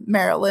into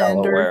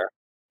Maryland or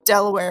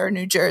Delaware or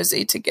New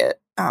Jersey to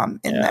get in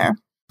there.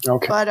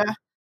 Okay. But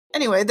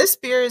anyway, this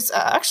beer is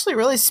actually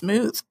really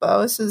smooth,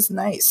 Bo. This is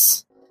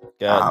nice.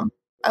 Good.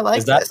 I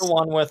like this. Is that the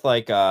one with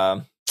like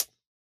a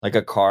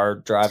car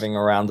driving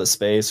around the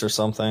space or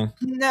something?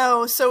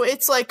 No, so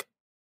it's like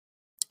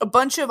a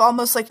bunch of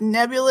almost like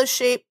nebula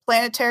shaped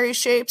planetary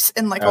shapes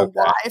in like a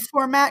Y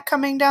format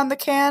coming down the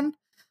can.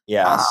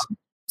 Yes.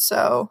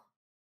 So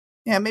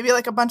Yeah, maybe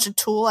like a bunch of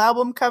Tool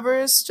album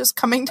covers just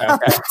coming down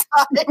the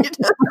side.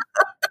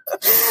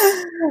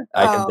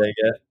 I can dig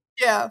it.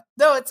 Yeah,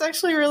 no, it's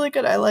actually really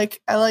good. I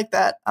like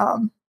that. I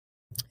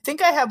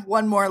think I have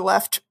one more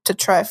left to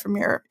try from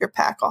your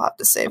pack. I'll have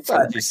to save. I'm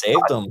glad you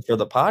saved them for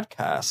the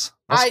podcast.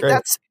 That's great.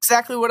 That's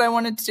exactly what I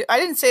wanted to do. I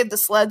didn't save the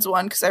sleds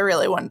one because I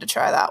really wanted to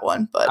try that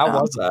one. But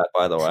how was that,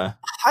 by the way?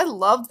 I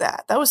love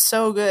that. That was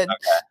so good.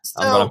 Okay,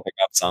 so, I'm gonna pick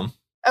up some.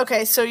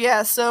 Okay, so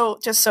yeah, so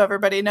just so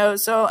everybody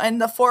knows, so in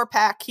the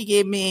 4-pack, he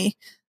gave me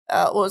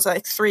what was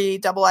like 3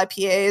 double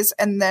IPAs,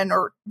 and then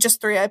or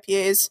just 3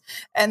 IPAs,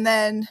 and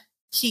then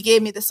he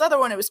gave me this other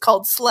one. It was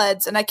called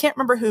Sleds, and I can't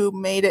remember who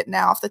made it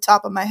now off the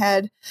top of my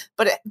head,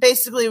 but it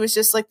basically was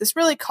just like this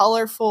really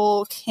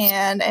colorful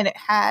can, and it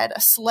had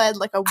a sled,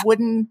 like a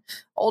wooden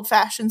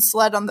old-fashioned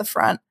sled on the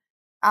front,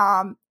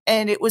 and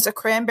it was a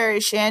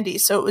cranberry shandy,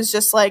 so it was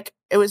just like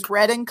it was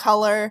red in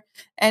color,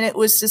 and it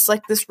was just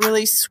like this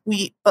really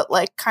sweet but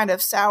like kind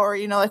of sour,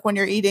 you know, like when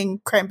you're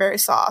eating cranberry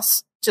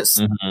sauce, just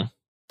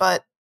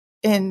but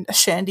in a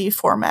shandy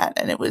format,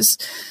 and it was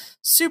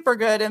super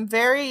good and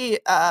very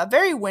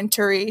very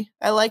wintry.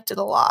 I liked it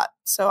a lot,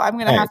 so I'm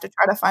gonna have to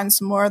try to find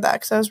some more of that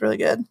because that was really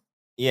good.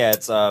 Yeah,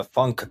 it's a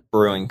Funk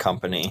Brewing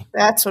Company.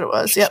 That's what it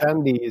was. Yeah,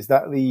 Shandy, is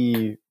that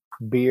the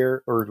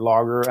beer or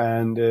lager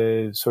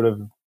and sort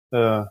of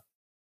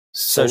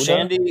so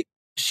soda?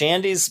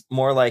 Shandy's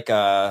more like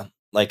a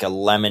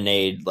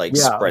lemonade, like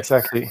Sprite.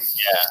 Exactly.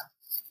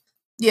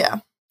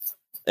 Yeah.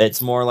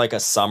 It's more like a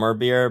summer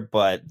beer,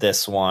 but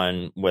this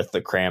one with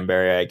the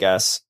cranberry, I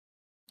guess,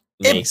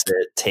 makes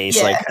it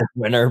taste like a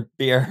winter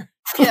beer.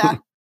 Yeah.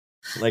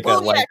 Like a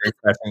light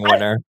refreshing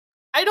winter.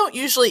 I don't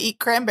usually eat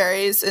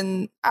cranberries,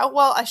 and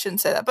well, I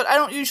shouldn't say that, but I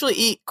don't usually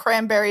eat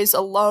cranberries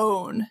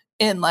alone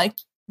in like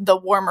the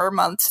warmer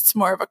months. It's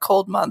more of a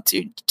cold month.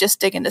 You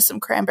just dig into some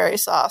cranberry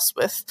sauce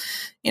with,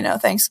 you know,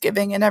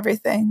 Thanksgiving and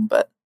everything.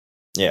 But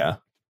yeah.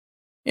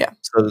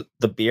 So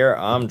the beer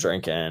I'm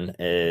drinking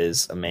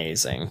is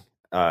amazing.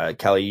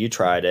 Kelly, you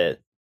tried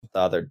it the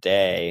other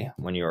day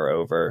when you were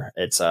over.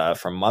 It's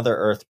from Mother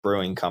Earth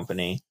Brewing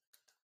Company,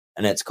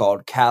 and it's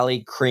called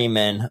Cali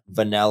Creamin'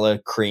 Vanilla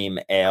Cream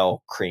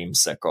Ale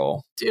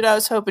Creamsicle. Dude, I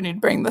was hoping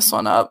you'd bring this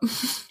one up.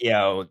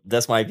 Yo,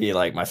 this might be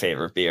like my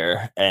favorite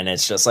beer, and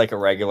it's just like a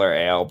regular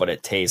ale, but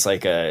it tastes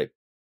like a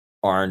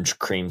orange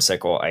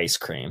creamsicle ice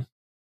cream.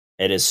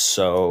 It is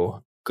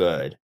so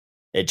good.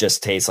 It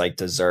just tastes like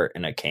dessert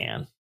in a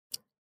can.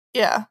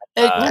 Yeah.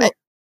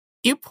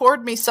 You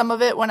poured me some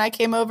of it when I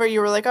came over.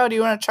 You were like, "Oh, do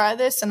you want to try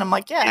this?" And I'm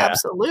like, yeah,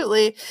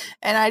 absolutely.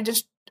 And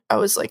I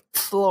was like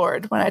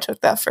floored when I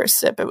took that first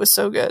sip. It was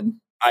so good.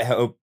 I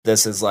hope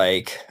this is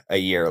like a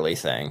yearly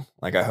thing.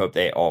 Like, I hope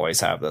they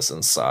always have this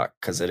in stock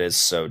because it is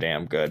so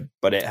damn good.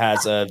 But it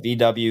has a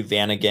VW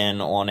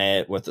Vanagon on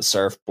it with a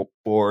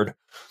surfboard,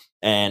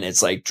 and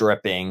it's like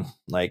dripping,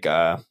 like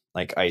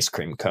ice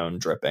cream cone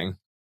dripping.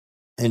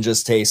 And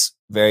just tastes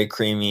very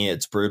creamy.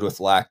 It's brewed with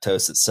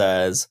lactose, it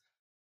says,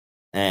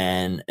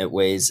 and it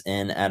weighs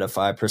in at a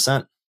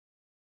 5%.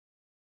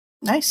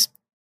 Nice.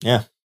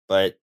 Yeah,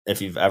 but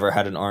if you've ever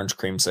had an orange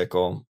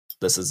creamsicle,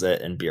 this is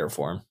it in beer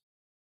form.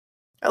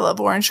 I love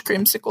orange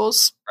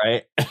creamsicles.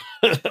 Right?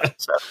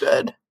 So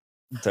good.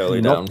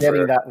 Totally not down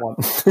getting for that one.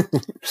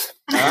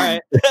 All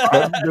right.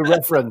 The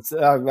reference.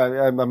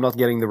 I'm not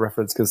getting the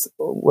reference because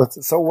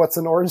what's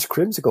an orange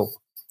creamsicle?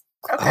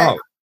 Okay. Oh.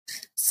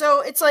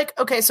 So it's like,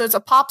 okay, so it's a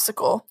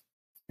popsicle.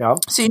 Yeah.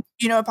 So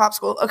you know a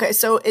popsicle. Okay,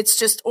 so it's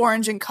just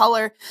orange in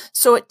color.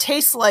 So it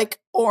tastes like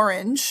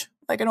orange,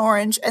 like an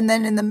orange, and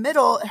then in the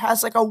middle it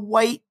has like a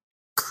white,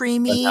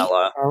 creamy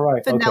Vanilla. All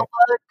right. vanilla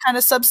kind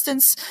of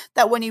substance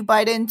that when you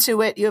bite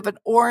into it, you have an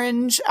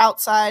orange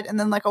outside and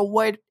then like a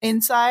white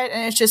inside,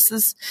 and it's just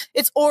this.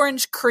 It's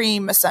orange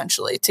cream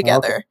essentially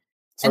together.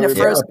 So in a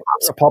frozen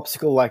a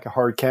popsicle like a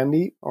hard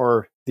candy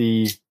or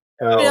the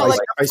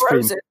ice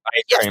cream. Frozen.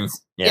 Ice cream.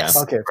 Yeah.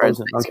 Yes. Okay,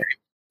 frozen. Okay,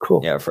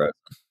 cool. Yeah, frozen.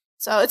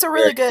 So it's a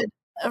really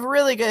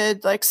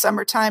good like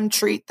summertime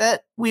treat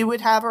that we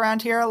would have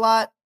around here a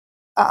lot.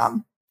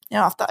 You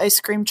know, off the ice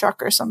cream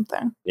truck or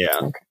something. Yeah.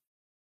 Okay.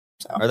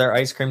 So. Are there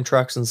ice cream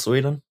trucks in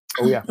Sweden?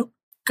 Oh yeah.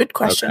 Good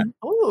question. Okay.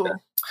 Oh,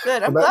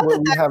 good. I'm glad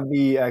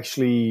we have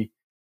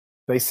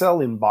they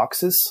sell in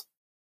boxes.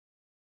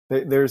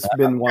 There's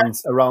been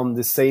ones around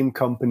the same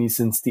company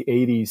since the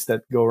 80s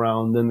that go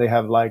around, and they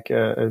have like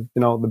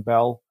the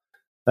bell,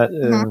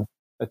 that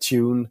a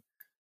tune,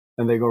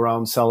 and they go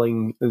around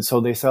selling. So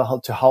they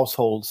sell to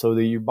households. So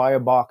that you buy a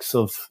box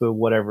of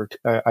whatever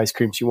ice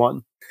creams you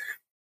want.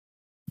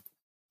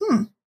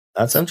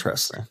 That's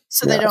interesting.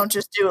 So they don't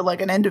just do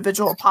like an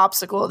individual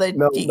popsicle.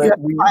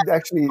 We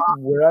actually,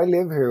 where I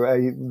live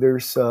here,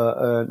 there's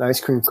an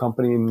ice cream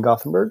company in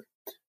Gothenburg,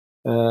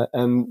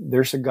 and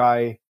there's a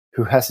guy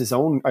who has his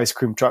own ice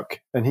cream truck,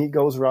 and he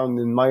goes around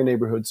in my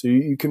neighborhood. So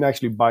you can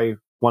actually buy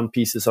one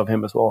pieces of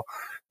him as well,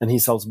 and he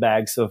sells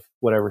bags of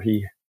whatever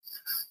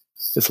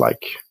it's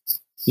like.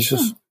 It's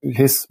just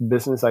his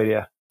business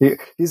idea.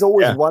 He's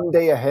always one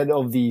day ahead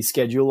of the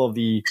schedule of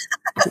the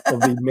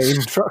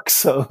main truck.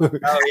 So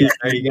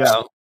there you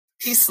go.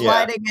 He's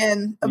sliding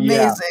in.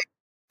 Amazing.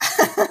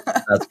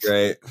 That's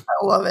great.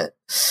 I love it.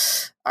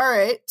 All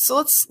right,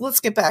 so let's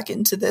get back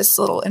into this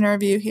little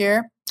interview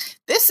here.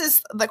 This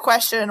is the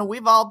question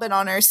we've all been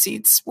on our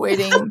seats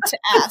waiting to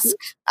ask.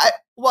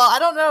 I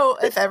don't know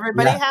if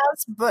everybody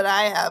has, but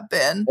I have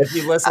been. If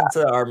you listen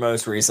to our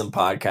most recent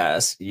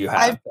podcast, you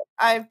have.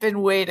 I've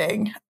been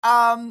waiting.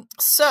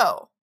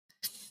 So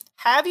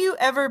have you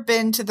ever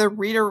been to the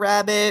Reader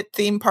Rabbit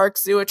theme park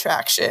zoo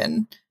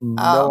attraction?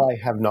 No, I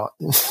have not.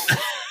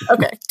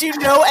 Okay. Do you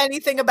know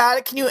anything about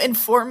it? Can you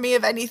inform me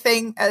of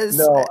anything?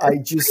 No, I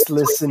just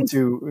listened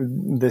to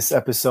this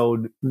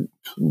episode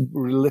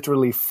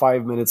literally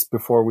 5 minutes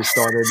before we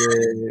started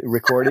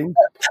recording,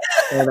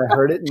 and I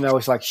heard it, and I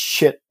was like,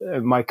 "Shit!"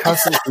 My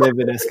cousins live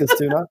in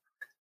Eskilstuna,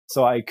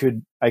 so I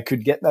could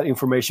get that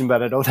information,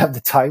 but I don't have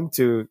the time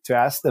to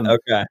ask them.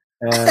 Okay,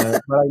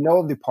 but I know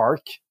of the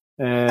park,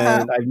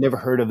 and I've never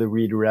heard of the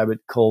Reader Rabbit.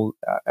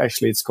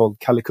 It's called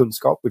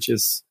Kalikunskap, which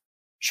is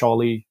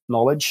Charlie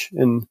knowledge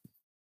in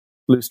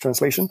loose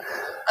translation.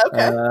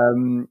 Okay.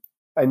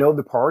 I know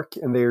the park,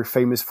 and they're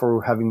famous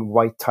for having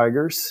white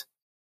tigers.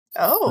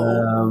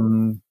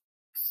 Oh.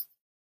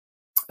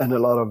 And a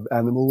lot of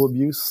animal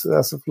abuse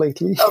as of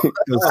lately. Oh,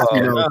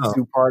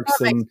 zoo parks,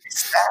 and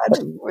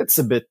it's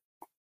a bit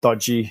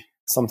dodgy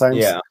sometimes.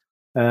 Yeah.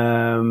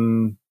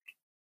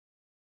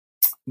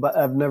 But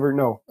I've never.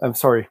 No, I'm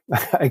sorry,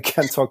 I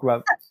can't talk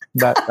about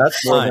that.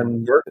 That's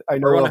fine. I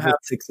know of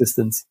its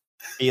existence.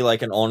 Be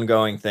like an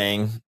ongoing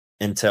thing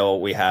until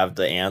we have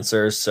the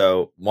answers.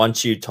 So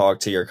once you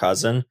talk to your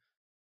cousin,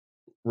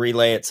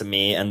 relay it to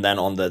me, and then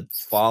on the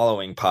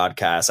following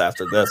podcast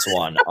after this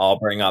one, I'll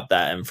bring up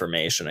that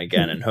information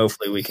again, and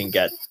hopefully we can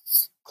get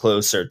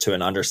closer to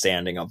an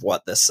understanding of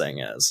what this thing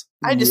is.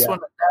 I just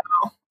want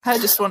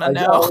to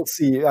know. I'll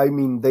see. I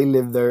mean, they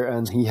live there,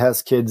 and he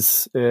has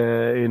kids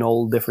in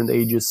all different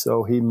ages,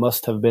 so he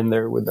must have been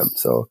there with them.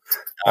 So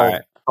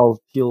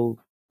he'll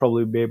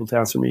probably be able to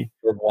answer me.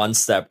 We're one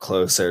step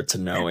closer to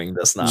knowing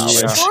this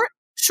knowledge. Yeah.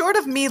 Short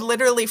of me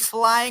literally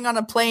flying on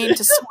a plane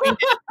to Sweden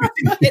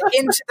to get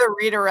into the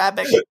Reader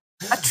Rabbit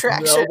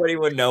attraction. Nobody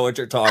would know what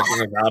you're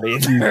talking about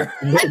either.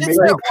 Maybe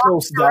it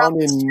closed down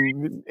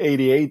in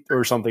 88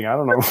 or something. I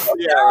don't know.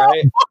 Yeah,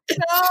 right?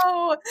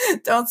 No,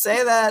 don't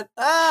say that.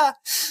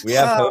 We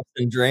have hopes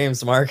and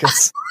dreams,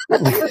 Marcus.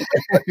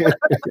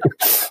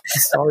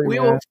 Sorry, we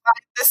will find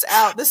this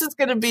out. This is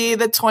going to be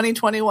the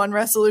 2021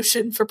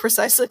 resolution for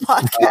Precisely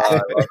Podcast. I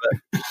love it.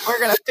 We're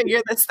going to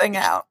figure this thing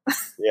out.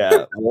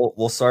 Yeah,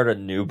 we'll start a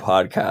new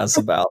podcast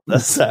about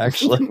this,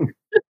 actually.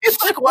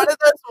 It's like one of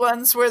those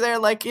ones where they're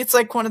like, it's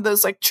like one of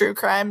those like true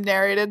crime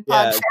narrated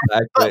podcasts,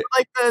 exactly. but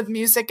like the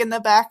music in the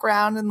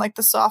background and like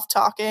the soft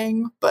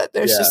talking, but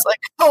there's just like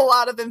a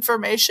lot of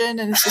information,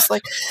 and it's just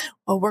like,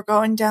 well, we're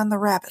going down the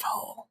rabbit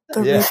hole.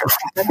 The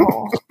rabbit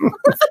hole.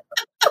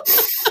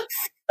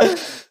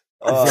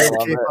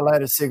 Okay, I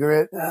light a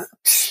cigarette.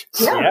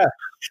 Yeah.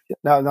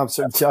 No, I'm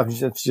sorry. I'm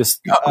just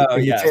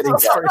yeah. kidding.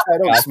 Sorry, I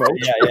don't smoke.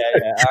 Yeah.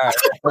 All right.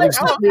 I'm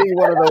just being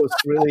one of those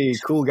really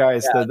cool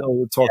guys that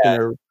talking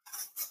their.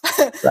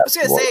 I was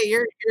gonna say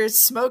your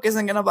smoke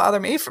isn't gonna bother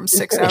me from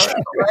 6 hours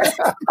away.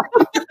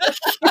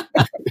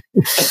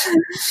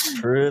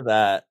 True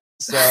that.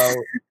 So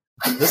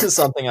this is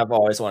something I've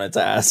always wanted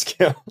to ask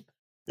you.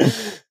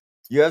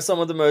 You have some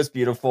of the most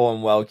beautiful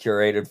and well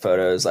curated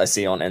photos I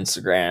see on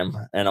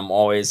Instagram, and I'm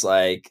always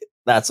like,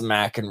 that's a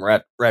Mac and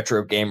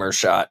retro gamer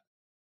shot.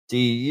 Do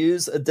you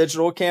use a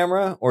digital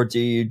camera, or do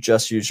you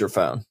just use your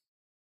phone?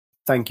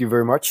 Thank you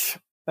very much.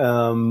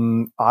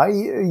 I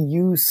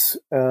use.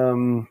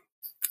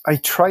 I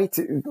try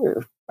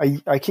to.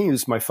 I can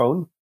use my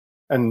phone,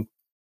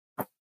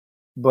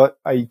 but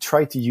I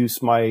try to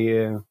use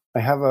my. I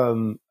have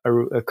a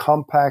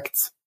compact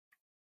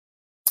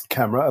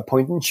camera, a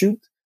point and shoot.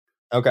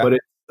 Okay, but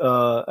it's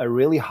a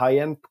really high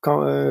end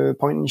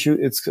point and shoot.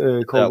 It's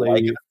called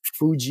a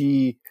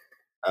Fuji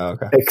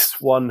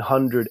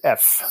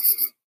X100F.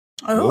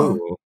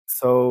 Oh,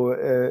 so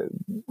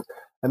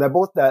and I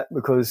bought that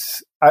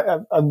because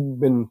I've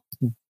been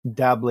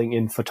dabbling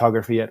in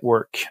photography at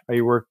work. I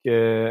work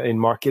in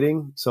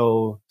marketing,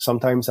 so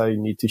sometimes I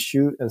need to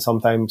shoot, and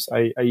sometimes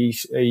I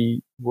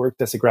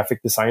worked as a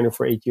graphic designer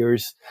for 8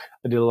 years.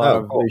 I did a lot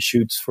of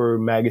shoots for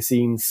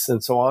magazines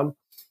and so on.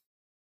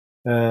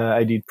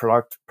 I did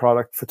product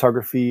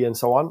photography and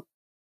so on.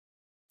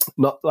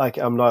 Not like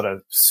I'm not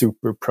a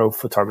super pro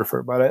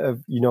photographer, but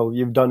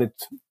you've done it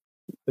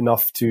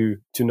enough to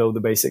know the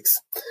basics.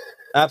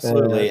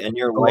 Absolutely, and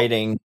your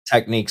lighting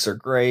techniques are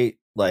great.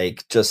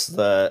 Like just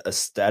the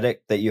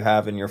aesthetic that you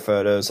have in your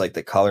photos, like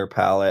the color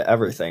palette,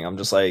 everything. I'm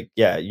just like,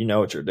 yeah, you know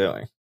what you're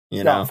doing.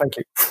 You know, thank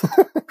you.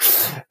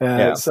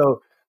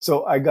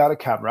 So I got a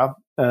camera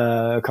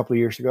a couple of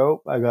years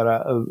ago. I got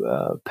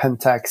a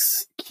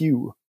Pentax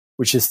Q,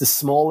 which is the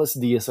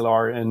smallest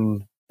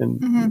DSLR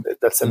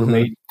that's ever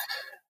made.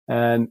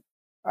 And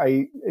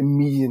I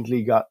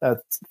immediately got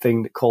that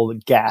thing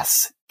called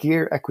GAS,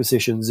 Gear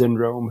Acquisition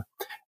Syndrome.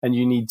 And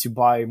you need to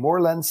buy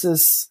more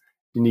lenses,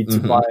 you need to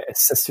buy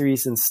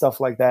accessories and stuff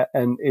like that.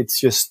 And it's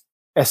just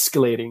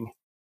escalating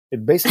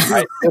It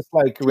basically is just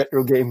like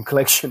retro game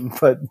collection,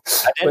 but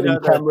I didn't know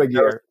in camera that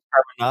there was gear.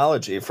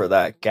 terminology for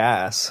that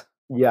gas.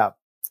 Yeah,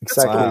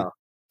 exactly. Wow.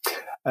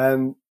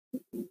 And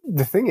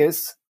the thing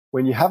is,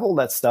 when you have all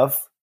that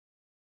stuff,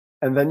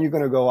 and then you're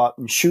going to go out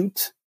and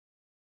shoot,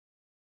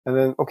 and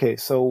then, okay,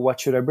 so what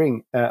should I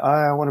bring?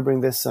 I want to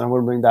bring this, and I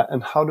want to bring that,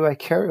 and how do I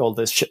carry all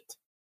this shit?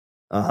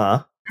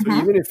 Uh-huh. So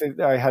even if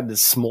I had the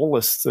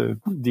smallest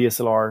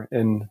DSLR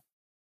in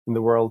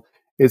the world,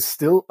 it's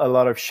still a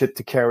lot of shit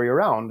to carry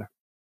around.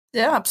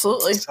 Yeah,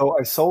 absolutely. So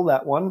I sold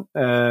that one,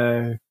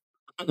 and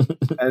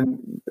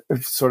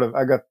sort of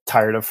I got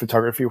tired of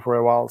photography for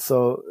a while.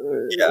 So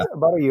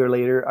about a year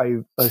later,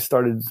 I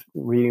started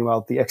reading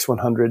about the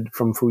X100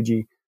 from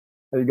Fuji.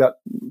 It got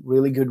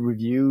really good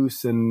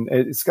reviews, and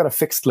it's got a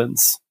fixed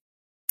lens.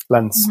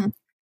 Mm-hmm.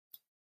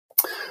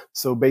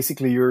 So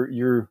basically,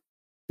 you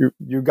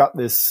got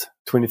this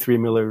 23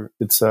 millimeter.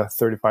 It's a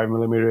 35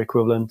 millimeter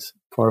equivalent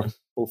for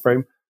full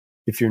frame,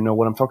 if you know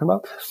what I'm talking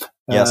about.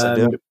 Yes, I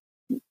do.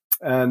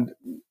 And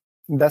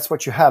that's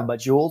what you have,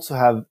 but you also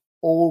have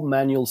all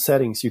manual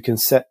settings. You can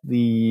set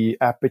the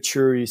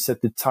aperture, you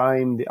set the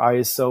time, the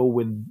ISO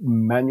with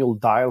manual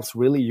dials.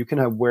 Really, you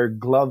can wear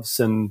gloves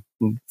and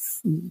in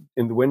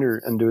the winter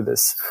and do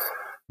this.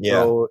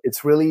 Yeah. So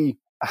it's really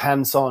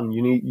hands-on.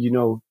 You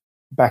need,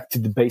 back to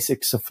the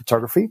basics of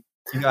photography.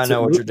 You gotta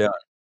know what you're doing.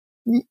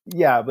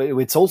 Yeah, but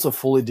it's also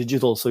fully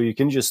digital, so you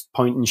can just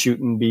point and shoot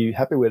and be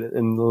happy with it,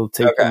 and it'll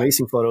take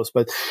amazing photos.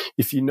 But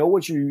if you know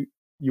what you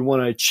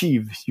want to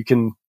achieve, you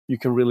can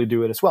really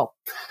do it as well.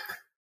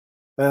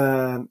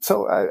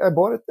 So I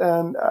bought it,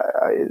 and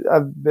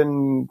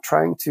I'm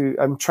trying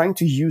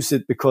to use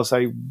it because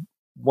I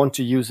want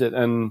to use it.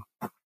 And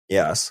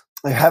yes,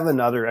 I have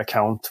another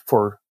account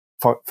for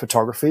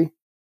photography.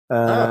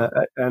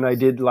 And I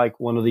did like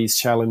one of these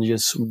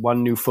challenges,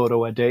 1 new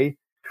photo a day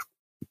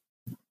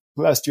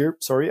last year.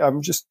 Sorry,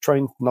 I'm just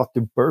trying not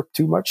to burp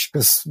too much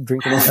because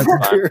drinking all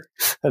that beer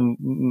and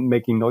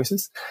making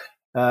noises.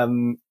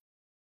 After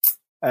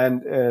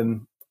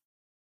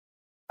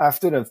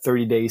the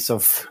 30 days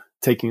of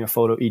taking a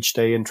photo each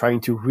day and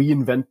trying to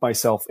reinvent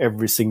myself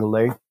every single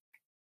day,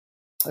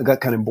 I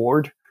got kind of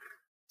bored.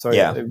 So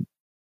I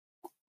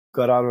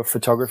got out of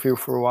photography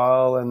for a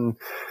while, and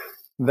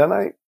then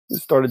I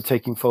started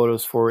taking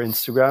photos for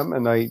Instagram,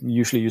 and I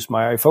usually use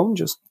my iPhone,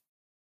 just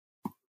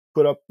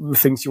put up the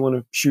things you want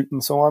to shoot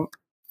and so on.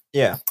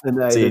 Yeah.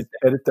 And I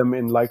edit them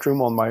in Lightroom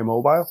on my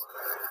mobile.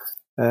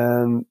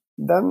 And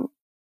then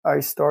I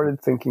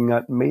started thinking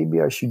that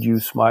maybe I should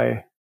use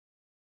my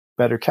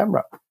better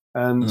camera.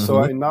 And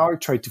so I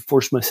try to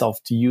force myself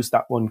to use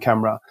that one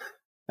camera.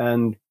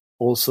 And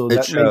also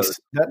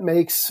that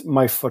makes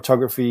my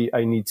photography,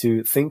 I need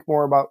to think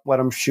more about what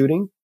I'm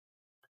shooting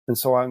and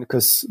so on,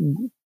 because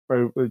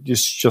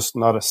it's just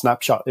not a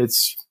snapshot.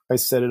 I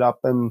set it up,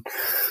 and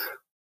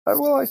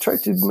I try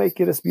to make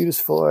it as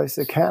beautiful as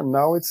I can.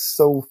 Now it's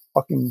so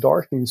fucking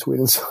dark in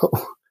Sweden, so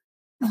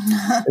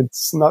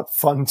it's not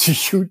fun to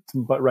shoot.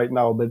 But right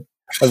now,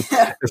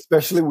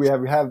 especially we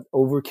have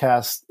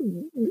overcast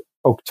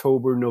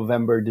October,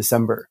 November,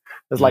 December.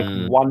 There's like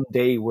 1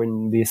 day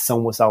when the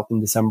sun was out in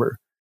December.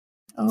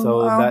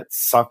 So that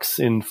sucks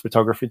in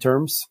photography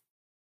terms.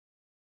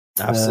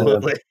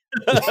 Absolutely.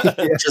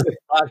 Just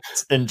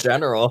sucks in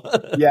general.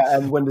 Yeah,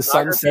 and when the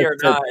sun sets or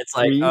not, it's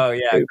like, oh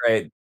yeah,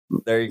 great.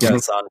 There you go,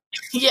 sun.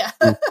 Yeah.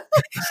 Yeah,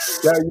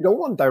 you don't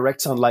want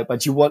direct sunlight,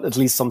 but you want at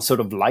least some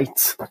sort of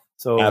light.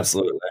 So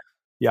absolutely.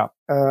 Yeah.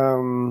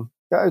 I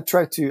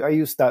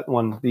use that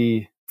one,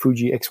 the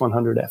Fuji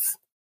X100F.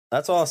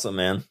 That's awesome,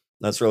 man.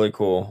 That's really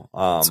cool.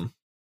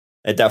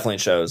 It definitely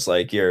shows.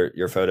 Like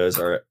your photos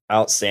are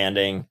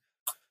outstanding,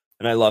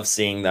 and I love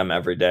seeing them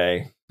every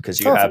day because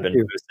you have been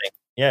posting.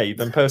 Yeah, you've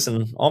been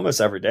posting almost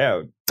every day, I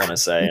would want to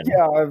say. And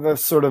yeah, I've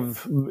sort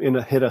of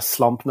hit a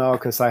slump now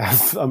because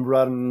I'm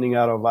running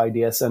out of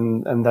ideas,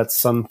 and that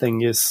sun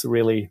thing is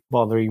really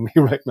bothering me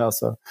right now.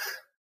 So,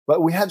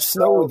 but we had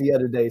snow the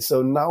other day,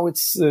 so now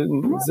it's a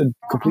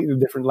completely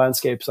different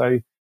landscape. So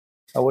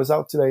I was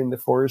out today in the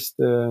forest,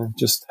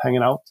 just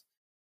hanging out.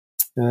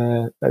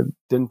 I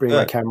didn't bring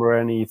my camera or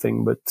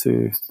anything, but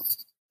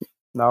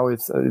now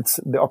it's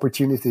the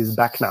opportunity is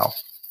back now.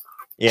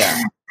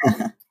 Yeah.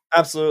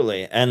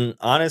 Absolutely. And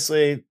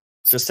honestly,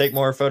 just take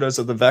more photos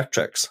of the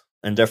Vectrex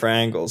in different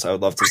angles. I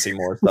would love to see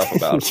more stuff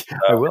about it. So,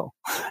 I will.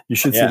 You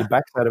should see the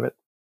backside of it.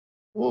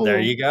 Ooh. There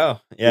you go.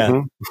 Yeah.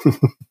 I'm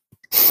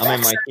in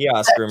my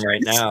kiosk room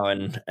right now,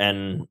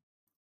 and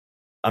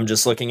I'm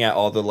just looking at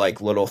all the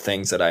like little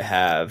things that I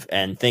have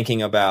and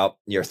thinking about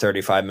your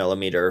 35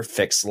 millimeter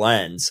fixed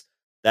lens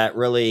that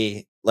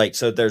really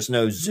so there's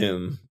no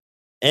zoom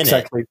in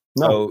it.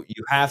 No. So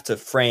you have to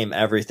frame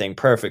everything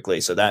perfectly.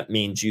 So that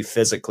means you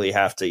physically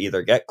have to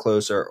either get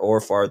closer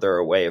or farther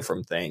away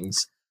from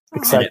things.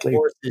 Exactly. And it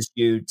forces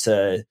you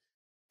to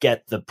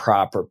get the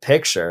proper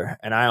picture.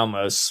 And I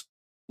almost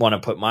want to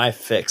put my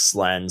fixed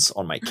lens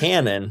on my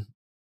Canon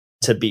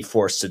to be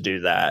forced to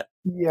do that.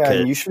 Yeah,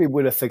 and usually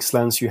with a fixed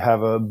lens, you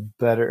have a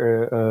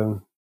better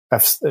a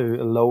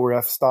lower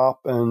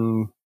f-stop,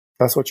 and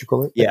that's what you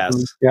call it. Yes.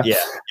 Yeah.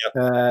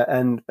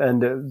 and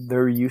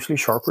they're usually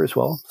sharper as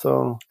well.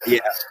 So yeah,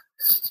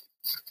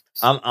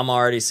 I'm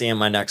already seeing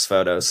my next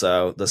photo,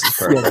 so this is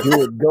perfect. Yeah,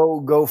 do it.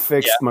 Go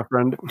fixed, my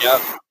friend.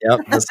 Yep,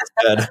 this is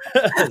good.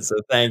 So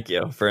thank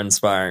you for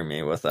inspiring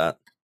me with that.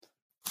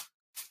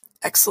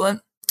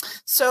 Excellent.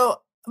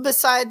 So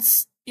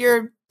besides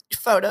your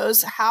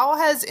photos, how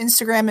has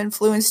Instagram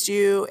influenced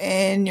you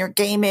in your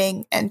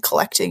gaming and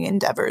collecting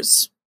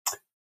endeavors?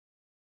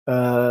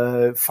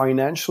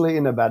 Financially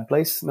in a bad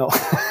place. No.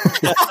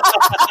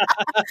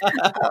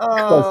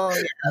 Oh,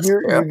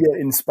 you get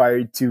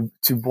inspired to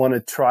want to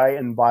try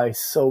and buy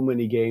so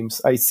many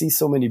games. I see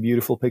so many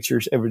beautiful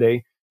pictures every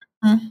day,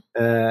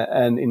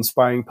 and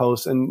inspiring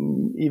posts,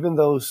 and even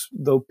those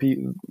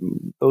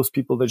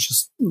people that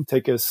just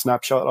take a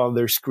snapshot of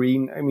their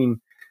screen. I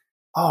mean,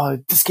 oh,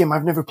 this game,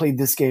 I've never played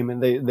this game,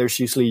 and there's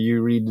usually,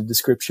 you read the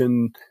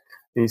description,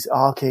 and it's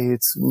okay,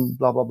 it's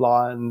blah blah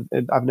blah, and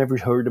I've never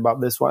heard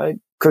about this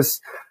one, because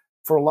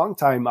for a long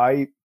time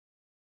I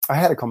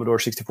had a Commodore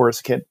 64 as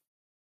a kid,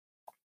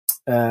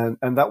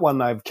 and that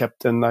one I've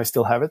kept, and I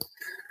still have it.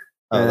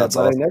 That's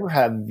but awesome. I never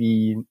had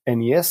the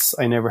NES.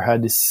 I never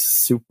had the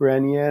Super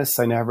NES.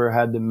 I never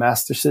had the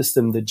Master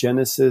System, the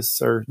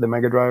Genesis, or the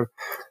Mega Drive.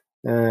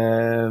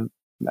 I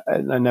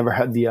never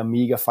had the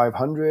Amiga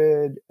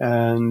 500,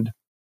 and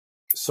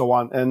so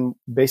on. And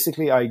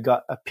basically, I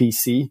got a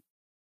PC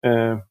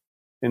in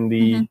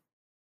the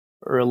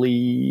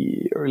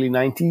early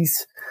 90s.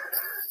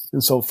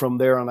 And so from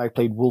there on, I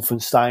played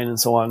Wolfenstein and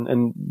so on.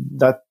 And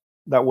that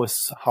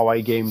was how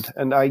I gamed.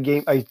 And I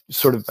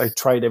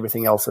tried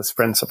everything else as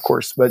friends, of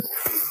course, but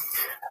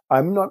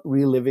I'm not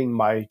reliving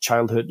my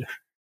childhood.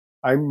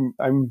 I'm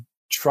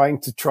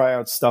trying to try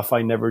out stuff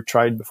I never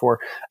tried before.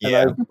 And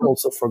I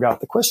also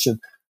forgot the question.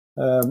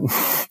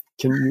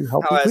 Can you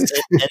help me, please?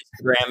 How has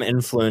Instagram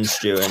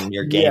influenced you in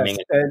your gaming?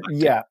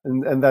 Yes,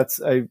 and that's,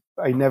 I'm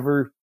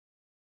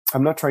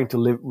not trying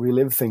to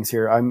relive things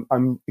here.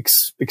 I'm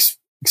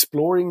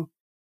exploring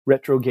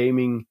retro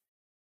gaming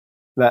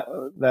that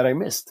I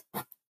missed.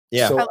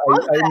 Yeah, so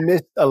I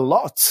missed a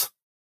lot.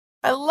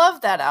 I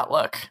love that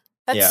outlook.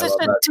 That's such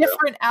a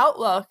different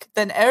outlook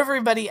than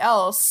everybody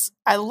else.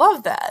 I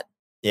love that.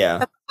 Yeah,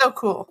 that's so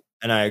cool.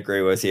 And I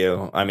agree with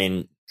you. I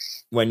mean,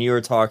 when you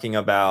were talking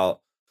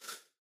about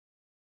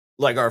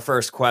like our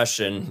first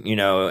question,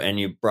 and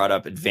you brought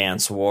up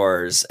Advance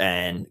Wars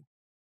and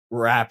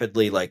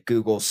rapidly like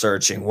Google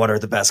searching what are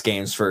the best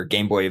games for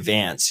Game Boy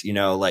Advance,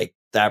 like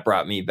that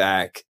brought me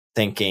back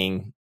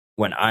thinking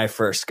when I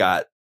first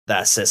got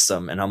that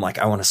system, and I'm like,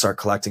 I want to start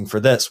collecting for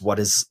this. What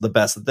is the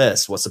best of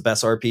this? What's the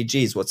best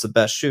RPGs? What's the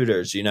best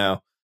shooters?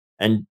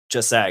 And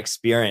just that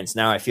experience.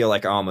 Now I feel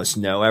like I almost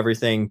know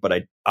everything, but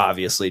I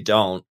obviously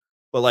don't.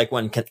 But like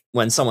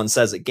when someone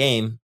says a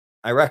game,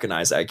 I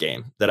recognize that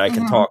game, that I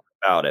can talk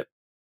about it.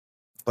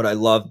 But I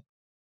love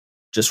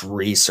just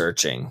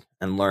researching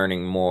and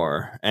learning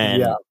more.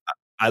 And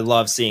I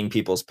love seeing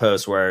people's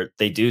posts where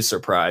they do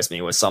surprise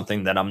me with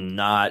something that I'm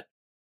not,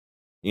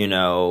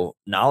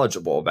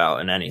 knowledgeable about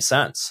in any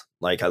sense.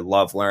 Like I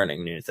love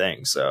learning new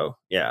things. So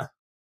yeah.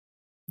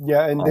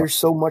 Yeah. And there's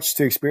so much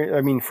to experience.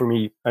 I mean, for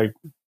me, I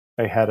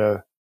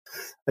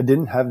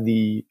didn't have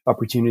the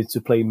opportunity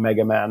to play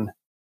Mega Man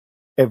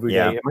every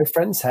day. My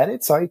friends had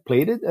it, so I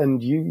played it,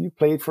 and you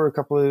played for a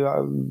couple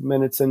of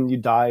minutes and you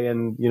die,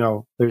 and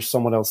there's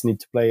someone else need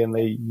to play, and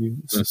you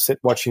sit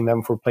watching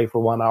them play for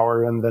 1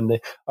 hour, and then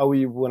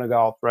you want to go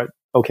out, right?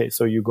 Okay,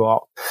 so you go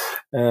out.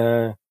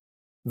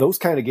 Those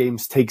kind of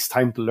games takes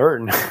time to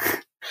learn,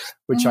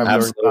 which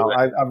I've learned now.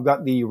 I've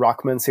got the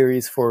Rockman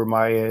series for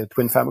my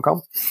twin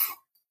Famicom.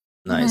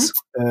 Nice.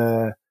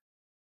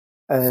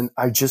 And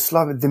I just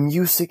love it. The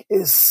music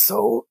is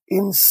so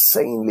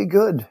insanely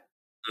good.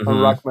 On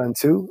Rockman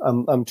 2.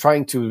 I'm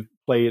trying to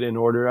play it in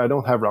order. I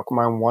don't have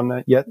Rockman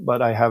 1 yet,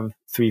 but I have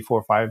 3,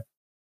 4, 5.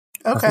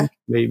 Okay.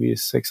 Maybe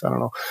 6. I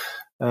don't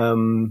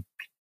know.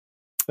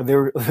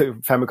 Their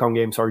Famicom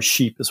games are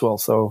cheap as well,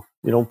 so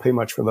you don't pay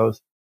much for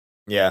those.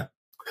 Yeah.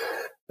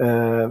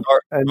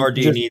 Nor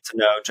do you need to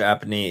know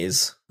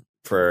Japanese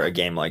for a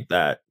game like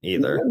that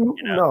either.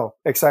 No,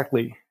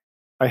 exactly.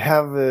 I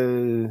have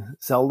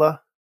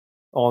Zelda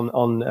on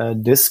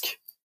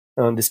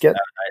diskette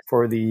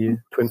for the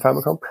twin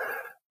Famicom.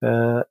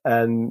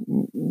 And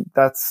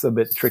that's a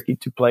bit tricky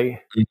to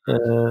play.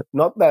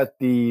 Not that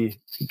the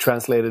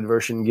translated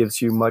version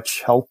gives you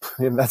much help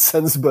in that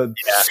sense, but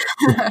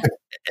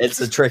it's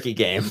a tricky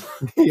game.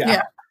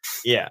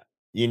 Yeah.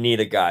 You need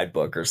a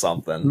guidebook or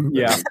something.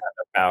 Yeah.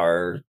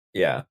 Power.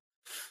 Yeah,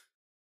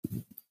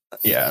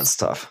 it's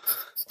tough.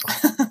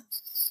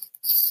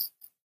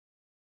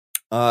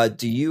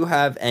 Do you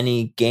have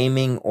any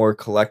gaming or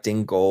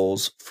collecting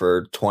goals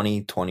for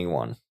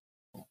 2021?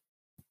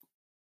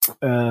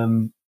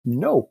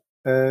 No,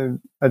 I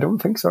don't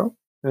think so.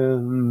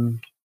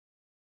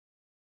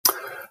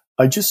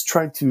 I just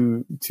try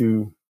to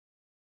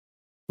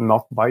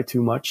not buy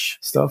too much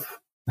stuff.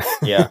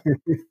 Yeah,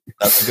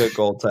 that's a good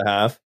goal to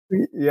have.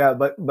 Yeah,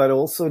 but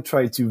also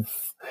try to.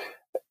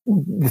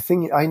 The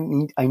thing I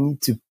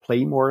need to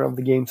play more of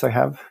the games I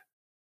have.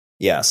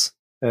 Yes.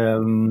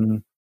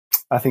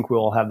 I think we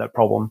all have that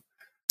problem.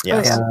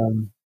 Yes.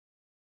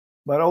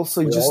 But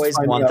also we just always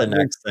want the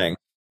next thing.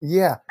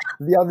 Yeah.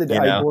 The other day,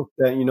 I bought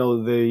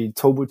the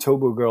Tobo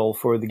Tobo Girl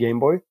for the Game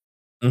Boy.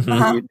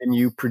 The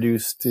new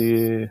produced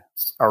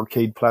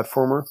arcade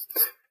platformer.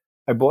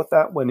 I bought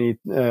that when it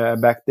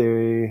back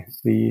the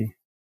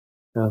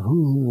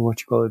what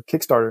you call it,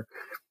 Kickstarter,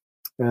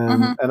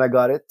 and I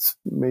got it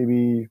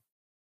maybe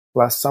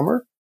last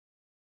summer,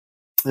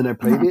 and I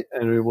played it,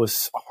 and it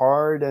was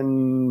hard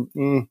and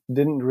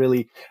didn't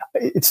really.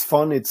 It's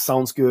fun, it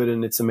sounds good,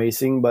 and it's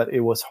amazing, but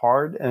it was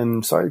hard,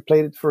 and so I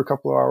played it for a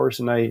couple of hours,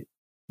 and I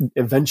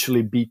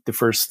eventually beat the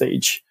first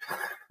stage.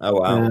 Oh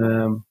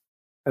wow!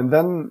 And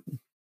then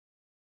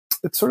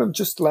it sort of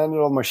just landed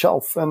on my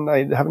shelf, and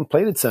I haven't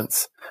played it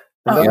since.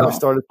 And then I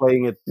started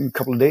playing it a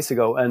couple of days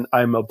ago, and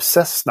I'm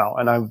obsessed now,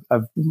 and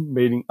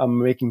I'm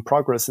making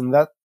progress in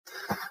that.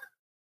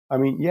 I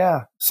mean,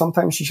 yeah,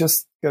 sometimes you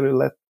just gotta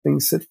let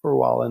things sit for a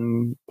while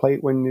and play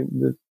it when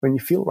you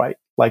feel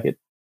like it.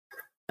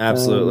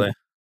 Absolutely.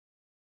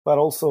 But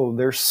also,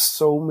 there's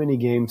so many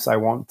games I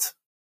want.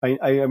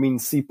 I mean,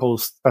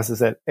 C-Post, as I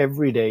said,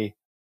 every day.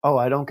 Oh,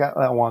 I don't get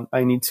that one.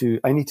 I need to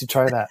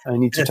try that. I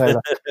need to try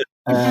that.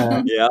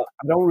 I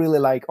don't really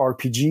like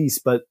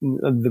RPGs, but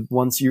the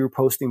ones you're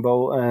posting,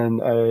 Bo,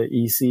 and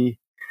Easy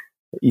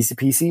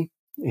Peasy.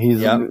 He's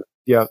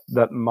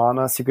that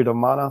Mana, Secret of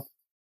Mana.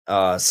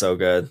 So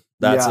good.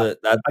 That's I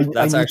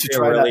actually to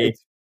try really. That.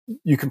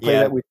 You can play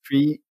that with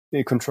 3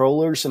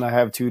 controllers, and I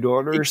have 2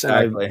 daughters,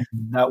 and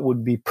that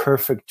would be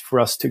perfect for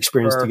us to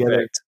experience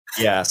together.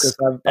 Yes,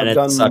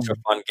 it's such a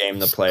fun game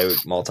to play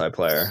with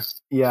multiplayer.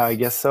 Yeah, I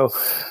guess so.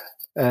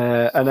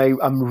 And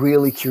I'm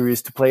really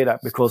curious to play that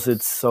because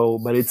it's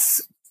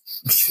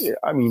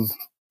I mean,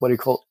 what do you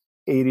call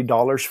it?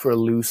 $80 for a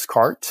loose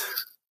cart?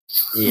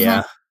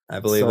 Yeah,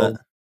 I believe it.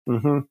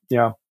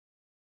 Yeah.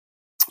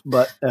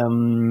 But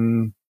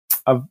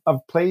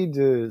I've played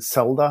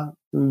Zelda,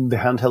 the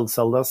handheld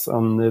Zeldas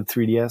on the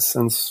 3DS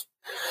and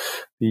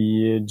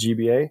the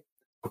GBA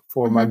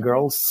for my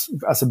girls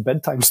as a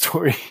bedtime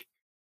story.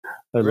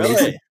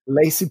 Really?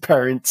 Lazy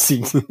parent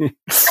scene.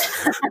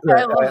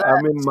 I love that.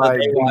 I'm in my.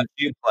 They watch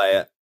you play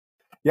it.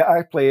 Yeah,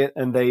 I play it,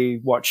 and they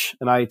watch,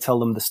 and I tell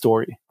them the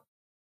story.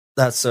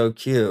 That's so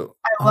cute.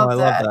 I love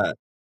that.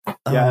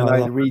 Yeah, and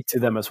I read to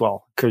them as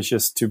well, because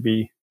just to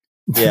be,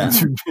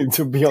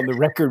 to be on the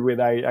record with,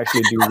 I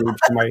actually do read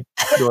to my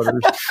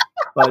daughters.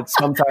 But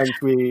sometimes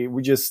we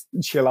just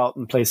chill out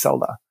and play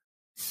Zelda.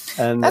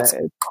 And that's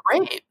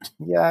great.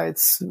 Yeah,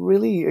 it's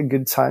really a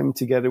good time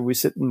together. We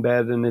sit in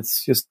bed, and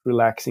it's just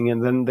relaxing,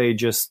 and then they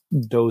just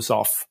doze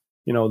off.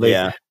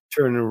 They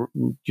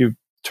you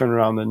turn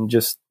around and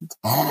just,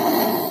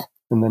 and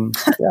then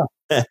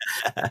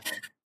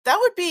That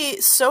would be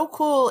so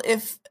cool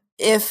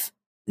if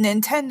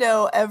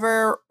Nintendo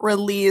ever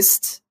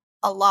released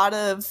a lot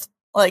of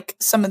like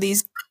some of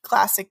these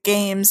classic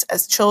games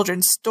as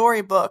children's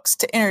storybooks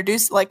to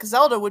introduce. Like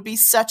Zelda would be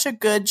such a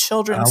good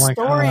children's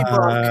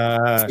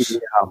storybook.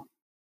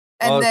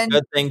 And then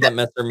good thing that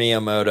Mr.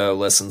 Miyamoto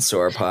listens to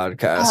our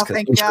podcast.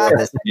 Thank God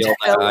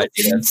that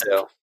idea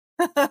too.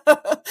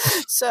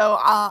 So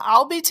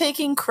I'll be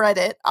taking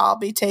credit. I'll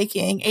be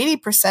taking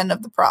 80%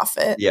 of the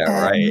profit.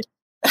 Yeah, right.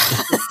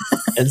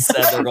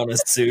 Instead, they're going to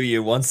sue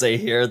you once they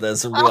hear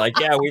this and be like,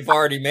 "Yeah, we've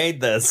already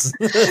made this.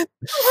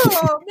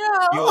 Oh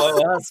no, you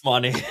owe us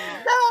money."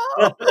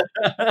 No,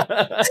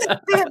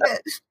 damn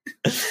it.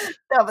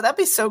 No, but that'd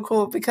be so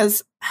cool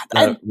because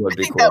I think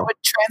that would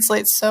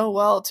translate so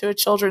well to a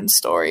children's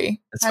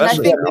story.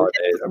 Especially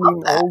nowadays. I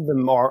mean,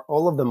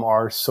 all of them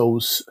are so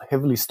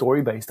heavily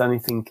story based, and I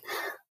think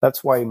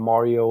that's why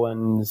Mario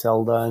and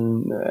Zelda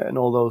and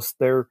all those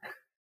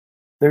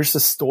there's a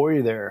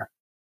story there.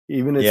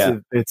 Even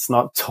if it's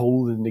not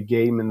told in the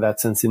game in that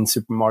sense in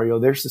Super Mario,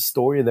 there's a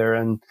story there,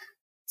 and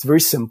it's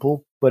very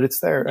simple, but it's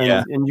there,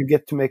 and you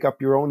get to make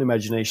up your own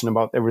imagination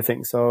about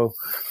everything. So,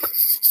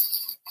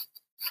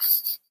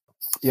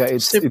 yeah,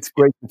 it's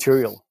great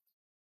material.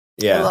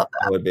 Yeah, I love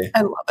that. It would be.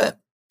 I love it.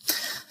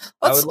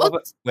 I would love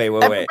it.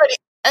 Wait.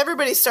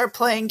 Everybody start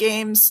playing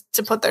games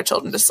to put their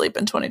children to sleep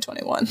in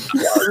 2021.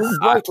 Yeah,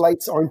 bright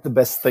lights aren't the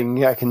best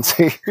thing I can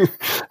say. Dim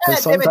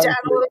it down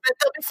a little bit,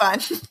 they'll be fine.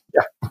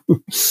 Yeah.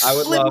 I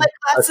would love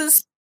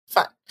glasses.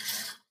 Fun.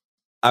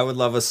 I would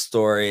love a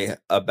story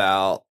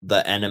about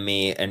the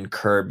enemy and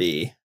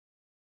Kirby.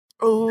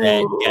 Ooh.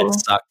 And get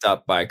sucked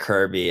up by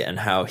Kirby and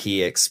how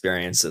he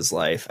experiences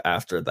life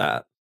after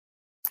that.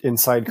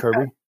 Inside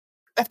Kirby?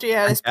 After he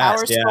had his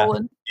powers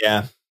stolen.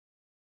 Yeah.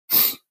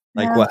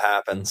 What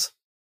happens?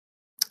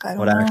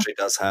 What actually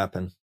does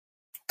happen?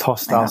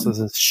 Tossed out as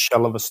a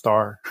shell of a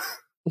star.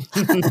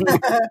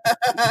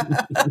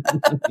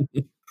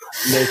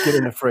 Naked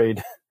and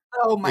afraid.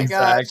 Oh my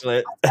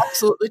exactly. God.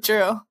 Absolutely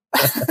true.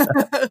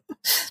 The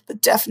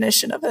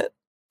definition of it.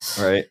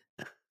 Right.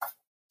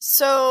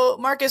 So,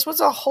 Marcus, what's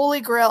a holy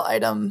grail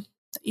item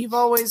that you've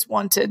always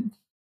wanted?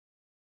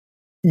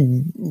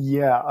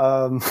 Yeah,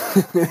 I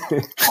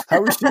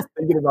was just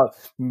thinking about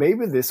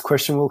maybe this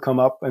question will come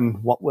up,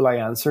 and what will I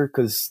answer?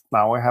 Because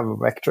now I have a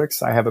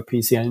Vectrex, I have a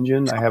PC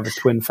Engine, I have a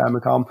Twin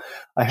Famicom,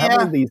 I have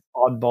all these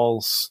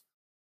oddballs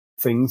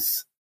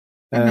things.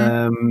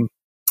 Mm-hmm.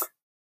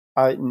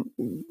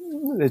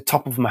 The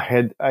top of my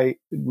head,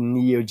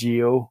 Neo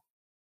Geo,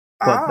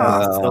 but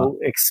that's so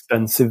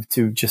expensive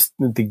to just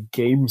the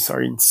games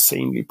are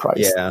insanely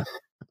priced. Yeah,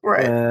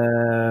 right.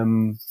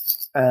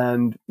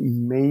 And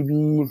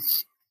maybe.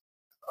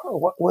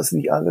 What was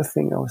the other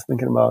thing I was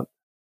thinking about?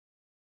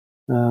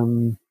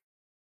 I'm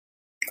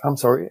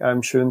sorry, I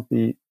shouldn't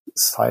be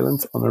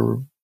silent on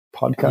a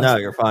podcast. no,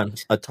 you're fine.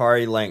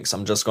 Atari Lynx.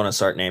 I'm just going to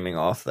start naming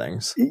off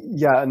things.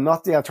 Yeah,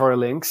 not the Atari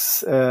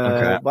Lynx,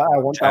 Okay. but I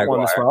want that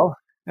one as well,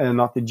 and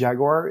not the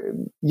Jaguar.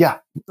 Yeah,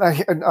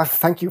 I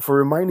thank you for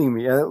reminding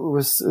me. It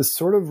was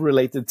sort of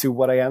related to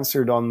what I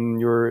answered on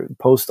your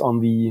post on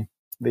the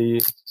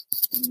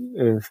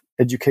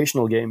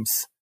educational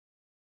games.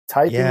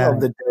 Typing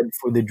of the Dead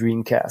for the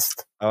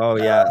Dreamcast. Oh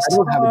yes. I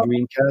don't have a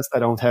Dreamcast. I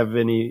don't have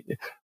any,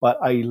 but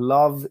I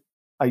love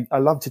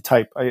to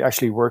type. I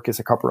actually work as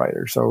a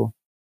copywriter, so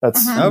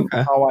that's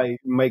how I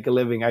make a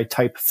living. I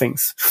type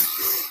things.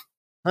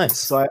 Nice.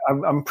 So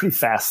I'm pretty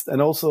fast,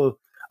 and also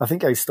I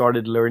think I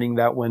started learning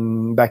that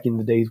when back in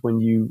the days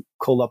when you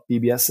call up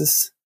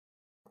BBSs.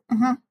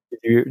 Mm-hmm.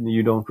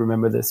 You don't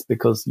remember this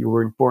because you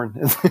weren't born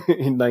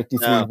in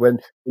 '93 when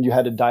you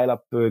had a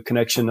dial-up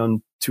connection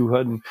on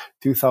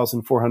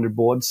 2,400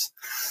 baud's,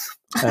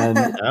 and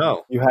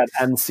you had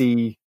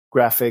ANSI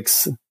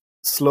graphics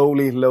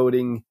slowly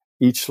loading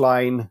each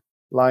line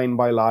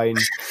by line,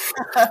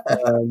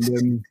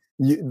 and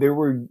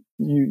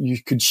you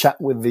could chat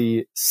with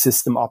the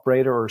system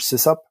operator or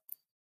sysup,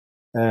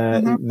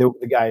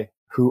 the guy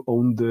who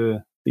owned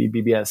the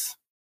BBS,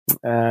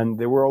 and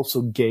there were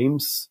also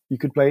games you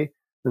could play.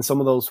 And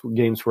some of those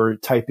games were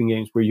typing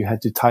games where you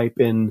had to type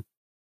in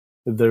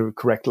the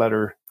correct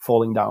letter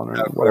falling down or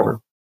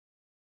whatever.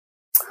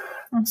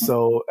 Cool.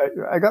 So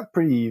I got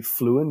pretty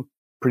fluent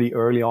pretty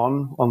early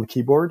on the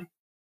keyboard.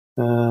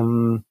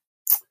 And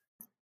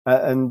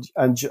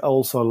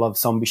also love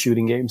zombie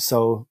shooting games.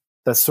 So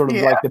that's sort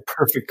of like the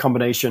perfect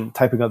combination,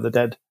 typing of the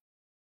dead.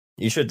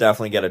 You should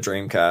definitely get a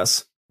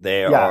Dreamcast.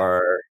 They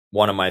are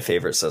one of my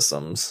favorite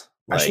systems.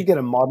 I should get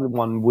a modded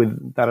one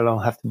with that I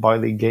don't have to buy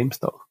the games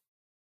though.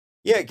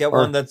 Yeah, get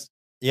one that's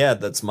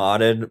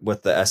modded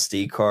with the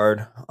SD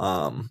card.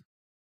 And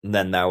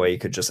then that way you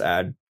could just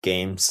add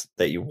games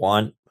that you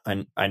want.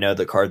 I know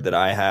the card that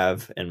I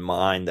have in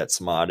mine that's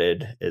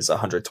modded is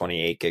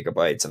 128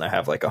 gigabytes, and I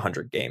have like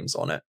 100 games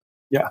on it.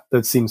 Yeah,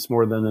 that seems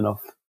more than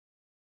enough.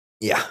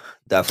 Yeah,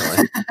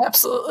 definitely.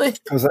 Absolutely.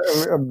 Because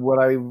what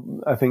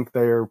I think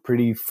they're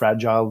pretty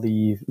fragile.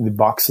 The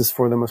boxes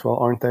for them as well,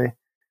 aren't they?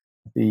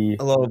 A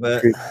little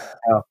bit.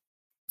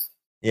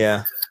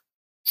 Yeah.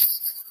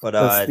 But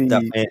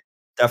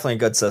definitely a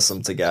good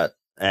system to get,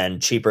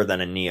 and cheaper than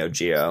a Neo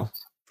Geo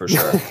for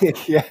sure.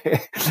 Yeah,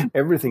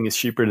 everything is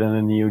cheaper than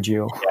a Neo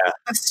Geo. Yeah,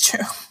 that's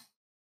true.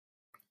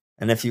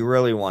 And if you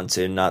really want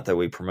to, not that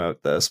we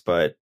promote this,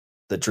 but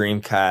the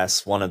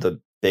Dreamcast, one of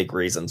the big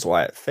reasons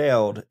why it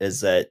failed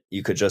is that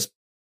you could just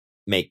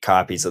make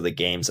copies of the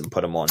games and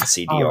put them on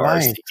CDRs. Oh,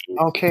 right.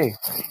 Okay.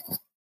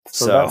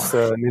 So that's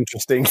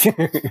interesting. So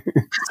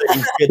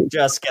you could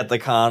just get the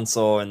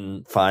console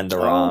and find the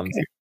ROMs.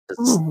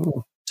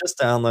 Okay. Just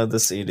download the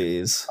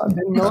CDs. I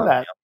didn't know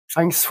that.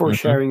 Thanks for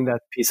sharing that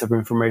piece of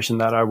information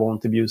that I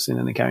won't abuse in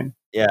any kind.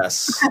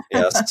 Yes,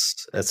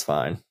 it's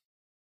fine.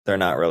 They're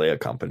not really a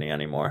company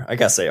anymore. I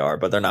guess they are,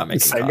 but they're not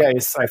making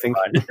guys, I think.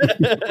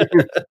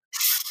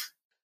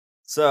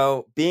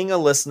 So, being a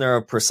listener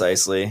of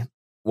Precisely,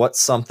 what's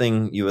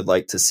something you would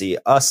like to see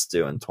us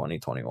do in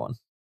 2021?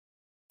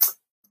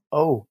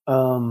 Oh,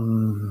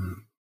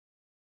 an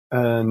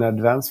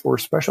Advance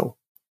Wars special.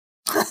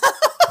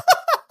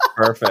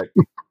 Perfect.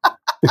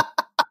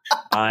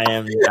 I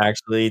am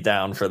actually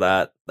down for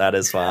that. That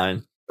is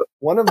fine.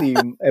 One of the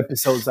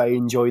episodes I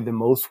enjoyed the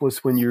most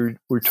was when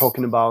we're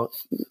talking about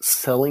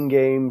selling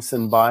games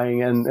and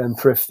buying and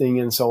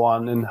thrifting and so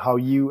on, and how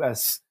you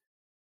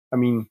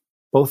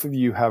both of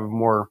you have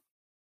more.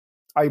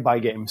 I buy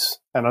games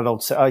and I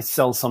don't. I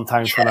sell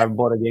sometimes when I've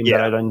bought a game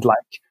that I don't like.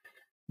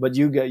 But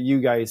you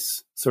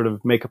guys sort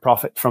of make a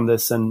profit from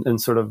this, and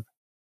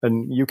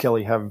you,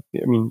 Kelly, have.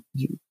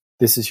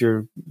 This is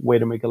your way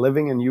to make a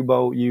living, and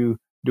you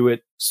do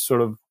it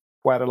sort of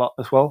quite a lot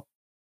as well.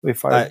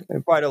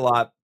 Quite a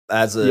lot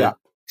as a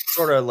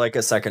sort of like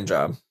a second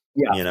job.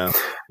 Yeah,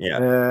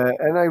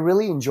 and I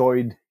really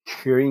enjoyed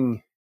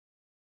hearing.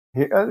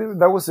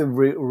 That was a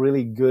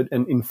really good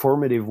and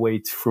informative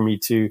way for me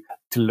to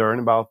learn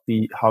about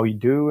how you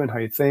do and how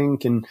you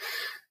think. And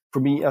for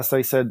me, as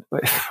I said,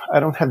 I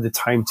don't have the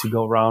time to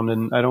go around,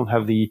 and I don't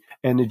have the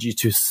energy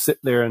to sit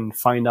there and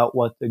find out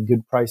what a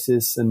good price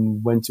is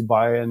and when to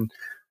buy. And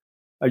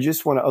I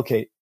just want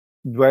to,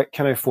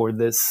 can I afford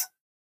this?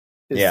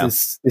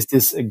 Is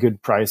this a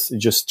good price?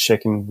 Just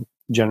checking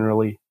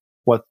generally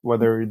what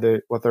are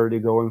they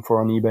going for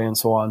on eBay and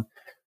so on.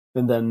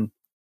 And then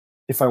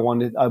if I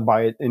want it, I'll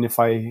buy it. And if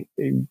I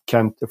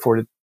can't afford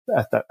it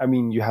at that, I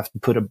mean, you have to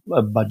put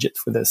a budget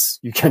for this.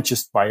 You can't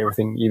just buy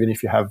everything, even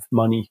if you have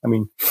money. I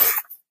mean,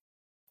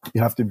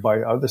 you have to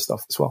buy other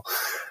stuff as well.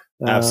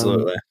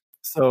 Absolutely.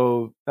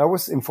 So that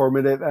was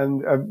informative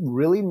and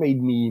really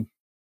made me,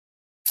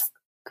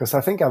 because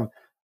I think I've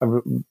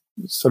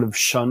sort of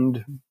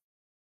shunned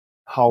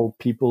how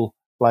people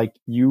like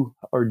you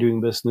are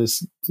doing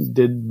business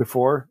did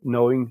before,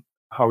 knowing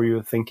how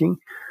you're thinking.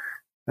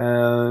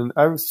 And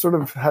I've sort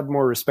of had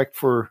more respect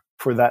for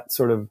that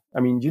sort of, I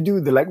mean, you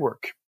do the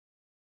legwork.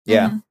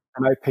 Yeah. Mm-hmm.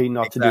 And I pay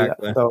not to do that.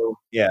 So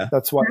yeah,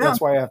 that's why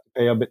I have to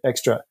pay a bit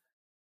extra.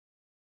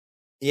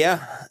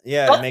 Yeah,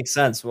 it makes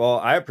sense. Well,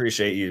 I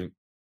appreciate you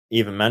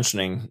even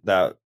mentioning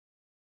that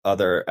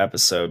other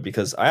episode,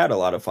 because I had a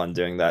lot of fun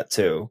doing that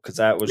too, because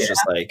that was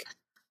just like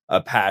a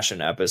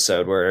passion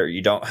episode where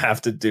you don't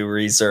have to do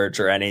research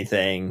or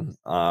anything.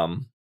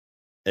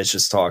 It's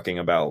just talking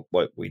about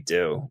what we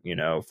do,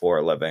 for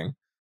a living.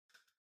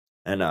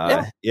 And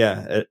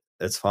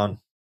it's fun.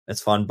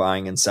 It's fun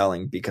buying and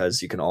selling,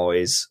 because you can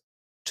always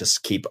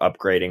just keep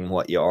upgrading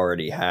what you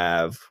already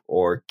have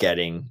or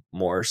getting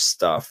more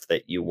stuff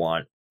that you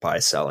want by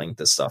selling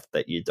the stuff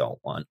that you don't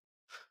want,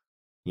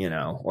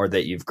 or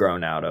that you've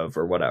grown out of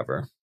or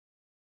whatever.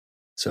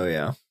 So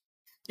yeah.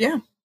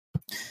 And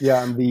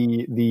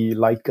the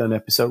light gun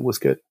episode was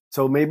good.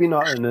 So maybe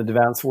not an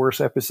Advanced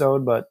Wars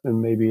episode, but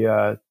maybe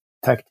a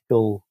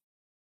tactical,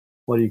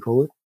 what do you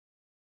call it?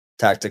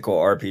 Tactical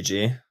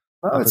RPG.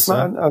 Well, it's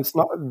not an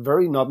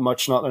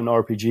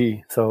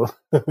RPG. So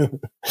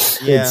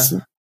it's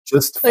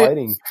just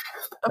fighting.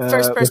 A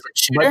first person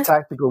shooter? But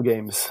tactical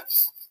games.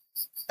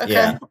 Okay.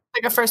 Yeah.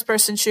 Like a first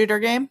person shooter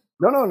game?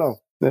 No.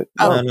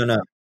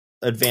 No.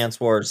 Advanced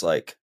Wars,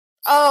 like.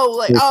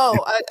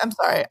 I'm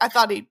sorry. I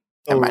thought he.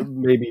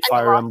 Maybe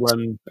Fire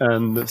Emblem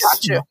and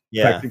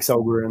Tactics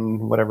Ogre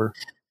and whatever.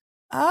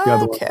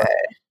 Okay.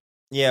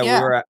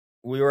 Yeah,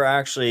 we were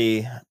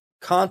actually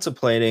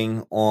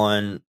contemplating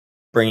on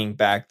bringing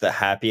back the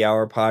Happy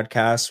Hour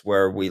podcast,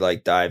 where we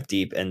like dive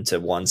deep into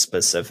one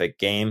specific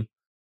game,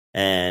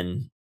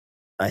 and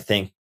I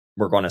think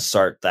we're going to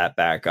start that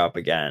back up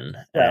again.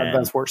 Yeah,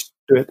 Advanced Wars,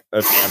 do it.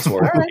 Advanced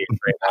Wars would be a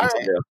great thing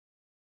to do.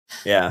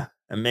 Yeah,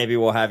 and maybe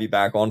we'll have you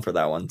back on for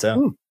that one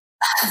too.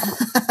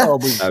 I'll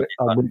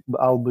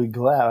be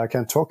glad. I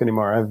can't talk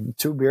anymore. I have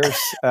 2 beers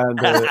and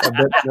a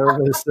bit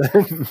nervous.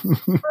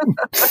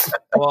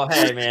 Well,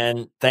 hey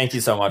man, thank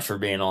you so much for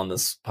being on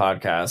this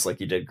podcast.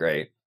 Like, you did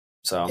great.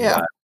 So I'm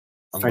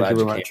glad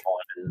you came on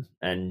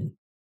and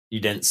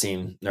you didn't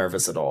seem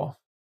nervous at all.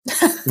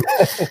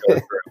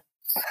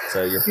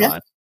 So you're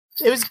fine.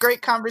 It was a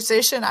great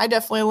conversation. I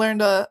definitely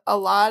learned a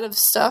lot of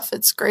stuff.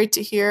 It's great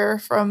to hear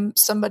from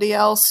somebody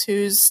else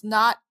who's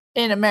not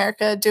in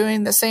America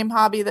doing the same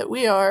hobby that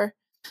we are.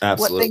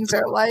 Absolutely. What things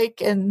are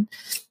like and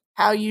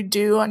how you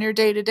do on your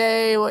day to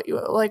day, what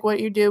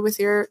you do with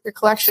your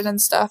collection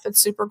and stuff.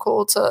 It's super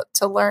cool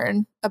to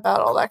learn about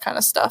all that kind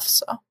of stuff.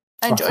 So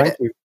I enjoyed it. Thank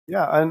you.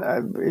 Yeah, and I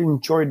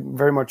enjoyed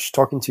very much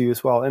talking to you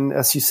as well. And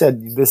as you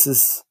said, this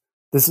is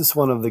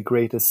one of the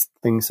greatest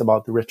things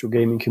about the retro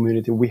gaming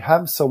community. We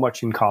have so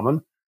much in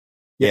common,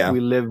 yet we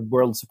live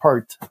worlds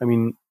apart. I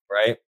mean,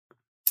 right?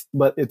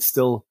 But it's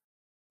still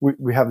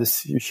we have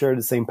this. You share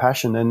the same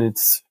passion, and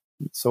it's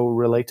so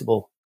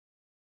relatable.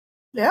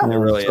 Yeah, it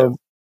really is.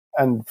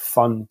 And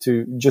fun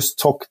to just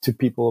talk to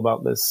people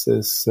about this.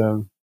 Is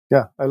I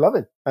love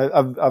it.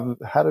 I've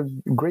had a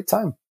great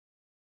time.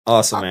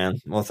 Awesome,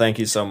 man. Well, thank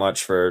you so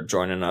much for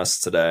joining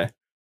us today.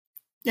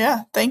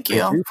 Yeah, thank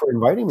you. Thank you for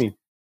inviting me.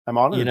 I'm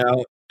honored.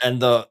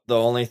 And the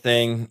only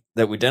thing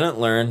that we didn't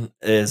learn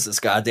is this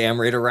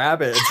goddamn Raider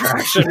Rabbit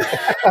attraction.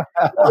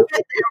 We'll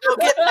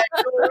get there.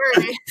 Don't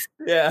worry.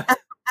 Yeah.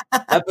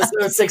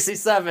 Episode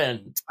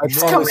 67. I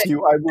promise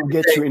you, I will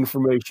get you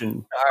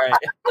information. All right.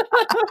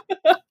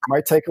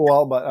 Might take a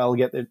while, but I'll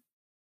get it.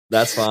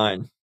 That's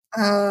fine.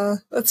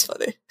 That's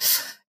funny.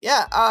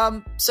 Yeah.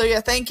 So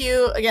yeah, thank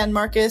you again,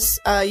 Marcus.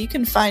 You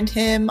can find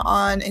him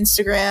on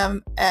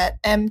Instagram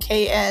at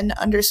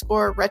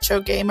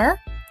MKN_retrogamer.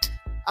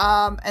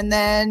 And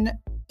then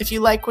if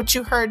you like what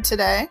you heard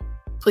today,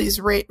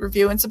 please rate,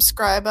 review, and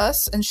subscribe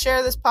us and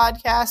share this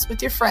podcast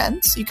with your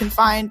friends. You can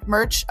find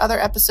merch, other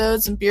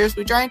episodes, and beers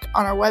we drank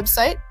on our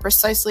website,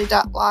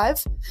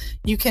 precisely.live.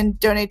 You can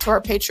donate to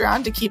our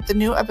Patreon to keep the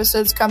new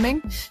episodes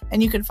coming.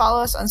 And you can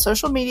follow us on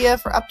social media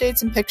for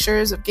updates and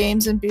pictures of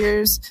games and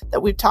beers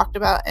that we've talked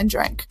about and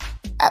drank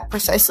at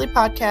Precisely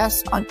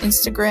Podcast on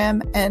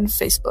Instagram and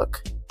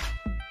Facebook.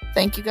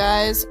 Thank you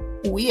guys.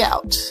 We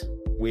out.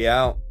 We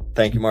out.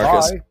 Thank you,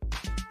 Marcus. Bye.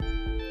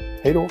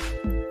 Hey,